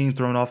from being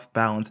thrown off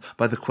balance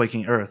by the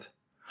quaking earth.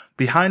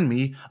 Behind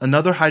me,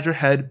 another Hydra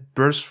head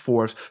burst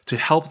forth to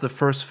help the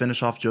first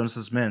finish off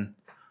Jonas's men.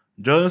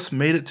 Jonas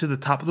made it to the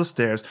top of the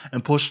stairs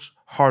and pushed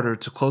harder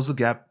to close the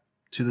gap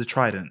to the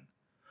trident.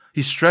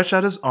 He stretched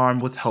out his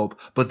arm with hope,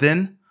 but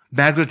then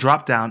Magda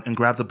dropped down and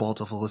grabbed the bolt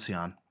of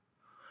Elysion.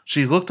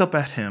 She looked up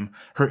at him,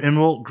 her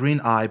emerald green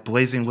eye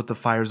blazing with the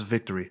fires of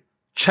victory.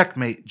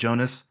 Checkmate,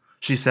 Jonas,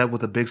 she said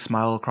with a big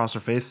smile across her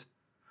face.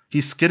 He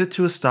skidded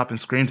to a stop and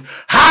screamed,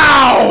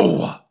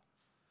 How?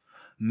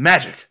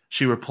 Magic,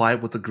 she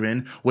replied with a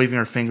grin, waving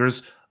her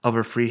fingers of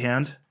her free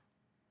hand.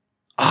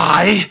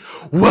 I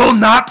will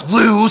not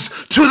lose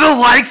to the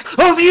likes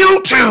of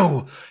you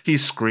two, he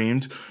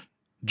screamed.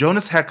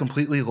 Jonas had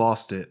completely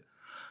lost it.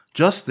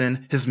 Just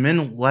then, his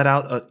men let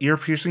out an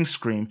ear-piercing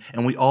scream,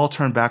 and we all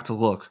turned back to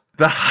look.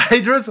 The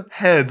Hydra's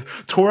heads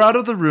tore out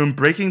of the room,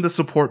 breaking the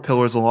support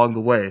pillars along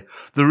the way.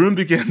 The room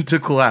began to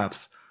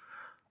collapse.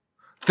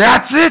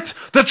 That's it!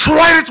 The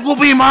trident will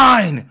be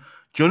mine!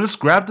 Jonas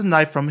grabbed the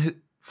knife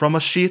from a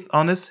sheath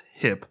on his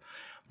hip,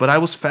 but I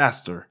was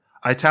faster.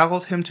 I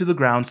tackled him to the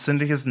ground,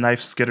 sending his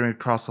knife skittering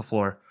across the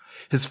floor.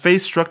 His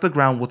face struck the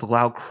ground with a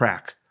loud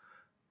crack.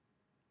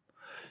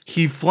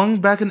 He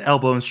flung back an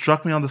elbow and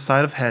struck me on the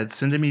side of the head,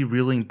 sending me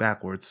reeling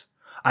backwards.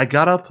 I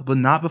got up, but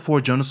not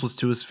before Jonas was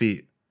to his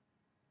feet.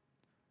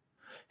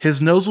 His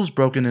nose was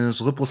broken and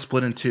his lip was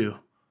split in two,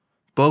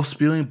 both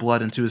spewing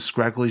blood into his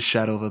scraggly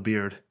shadow of a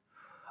beard.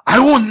 I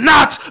will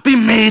not be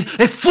made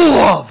a fool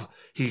of,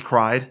 he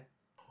cried.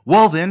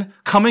 Well then,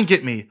 come and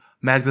get me,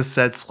 Magda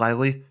said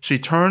slyly. She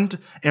turned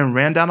and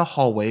ran down a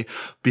hallway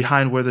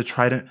behind where the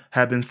trident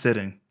had been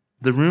sitting.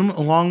 The room,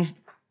 along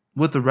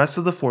with the rest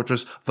of the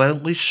fortress,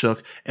 violently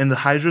shook, and the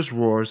Hydra's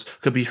roars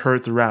could be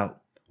heard throughout.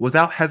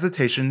 Without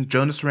hesitation,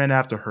 Jonas ran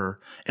after her,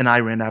 and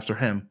I ran after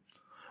him.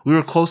 We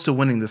were close to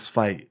winning this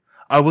fight.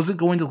 I wasn't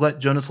going to let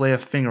Jonas lay a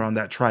finger on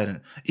that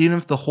trident, even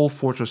if the whole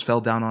fortress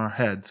fell down on our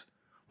heads.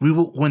 We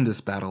would win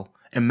this battle,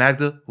 and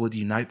Magda would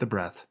unite the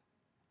breath.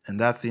 And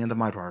that's the end of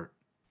my part.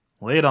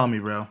 Lay it on me,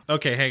 bro.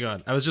 Okay, hang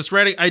on. I was just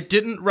writing. I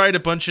didn't write a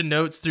bunch of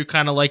notes through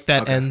kind of like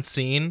that end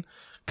scene,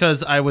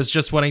 because I was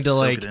just wanting to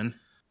Soak it in.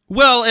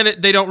 Well,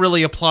 and they don't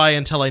really apply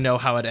until I know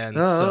how it ends.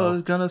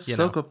 I'm gonna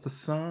soak up the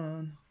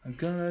sun. I'm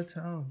gonna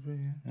tell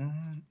you.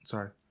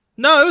 Sorry.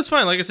 No, it was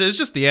fine. Like I said, it's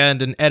just the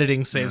end, and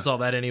editing saves all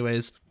that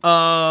anyways.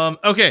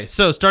 Okay,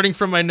 so starting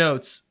from my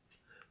notes.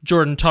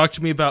 Jordan, talk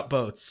to me about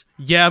boats.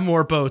 Yeah,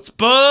 more boats.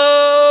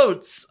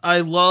 Boats!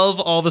 I love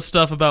all the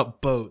stuff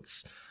about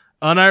boats.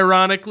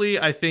 Unironically,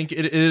 I think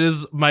it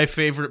is my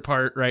favorite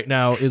part right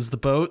now is the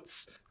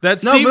boats. That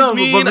seems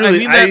mean. Really, I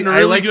mean that in a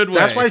really good way.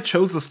 That's why I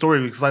chose the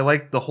story, because I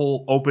like the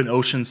whole open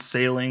ocean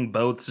sailing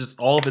boats. Just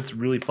all of it's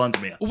really fun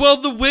to me. Well,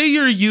 the way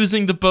you're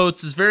using the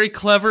boats is very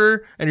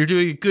clever, and you're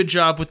doing a good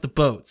job with the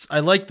boats. I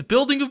like the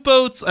building of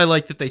boats. I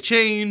like that they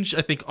change.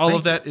 I think all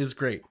of that is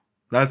great.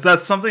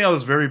 That's something I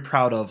was very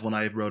proud of when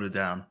I wrote it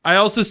down. I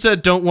also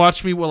said, don't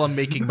watch me while I'm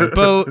making my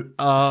boat,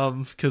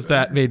 because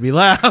that made me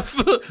laugh.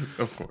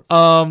 Of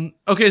course.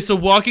 Okay, so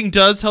walking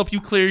does help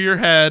you clear your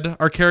head.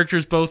 Our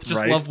characters both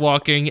just love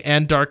walking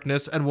and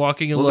darkness and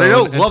walking alone.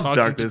 Well, they don't love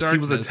darkness. He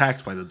was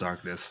attacked by the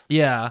darkness.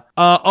 Yeah.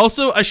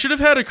 Also, I should have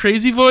had a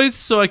crazy voice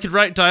so I could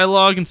write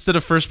dialogue instead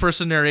of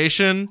first-person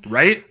narration.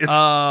 Right?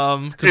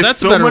 Because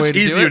that's a better way to do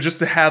it. It's so much easier just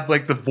to have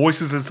like the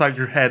voices inside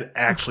your head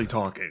actually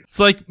talking. It's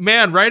like,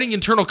 man, writing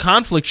internal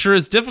conflict sure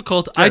is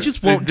difficult. Yeah, I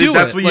just won't do it.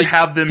 That's when you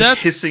have them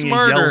hissing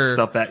and yell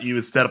stuff at you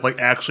instead of like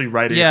actually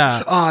writing.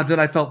 Yeah. Then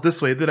I felt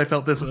this way. Then I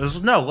felt this way.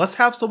 No, let's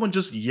have someone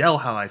just yell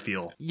how I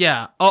feel.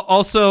 Yeah.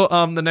 Also,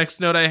 the next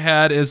note I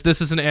had is this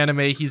is an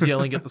anime. He's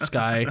yelling at the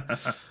sky.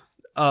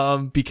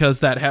 Because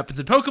that happens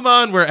in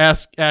Pokemon, where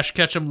Ash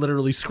Ketchum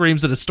literally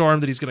screams at a storm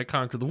that he's going to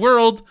conquer the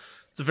world.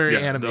 It's a very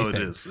anime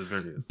thing. It is. It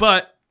really is.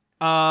 But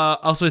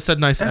also I said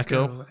nice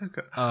echo.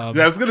 I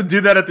was gonna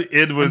do that at the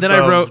end with then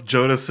I wrote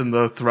Jonas in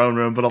the throne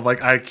room, but I'm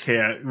like, I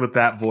can't with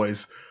that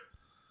voice.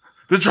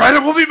 The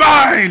trident will be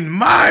mine.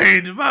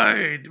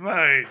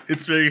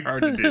 It's very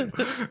hard to do.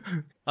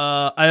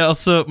 I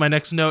also, my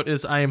next note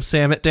is I am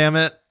Sam it, damn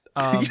it.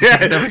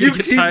 You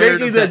keep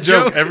making that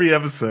joke every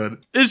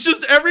episode. It's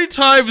just every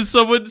time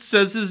someone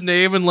says his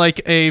name in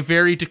like a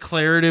very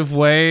declarative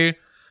way,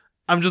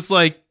 I'm just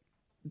like,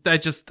 I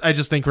just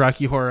think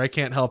Rocky Horror. I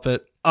can't help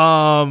it.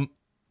 I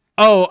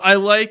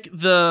like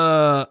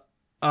the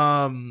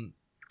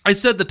I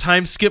said the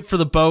time skip for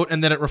the boat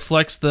and then it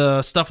reflects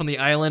the stuff on the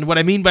island. What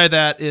I mean by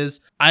that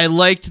is I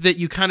liked that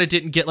you kind of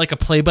didn't get like a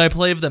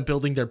play-by-play of them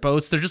building their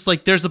boats. They're just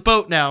like, there's a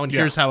boat now and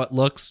here's how it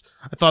looks.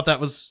 I thought that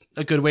was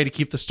a good way to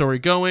keep the story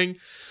going.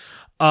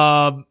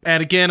 And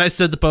again, I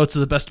said the boats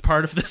are the best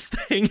part of this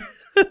thing.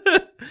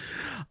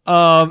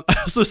 I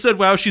also said,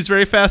 wow, she's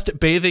very fast at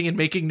bathing and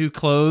making new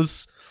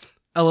clothes.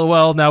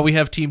 LOL, now we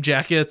have team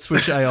jackets,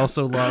 which I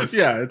also love.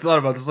 Yeah, I thought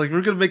about this. Like,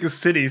 we're going to make a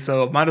city,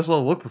 so it might as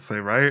well look the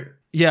same, right?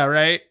 Yeah,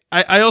 right?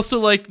 I also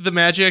like the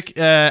magic.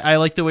 I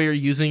like the way you're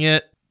using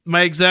it.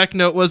 My exact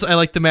note was, I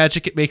like the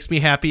magic. It makes me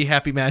happy.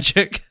 Happy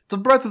magic. The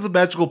Breath is a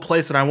magical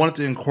place, and I wanted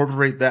to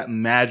incorporate that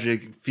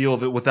magic feel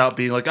of it without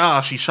being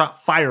like, she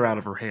shot fire out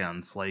of her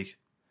hands. Like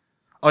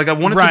I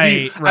wanted to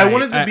be. Right. I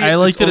wanted to be. I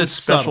like that it's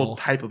special subtle.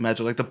 Type of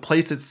magic. Like the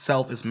place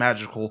itself is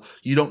magical.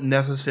 You don't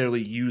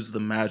necessarily use the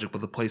magic,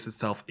 but the place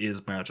itself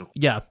is magical.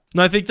 Yeah,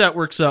 no, I think that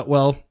works out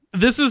well.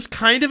 This is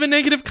kind of a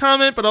negative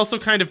comment, but also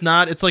kind of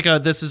not. It's like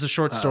this is a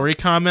short story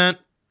comment.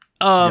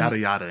 Yada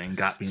yada, and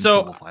got me in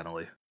trouble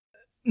finally.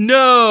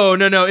 No.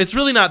 It's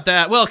really not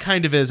that. Well, it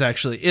kind of is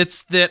actually.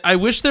 It's that I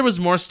wish there was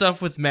more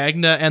stuff with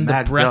Magna and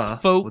the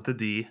Breath folk with the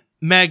D.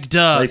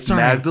 Magda, like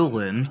sorry.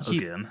 Magdalene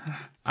again.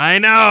 I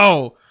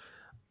know.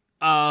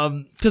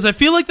 Because I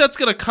feel like that's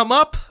gonna come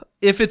up.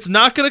 If it's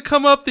not gonna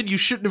come up, then you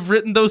shouldn't have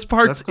written those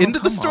parts into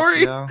the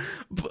story.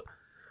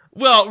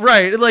 Well,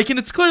 right, like, and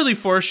it's clearly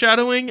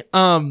foreshadowing.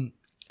 And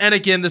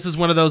again, this is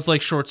one of those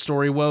like short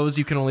story woes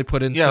you can only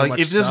put in so much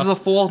if this stuff. was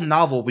a full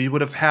novel, we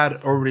would have had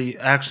already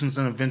actions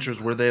and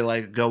adventures where they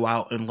like go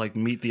out and like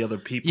meet the other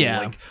people. Yeah.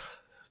 Like,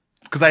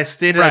 because I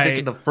stated, I think,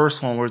 in the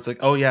first one where it's like,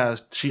 oh yeah,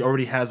 she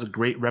already has a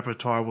great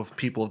repertoire with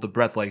people of the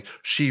Breath. Like,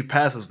 she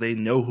passes, they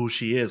know who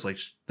she is. Like,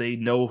 they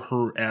know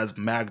her as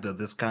Magda,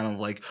 this kind of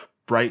like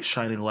bright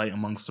shining light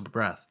amongst the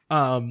Breath.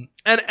 And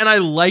I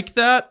like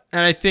that,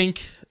 and I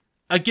think,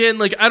 again,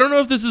 like, I don't know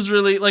if this is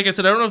really, like I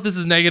said, I don't know if this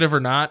is negative or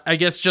not. I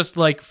guess just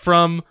like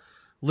from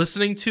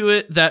listening to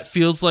it, that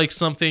feels like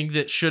something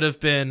that should have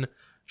been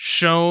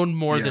shown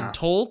more than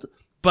told.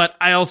 But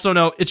I also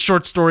know it's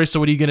short story, so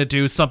what are you gonna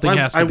do? Something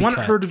has to be want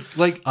cut. her to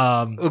like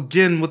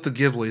again with the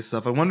Ghibli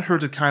stuff. I want her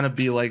to kind of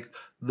be like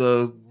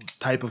the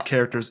type of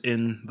characters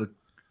in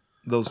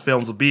those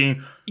films of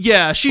being.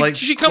 Yeah, she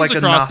comes like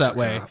across that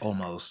way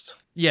almost.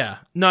 Yeah,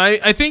 no,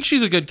 I think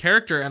she's a good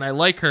character, and I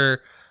like her.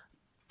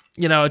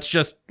 You know, it's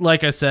just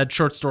like I said,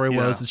 short story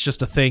woes. It's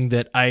just a thing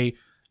that I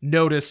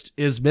noticed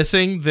is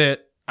missing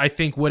that I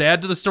think would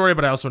add to the story,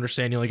 but I also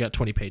understand you only got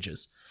 20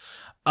 pages.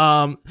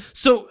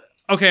 So.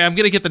 Okay, I'm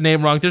going to get the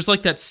name wrong. There's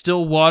like that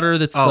still water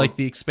that's like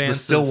the expanse.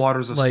 The still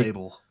waters of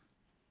Sable.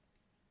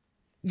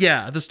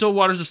 Yeah, the still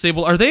waters of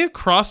Sable. Are they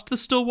across the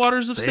still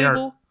waters of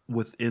Sable? Are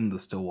within the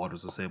still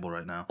waters of Sable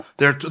right now.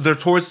 They're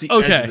towards the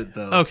edge of it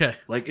though. Okay.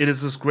 Like it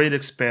is this great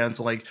expanse.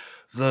 Like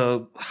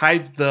the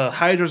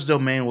Hydra's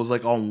domain was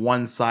like on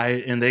one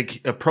side and they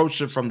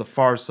approached it from the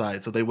far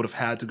side. So they would have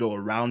had to go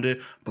around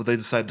it, but they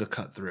decided to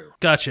cut through.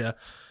 Gotcha.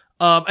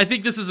 I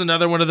think this is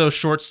another one of those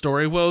short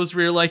story woes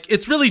where you're like,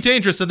 it's really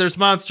dangerous and there's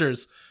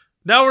monsters.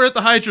 now we're at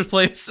the Hydra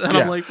place, and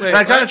I'm like, wait. And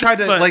I kind of what? tried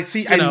to But, like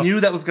see. you I know. knew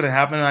that was gonna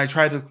happen, and I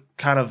tried to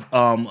kind of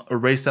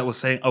erase that with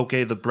saying,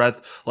 okay, the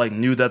breath like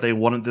knew that they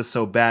wanted this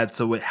so bad,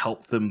 so it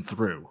helped them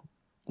through,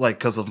 like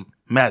because of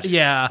magic.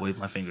 Yeah. Wave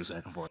my fingers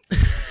back and forth.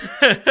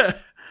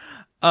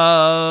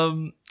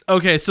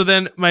 Okay, so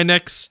then my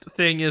next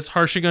thing is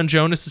harshing on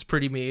Jonas is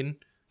pretty mean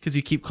because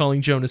you keep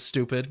calling Jonas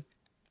stupid.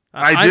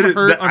 I did it.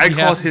 I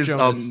called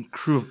called his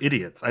crew of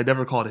idiots. I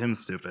never called him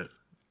stupid.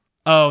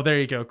 Oh, there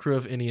you go, crew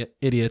of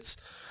idiots.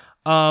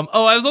 I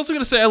was also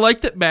gonna say I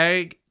like that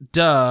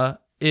Magda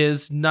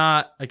is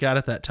not. I got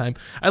it that time.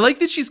 I like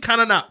that she's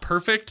kind of not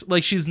perfect.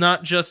 Like she's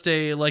not just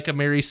a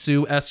Mary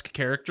Sue-esque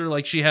character.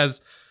 Like she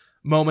has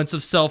moments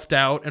of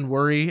self-doubt and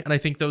worry, and I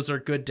think those are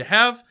good to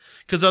have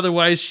because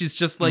otherwise she's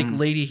just like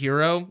lady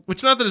hero,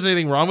 which not that there's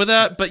anything wrong with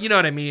that, but you know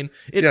what I mean.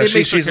 It makes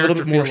her she's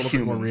character feel a little bit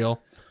human. more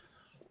real.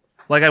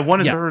 Like I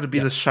wanted her to be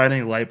the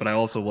shining light, but I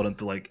also wanted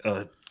to like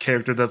a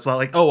character that's not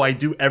like, oh, I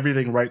do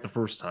everything right the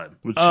first time,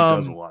 which she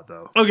does a lot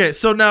though. Okay,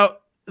 so now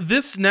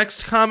this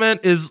next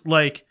comment is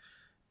like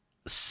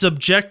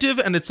subjective,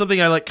 and it's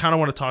something I like kind of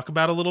want to talk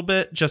about a little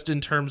bit, just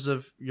in terms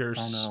of your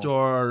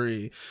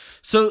story.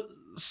 So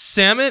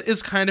Samet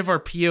is kind of our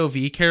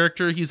POV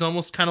character. He's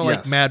almost kind of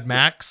like Mad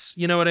Max.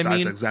 You know what I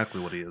mean? That's exactly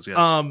what he is. Yes.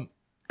 And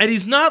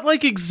he's not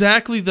like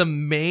exactly the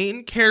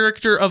main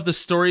character of the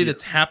story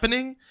that's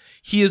happening.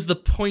 He is the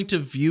point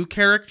of view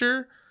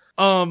character.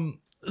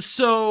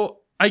 So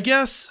I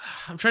guess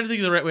I'm trying to think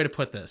of the right way to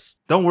put this.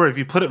 Don't worry, if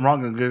you put it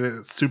wrong, I'm gonna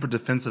get super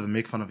defensive and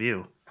make fun of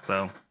you.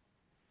 So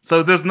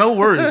there's no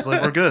worries.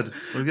 Like we're good.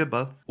 We're good,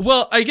 bud.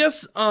 Well, I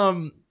guess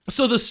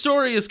so the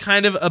story is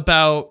kind of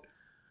about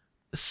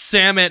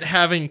Samet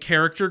having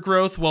character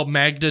growth while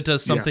Magda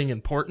does something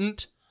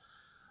important.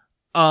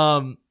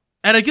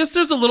 And I guess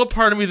there's a little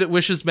part of me that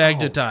wishes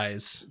Magda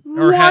dies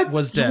or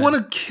was dead. You want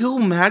to kill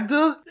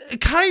Magda?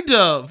 Kind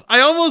of. I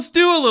almost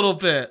do a little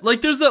bit.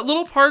 Like there's that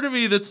little part of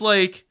me that's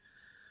like,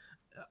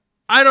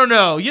 I don't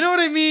know. You know what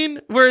I mean?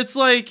 Where it's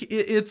like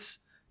it's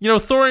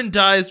Thorin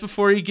dies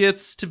before he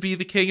gets to be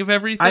the king of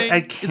everything.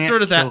 I can't it's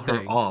sort of kill that her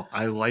thing. off.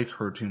 I like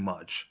her too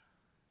much.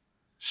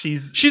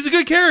 She's a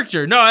good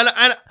character. No,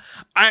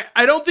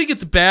 I don't think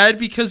it's bad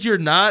because you're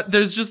not.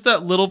 There's just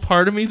that little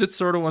part of me that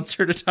sort of wants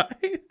her to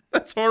die.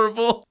 That's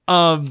horrible.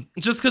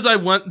 Just because I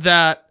want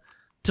that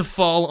to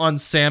fall on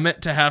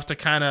Samet to have to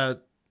kind of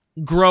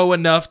grow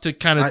enough to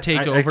kind of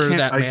take over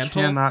that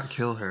mantle. I cannot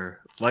kill her.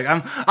 Like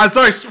I'm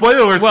sorry,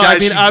 spoilers, well, guys. I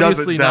mean, she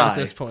obviously doesn't not die. at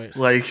this point.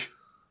 Like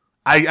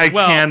I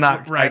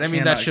cannot. Right. I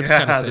mean, that ship's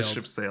kind of sailed. The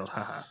ship sailed.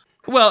 Haha.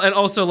 Well, and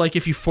also like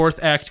if you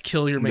fourth act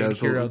kill your main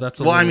hero, that's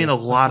a I mean, a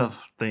lot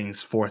of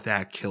things fourth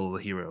act kill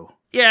the hero.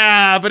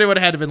 Yeah, but it would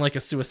have had to been like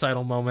a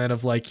suicidal moment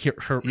of like heroic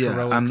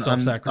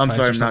self-sacrifice. I'm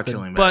sorry, or I'm not something.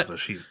 killing Magda, but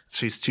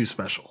she's too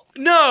special.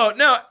 No,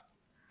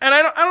 and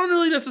I don't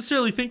really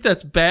necessarily think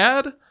that's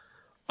bad.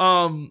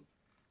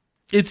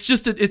 It's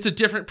just it's a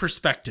different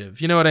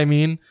perspective. You know what I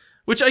mean?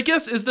 Which I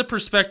guess is the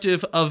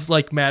perspective of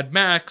like Mad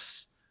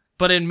Max,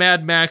 but in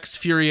Mad Max,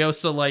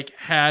 Furiosa like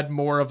had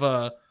more of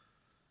a.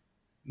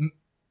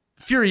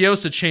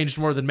 Furiosa changed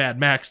more than Mad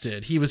Max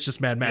did. He was just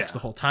Mad Max the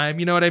whole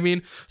time. You know what I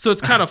mean? So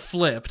it's kind of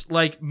flipped.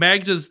 Like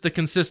Magda's the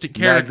consistent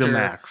character.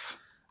 Magda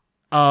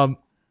Max.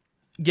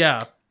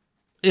 Yeah.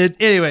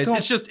 Anyways,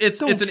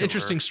 it's an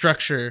interesting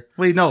structure.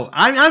 Wait, no,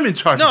 I'm in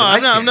charge. No,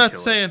 of it. I'm not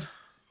saying.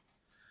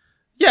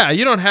 Yeah,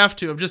 you don't have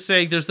to. I'm just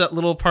saying there's that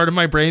little part of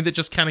my brain that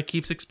just kind of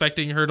keeps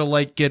expecting her to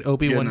like get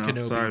Obi-Wan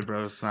Kenobi. Sorry,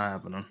 bro, it's not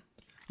happening.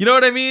 You know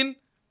what I mean?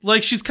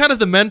 Like she's kind of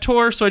the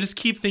mentor, so I just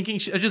keep thinking.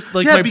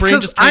 My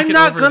brain just can't I'm not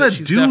get over gonna that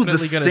she's do the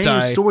definitely gonna same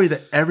die. story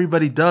that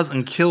everybody does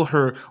and kill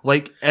her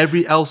like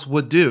everyone else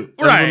would do.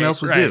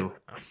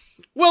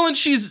 Well, and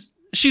she's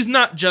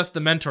not just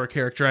the mentor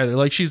character either.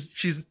 Like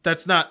she's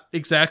that's not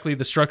exactly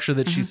the structure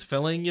that she's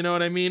filling. You know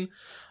what I mean?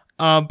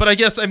 But I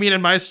guess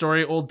in my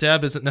story, old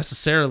Deb isn't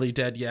necessarily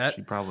dead yet.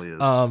 She probably is.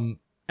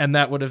 And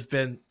that would have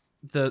been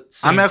the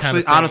same. I'm actually kind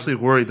of thing. honestly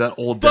worried that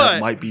old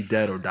Deb might be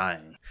dead or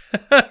dying.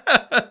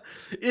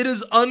 It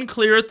is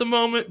unclear at the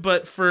moment,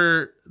 but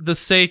for the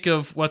sake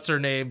of what's her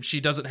name, she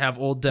doesn't have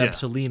old Deb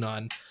to lean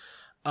on.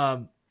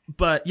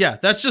 But yeah,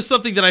 that's just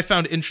something that I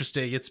found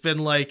interesting. It's been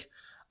like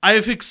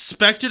I've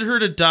expected her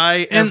to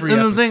die every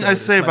episode. And the thing I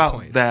say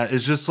about that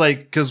is just like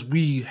because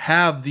we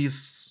have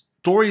these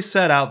stories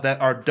set out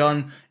that are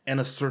done in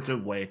a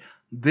certain way.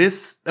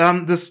 This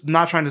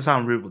not trying to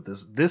sound rude with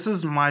this. This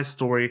is my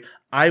story.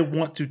 I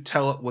want to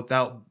tell it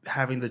without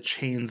having the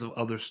chains of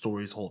other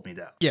stories hold me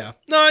down. Yeah.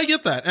 No, I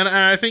get that. And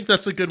I think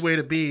that's a good way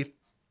to be.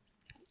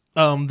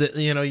 That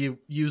you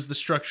use the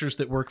structures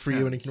that work for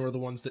you and ignore the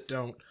ones that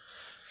don't.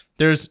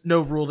 There's no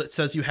rule that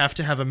says you have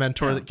to have a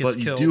mentor that gets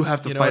killed. But you do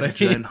have to fight a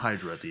giant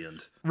Hydra at the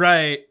end.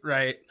 Right.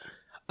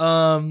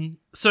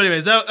 So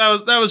anyways, that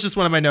was just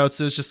one of my notes.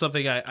 It was just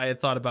something I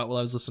had thought about while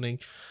I was listening.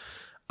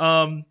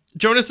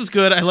 Jonas is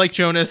good. I like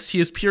Jonas. He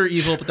is pure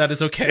evil, but that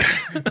is okay.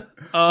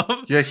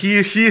 Yeah, he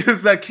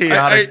is that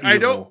chaotic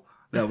evil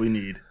that we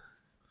need.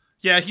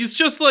 Yeah, he's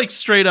just like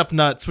straight up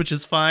nuts, which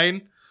is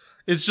fine.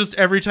 It's just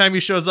every time he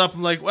shows up,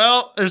 I'm like,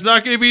 well, there's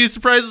not going to be any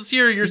surprises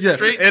here. You're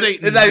straight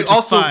Satan. And I which is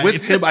also, fine.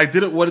 with him, I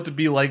didn't want it to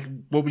be like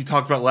what we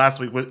talked about last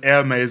week with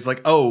anime. Is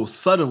like, oh,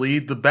 suddenly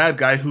the bad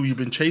guy who you've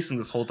been chasing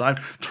this whole time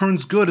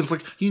turns good. It's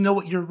like, you know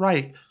what? You're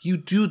right. You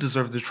do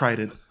deserve the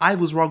trident. I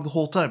was wrong the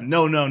whole time.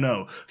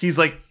 No. He's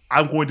like,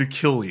 I'm going to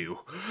kill you.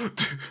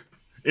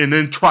 And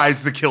then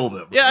tries to kill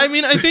them. Yeah, I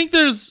mean, I think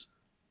there's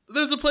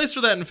a place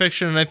for that in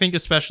fiction, and I think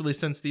especially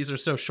since these are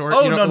so short.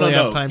 Oh, you don't really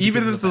no. have time to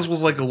Even give if the this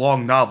was facts. like a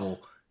long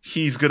novel,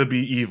 he's gonna be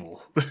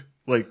evil.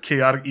 Like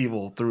chaotic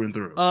evil through and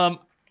through.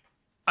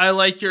 I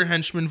like your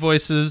henchman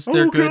voices.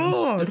 They're good.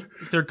 God.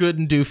 They're good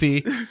and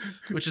doofy,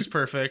 which is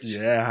perfect.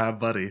 Yeah,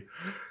 buddy.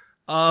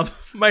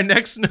 My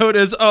next note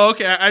is,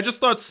 okay, I just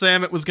thought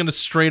Samet was gonna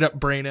straight up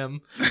brain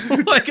him.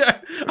 Like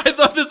I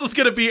thought this was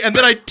gonna be, and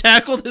then I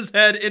tackled his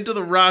head into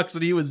the rocks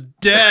and he was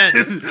dead.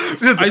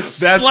 I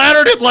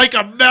splattered him like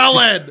a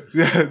melon.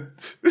 Yeah,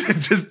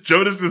 just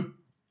Jonas is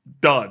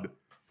done.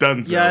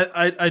 Done. Yeah,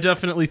 I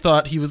definitely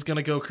thought he was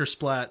gonna go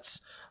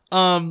kersplats.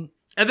 And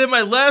then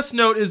my last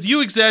note is,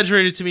 you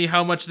exaggerated to me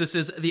how much this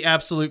is the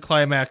absolute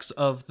climax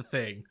of the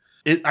thing.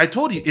 I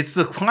told you, it's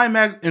the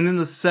climax and then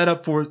the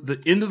setup for the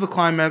end of the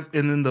climax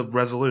and then the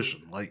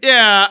resolution. Like,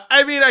 Yeah,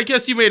 I mean, I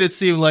guess you made it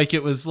seem like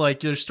it was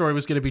like your story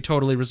was going to be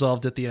totally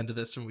resolved at the end of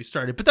this when we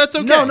started, but that's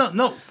okay.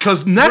 No,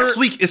 because next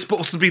week is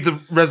supposed to be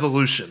the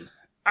resolution.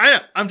 I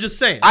know. I'm just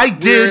saying. I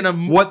did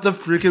what the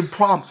freaking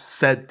prompts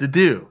said to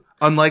do,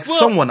 unlike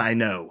someone I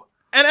know.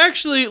 And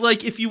actually,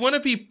 like, if you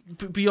want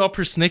to be all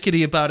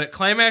persnickety about it,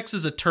 climax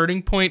is a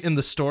turning point in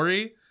the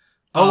story.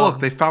 Oh,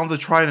 look, they found the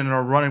trident and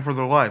are running for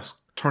their lives.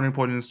 Turning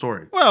point in the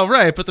story. Well,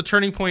 right, but the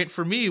turning point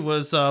for me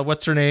was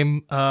what's her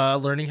name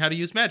learning how to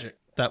use magic.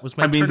 That was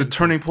my. The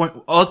turning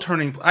point.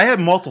 I had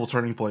multiple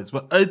turning points,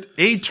 but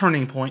a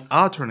turning point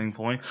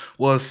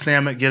was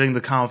Samet getting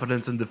the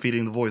confidence and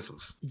defeating the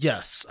voices.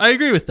 Yes, I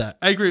agree with that.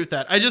 I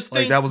just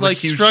think that was a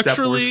huge step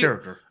for his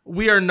character.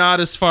 We are not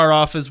as far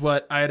off as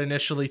what I had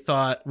initially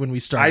thought when we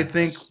started.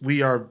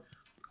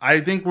 I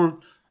think we're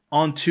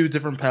on two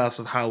different paths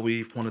of how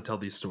we want to tell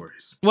these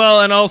stories.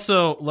 Well, and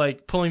also,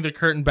 like, pulling the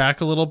curtain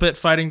back a little bit,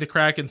 fighting the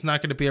Kraken's not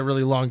going to be a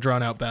really long,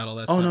 drawn-out battle.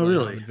 That's not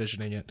really how I'm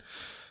envisioning it.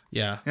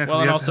 Yeah.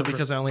 Well, and also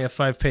because I only have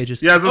 5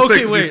 pages. Yeah,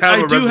 okay, wait.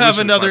 I do have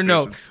another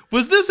note.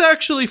 Was this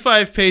actually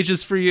 5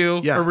 pages for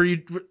you? Yeah. Or were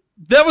you...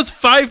 That was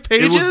 5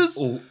 pages?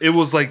 It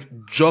was like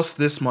just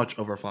this much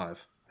over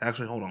 5.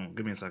 Actually, hold on.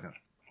 Give me a second.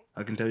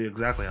 I can tell you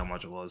exactly how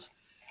much it was.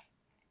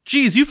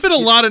 Jeez, you fit a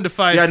lot into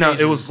 5 pages. Yeah, no,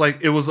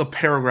 it was a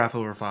paragraph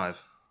over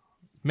 5.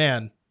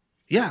 Man.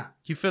 Yeah.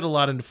 You fit a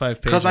lot into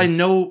 5 pages. Because I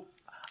know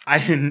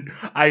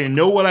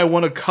what I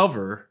want to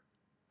cover,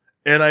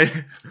 and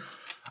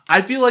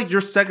I feel like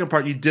your second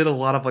part, you did a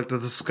lot of like the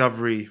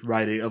discovery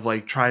writing of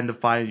like trying to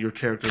find your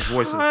character's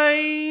voices.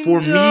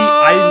 For me,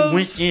 I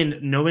went in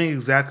knowing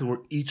exactly where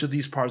each of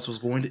these parts was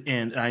going to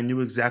end, and I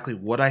knew exactly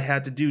what I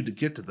had to do to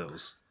get to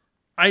those.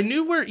 I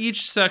knew where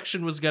each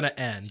section was going to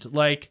end.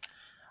 Like,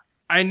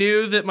 I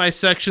knew that my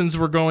sections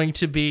were going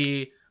to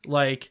be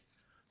like,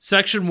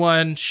 Section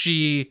 1,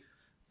 she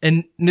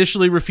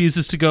initially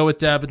refuses to go with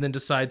Deb and then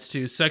decides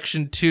to.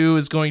 Section 2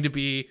 is going to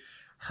be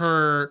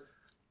her,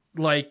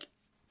 like,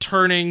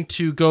 turning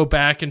to go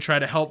back and try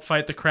to help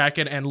fight the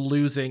Kraken and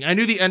losing. I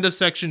knew the end of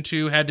Section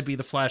 2 had to be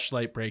the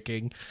flashlight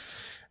breaking.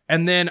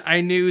 And then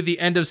I knew the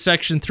end of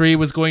Section 3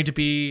 was going to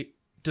be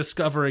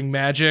discovering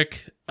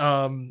magic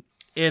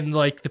in,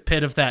 like, the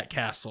pit of that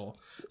castle.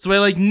 So I,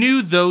 like,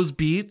 knew those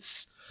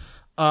beats.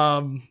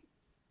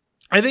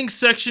 I think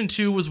Section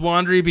 2 was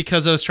wandery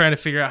because I was trying to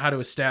figure out how to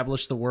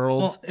establish the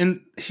world. Well,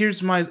 and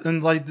here's I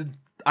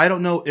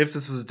don't know if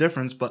this is a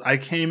difference, but I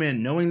came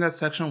in knowing that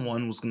Section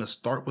 1 was going to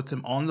start with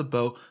him on the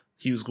boat.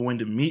 He was going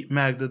to meet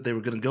Magda. They were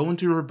going to go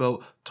into her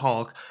boat,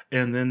 talk,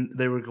 and then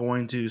they were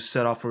going to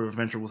set off for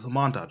adventure with a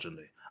montage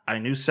ending. I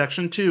knew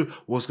Section 2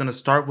 was going to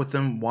start with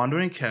them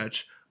wandering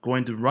Ketch,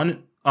 going to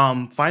run,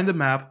 find the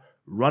map,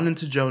 run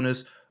into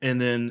Jonas, and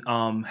then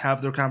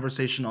have their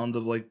conversation on the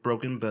like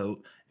broken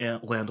boat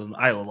and land on the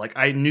island. Like,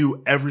 I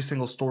knew every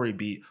single story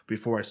beat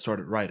before I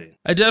started writing.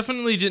 I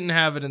definitely didn't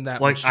have it in that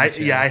like much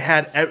detail. I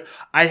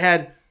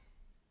had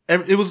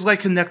it was like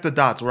connect the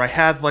dots where I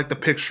had like the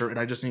picture and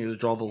I just needed to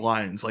draw the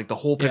lines. Like the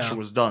whole picture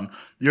was done.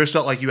 Yours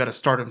felt like you had to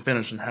start and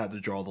finish and had to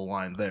draw the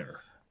line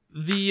there.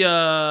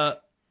 The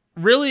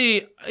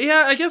really,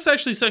 yeah, I guess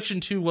actually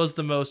Section 2 was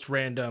the most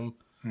random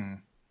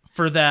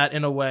for that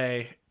in a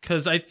way,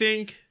 because I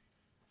think,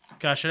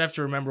 gosh, I'd have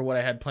to remember what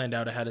I had planned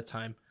out ahead of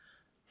time.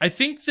 I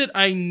think that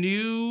I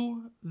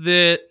knew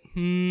that,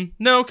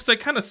 no, because I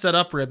kind of set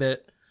up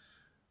Ribbit.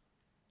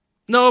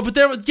 No, but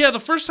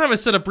the first time I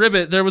set up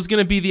Ribbit, there was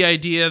going to be the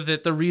idea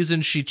that the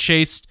reason she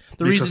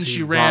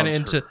ran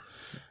into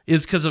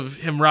is because of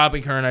him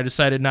robbing her, and I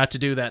decided not to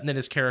do that, and then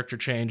his character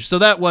changed. So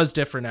that was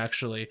different,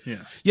 actually.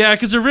 Yeah,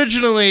 because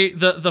originally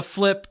the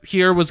flip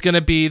here was going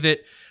to be that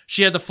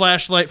she had the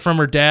flashlight from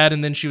her dad,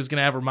 and then she was going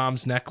to have her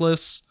mom's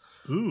necklace.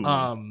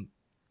 Ooh.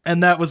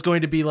 And that was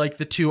going to be like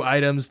the 2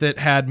 items that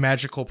had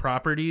magical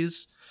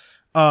properties.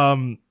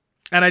 And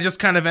And I just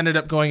kind of ended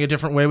up going a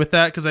different way with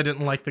that because I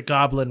didn't like the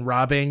goblin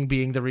robbing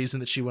being the reason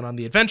that she went on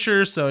the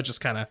adventure, so it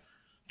just kind of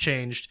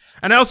changed.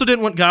 And I also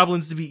didn't want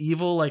goblins to be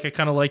evil. Like, I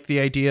kind of like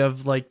the idea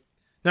of, like,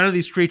 none of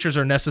these creatures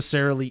are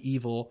necessarily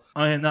evil.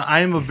 I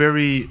am a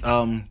very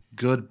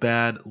good,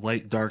 bad,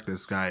 light,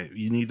 darkness guy.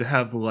 You need to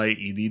have the light.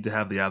 You need to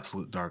have the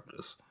absolute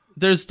darkness.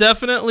 There's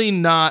definitely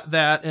not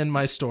that in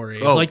my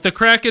story. Oh. Like, the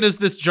Kraken is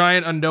this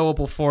giant,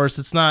 unknowable force.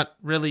 It's not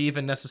really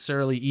even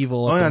necessarily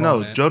evil.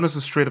 No. Jonas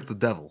is straight up the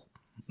devil.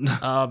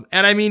 And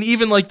I mean,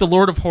 even like the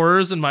Lord of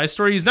Horrors in my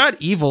story, he's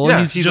not evil. Yeah,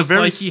 he's just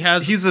like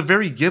he's a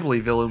very Ghibli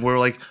villain where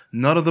like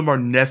none of them are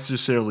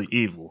necessarily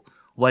evil.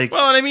 Like,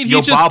 well, and I mean, he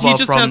Yobaba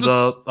just from has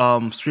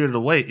the Spirited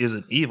Away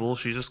isn't evil.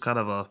 She's just kind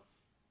of a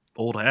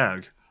old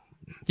hag.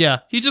 Yeah,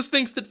 he just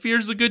thinks that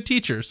fear's a good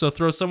teacher. So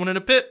throw someone in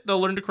a pit, they'll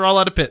learn to crawl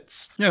out of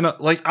pits. Yeah, no,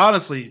 like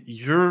honestly,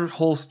 your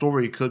whole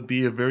story could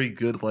be a very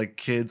good like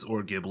kids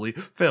or Ghibli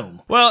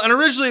film. Well, and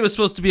originally it was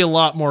supposed to be a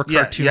lot more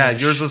cartoonish. Yeah,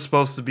 yours was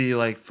supposed to be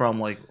like from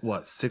like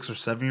what 6 or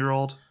 7 year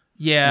old.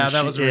 Yeah,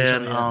 that was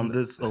originally. And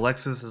this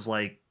Alexis is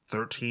like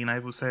 13, I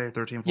would say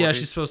 13, 14. Yeah,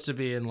 she's supposed to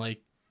be in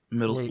like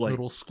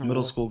middle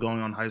school going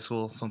on high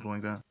school, something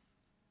like that.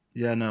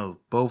 Yeah, no,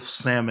 both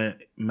Sam and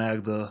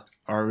Magda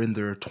are in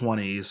their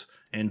 20s,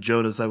 and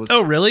Jonas,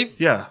 Oh, really?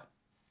 Yeah.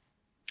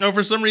 Oh,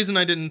 for some reason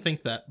I didn't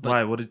think that. But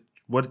why?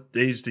 What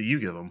age do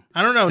you give them?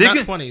 I don't know. Not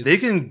 20s. They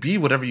can be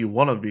whatever you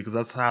want them to be because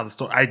that's how the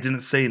story. I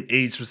didn't say an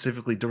age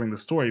specifically during the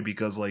story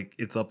because like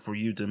it's up for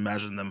you to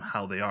imagine them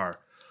how they are.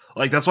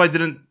 Like that's why I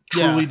didn't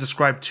truly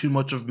describe too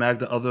much of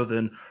Magda other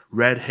than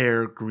red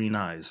hair, green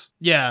eyes.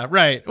 Yeah,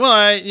 right.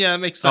 Well, it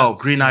makes sense. Oh,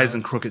 green eyes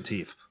and crooked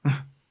teeth.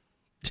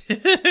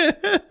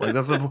 Like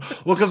that's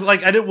because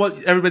like I didn't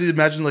want everybody to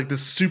imagine like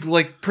this super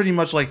like pretty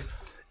much like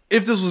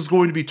if this was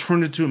going to be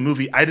turned into a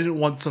movie, I didn't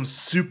want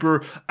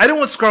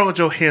Scarlett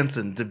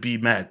Johansson to be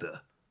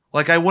Magda.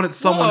 Like I wanted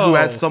someone who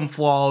had some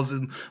flaws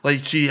and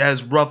like she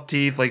has rough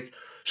teeth, like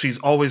she's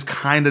always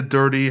kind of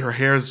dirty, her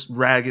hair's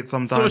ragged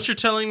sometimes. So what you're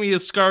telling me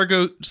is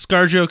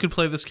ScarJo could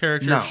play this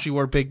character if she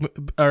wore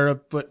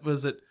what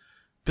was it,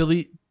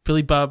 Billy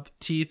Bob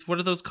teeth? What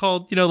are those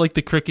called? You know, like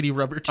the crickety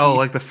rubber teeth. Oh,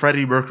 like the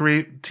Freddie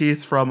Mercury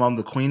teeth from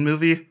the Queen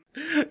movie.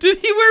 Did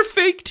he wear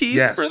fake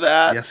teeth for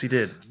that? Yes, he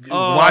did.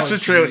 Oh, watch the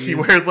trailer. He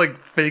wears like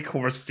fake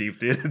horse teeth,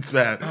 dude. It's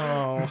bad.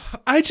 Oh,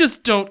 I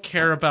just don't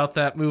care about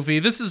that movie.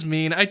 This is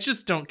mean. I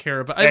just don't care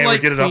about. Hey, we're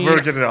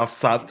getting off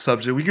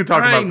subject. We can talk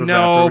about this. I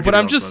know, but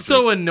I'm just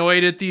so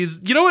annoyed at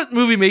these. You know what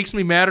movie makes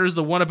me madder is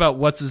the one about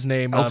what's his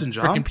name, Elton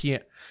John.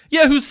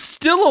 Yeah, who's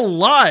still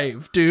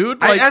alive,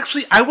 dude. Like,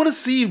 I want to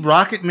see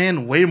Rocket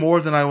Man way more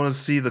than I want to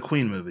see the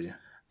Queen movie.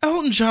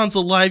 Elton John's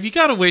alive. You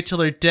gotta wait till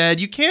they're dead.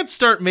 You can't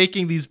start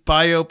making these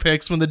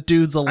biopics when the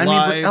dude's alive.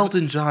 I mean, but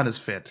Elton John is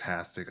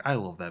fantastic. I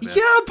love that man.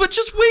 Yeah, but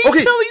just wait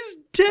till he's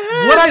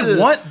dead. What I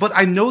want, but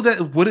I know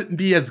that it wouldn't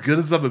be as good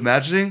as I'm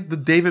imagining, the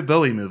David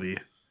Bowie movie.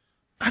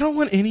 I don't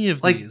want any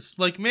of these.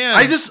 Like, man.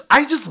 I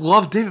just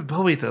love David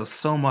Bowie, though,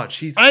 so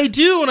much. I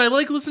do, and I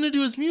like listening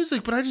to his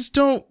music, but I just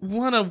don't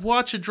want to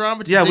watch a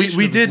dramatization. Yeah,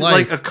 we did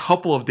like a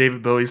couple of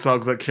David Bowie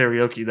songs at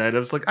karaoke night. I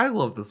was like, I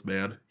love this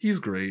man. He's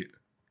great.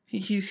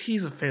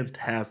 He's a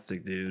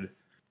fantastic dude.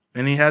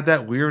 And he had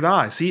that weird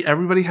eye. See,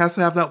 everybody has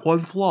to have that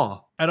one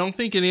flaw. I don't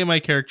think any of my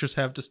characters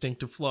have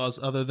distinctive flaws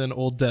other than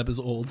old Deb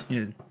is old.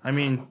 Yeah, I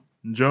mean,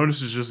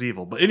 Jonas is just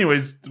evil. But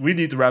anyways, we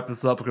need to wrap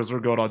this up because we're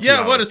going on 2 hours.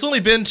 Yeah, what? It's only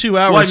been 2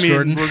 hours,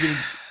 Jordan.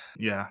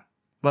 Yeah.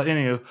 But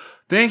anyway,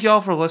 thank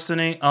y'all for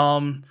listening.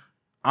 I'm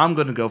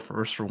going to go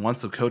first for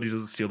once so Cody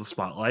doesn't steal the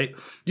spotlight.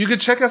 You can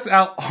check us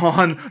out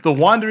on the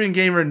Wandering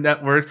Gamer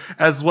Network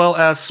as well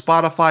as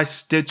Spotify,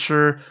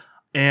 Stitcher,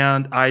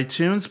 and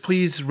iTunes.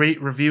 Please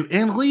rate, review,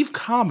 and leave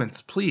comments.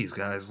 Please,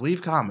 guys,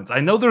 leave comments. I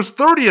know there's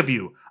 30 of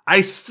you.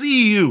 I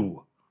see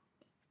you.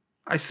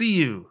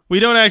 We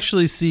don't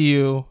actually see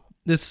you.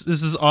 This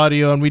is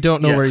audio, and we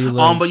don't know where you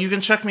live. But you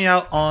can check me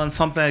out on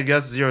something I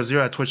guess 00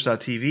 at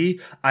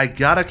twitch.tv. I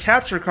got a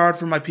capture card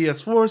for my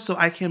PS4, so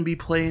I can be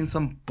playing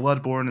some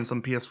Bloodborne and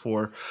some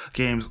PS4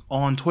 games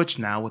on Twitch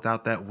now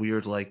without that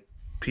weird like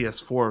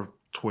PS4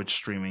 Twitch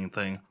streaming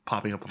thing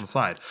popping up on the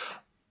side.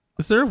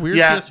 Is there a weird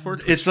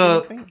PS4 Twitch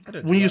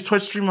thing? When you use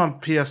Twitch stream on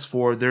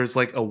PS4, there's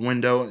like a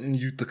window and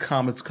the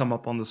comments come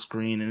up on the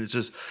screen, and it's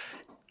just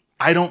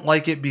I don't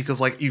like it because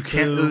like you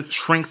can't it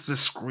shrinks the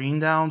screen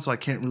down, so I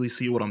can't really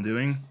see what I'm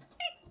doing.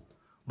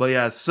 But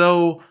yeah,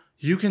 so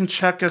you can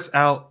check us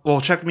out. Well,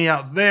 check me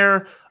out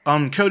there.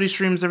 Cody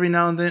streams every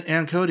now and then.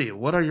 And Cody,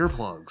 what are your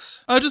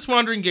plugs? Just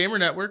Wandering Gamer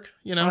Network.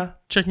 You know,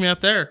 check me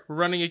out there. We're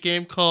running a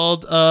game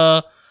called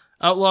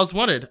Outlaws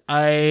Wanted.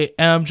 I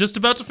am just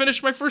about to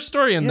finish my first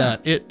story in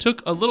that. It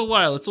took a little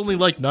while. It's only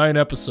like 9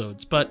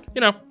 episodes, but you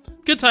know,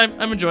 good time.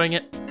 I'm enjoying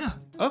it. Yeah.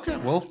 Okay.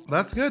 Well,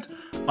 that's good.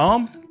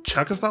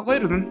 Check us out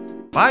later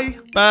then. Bye.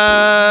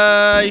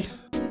 Bye.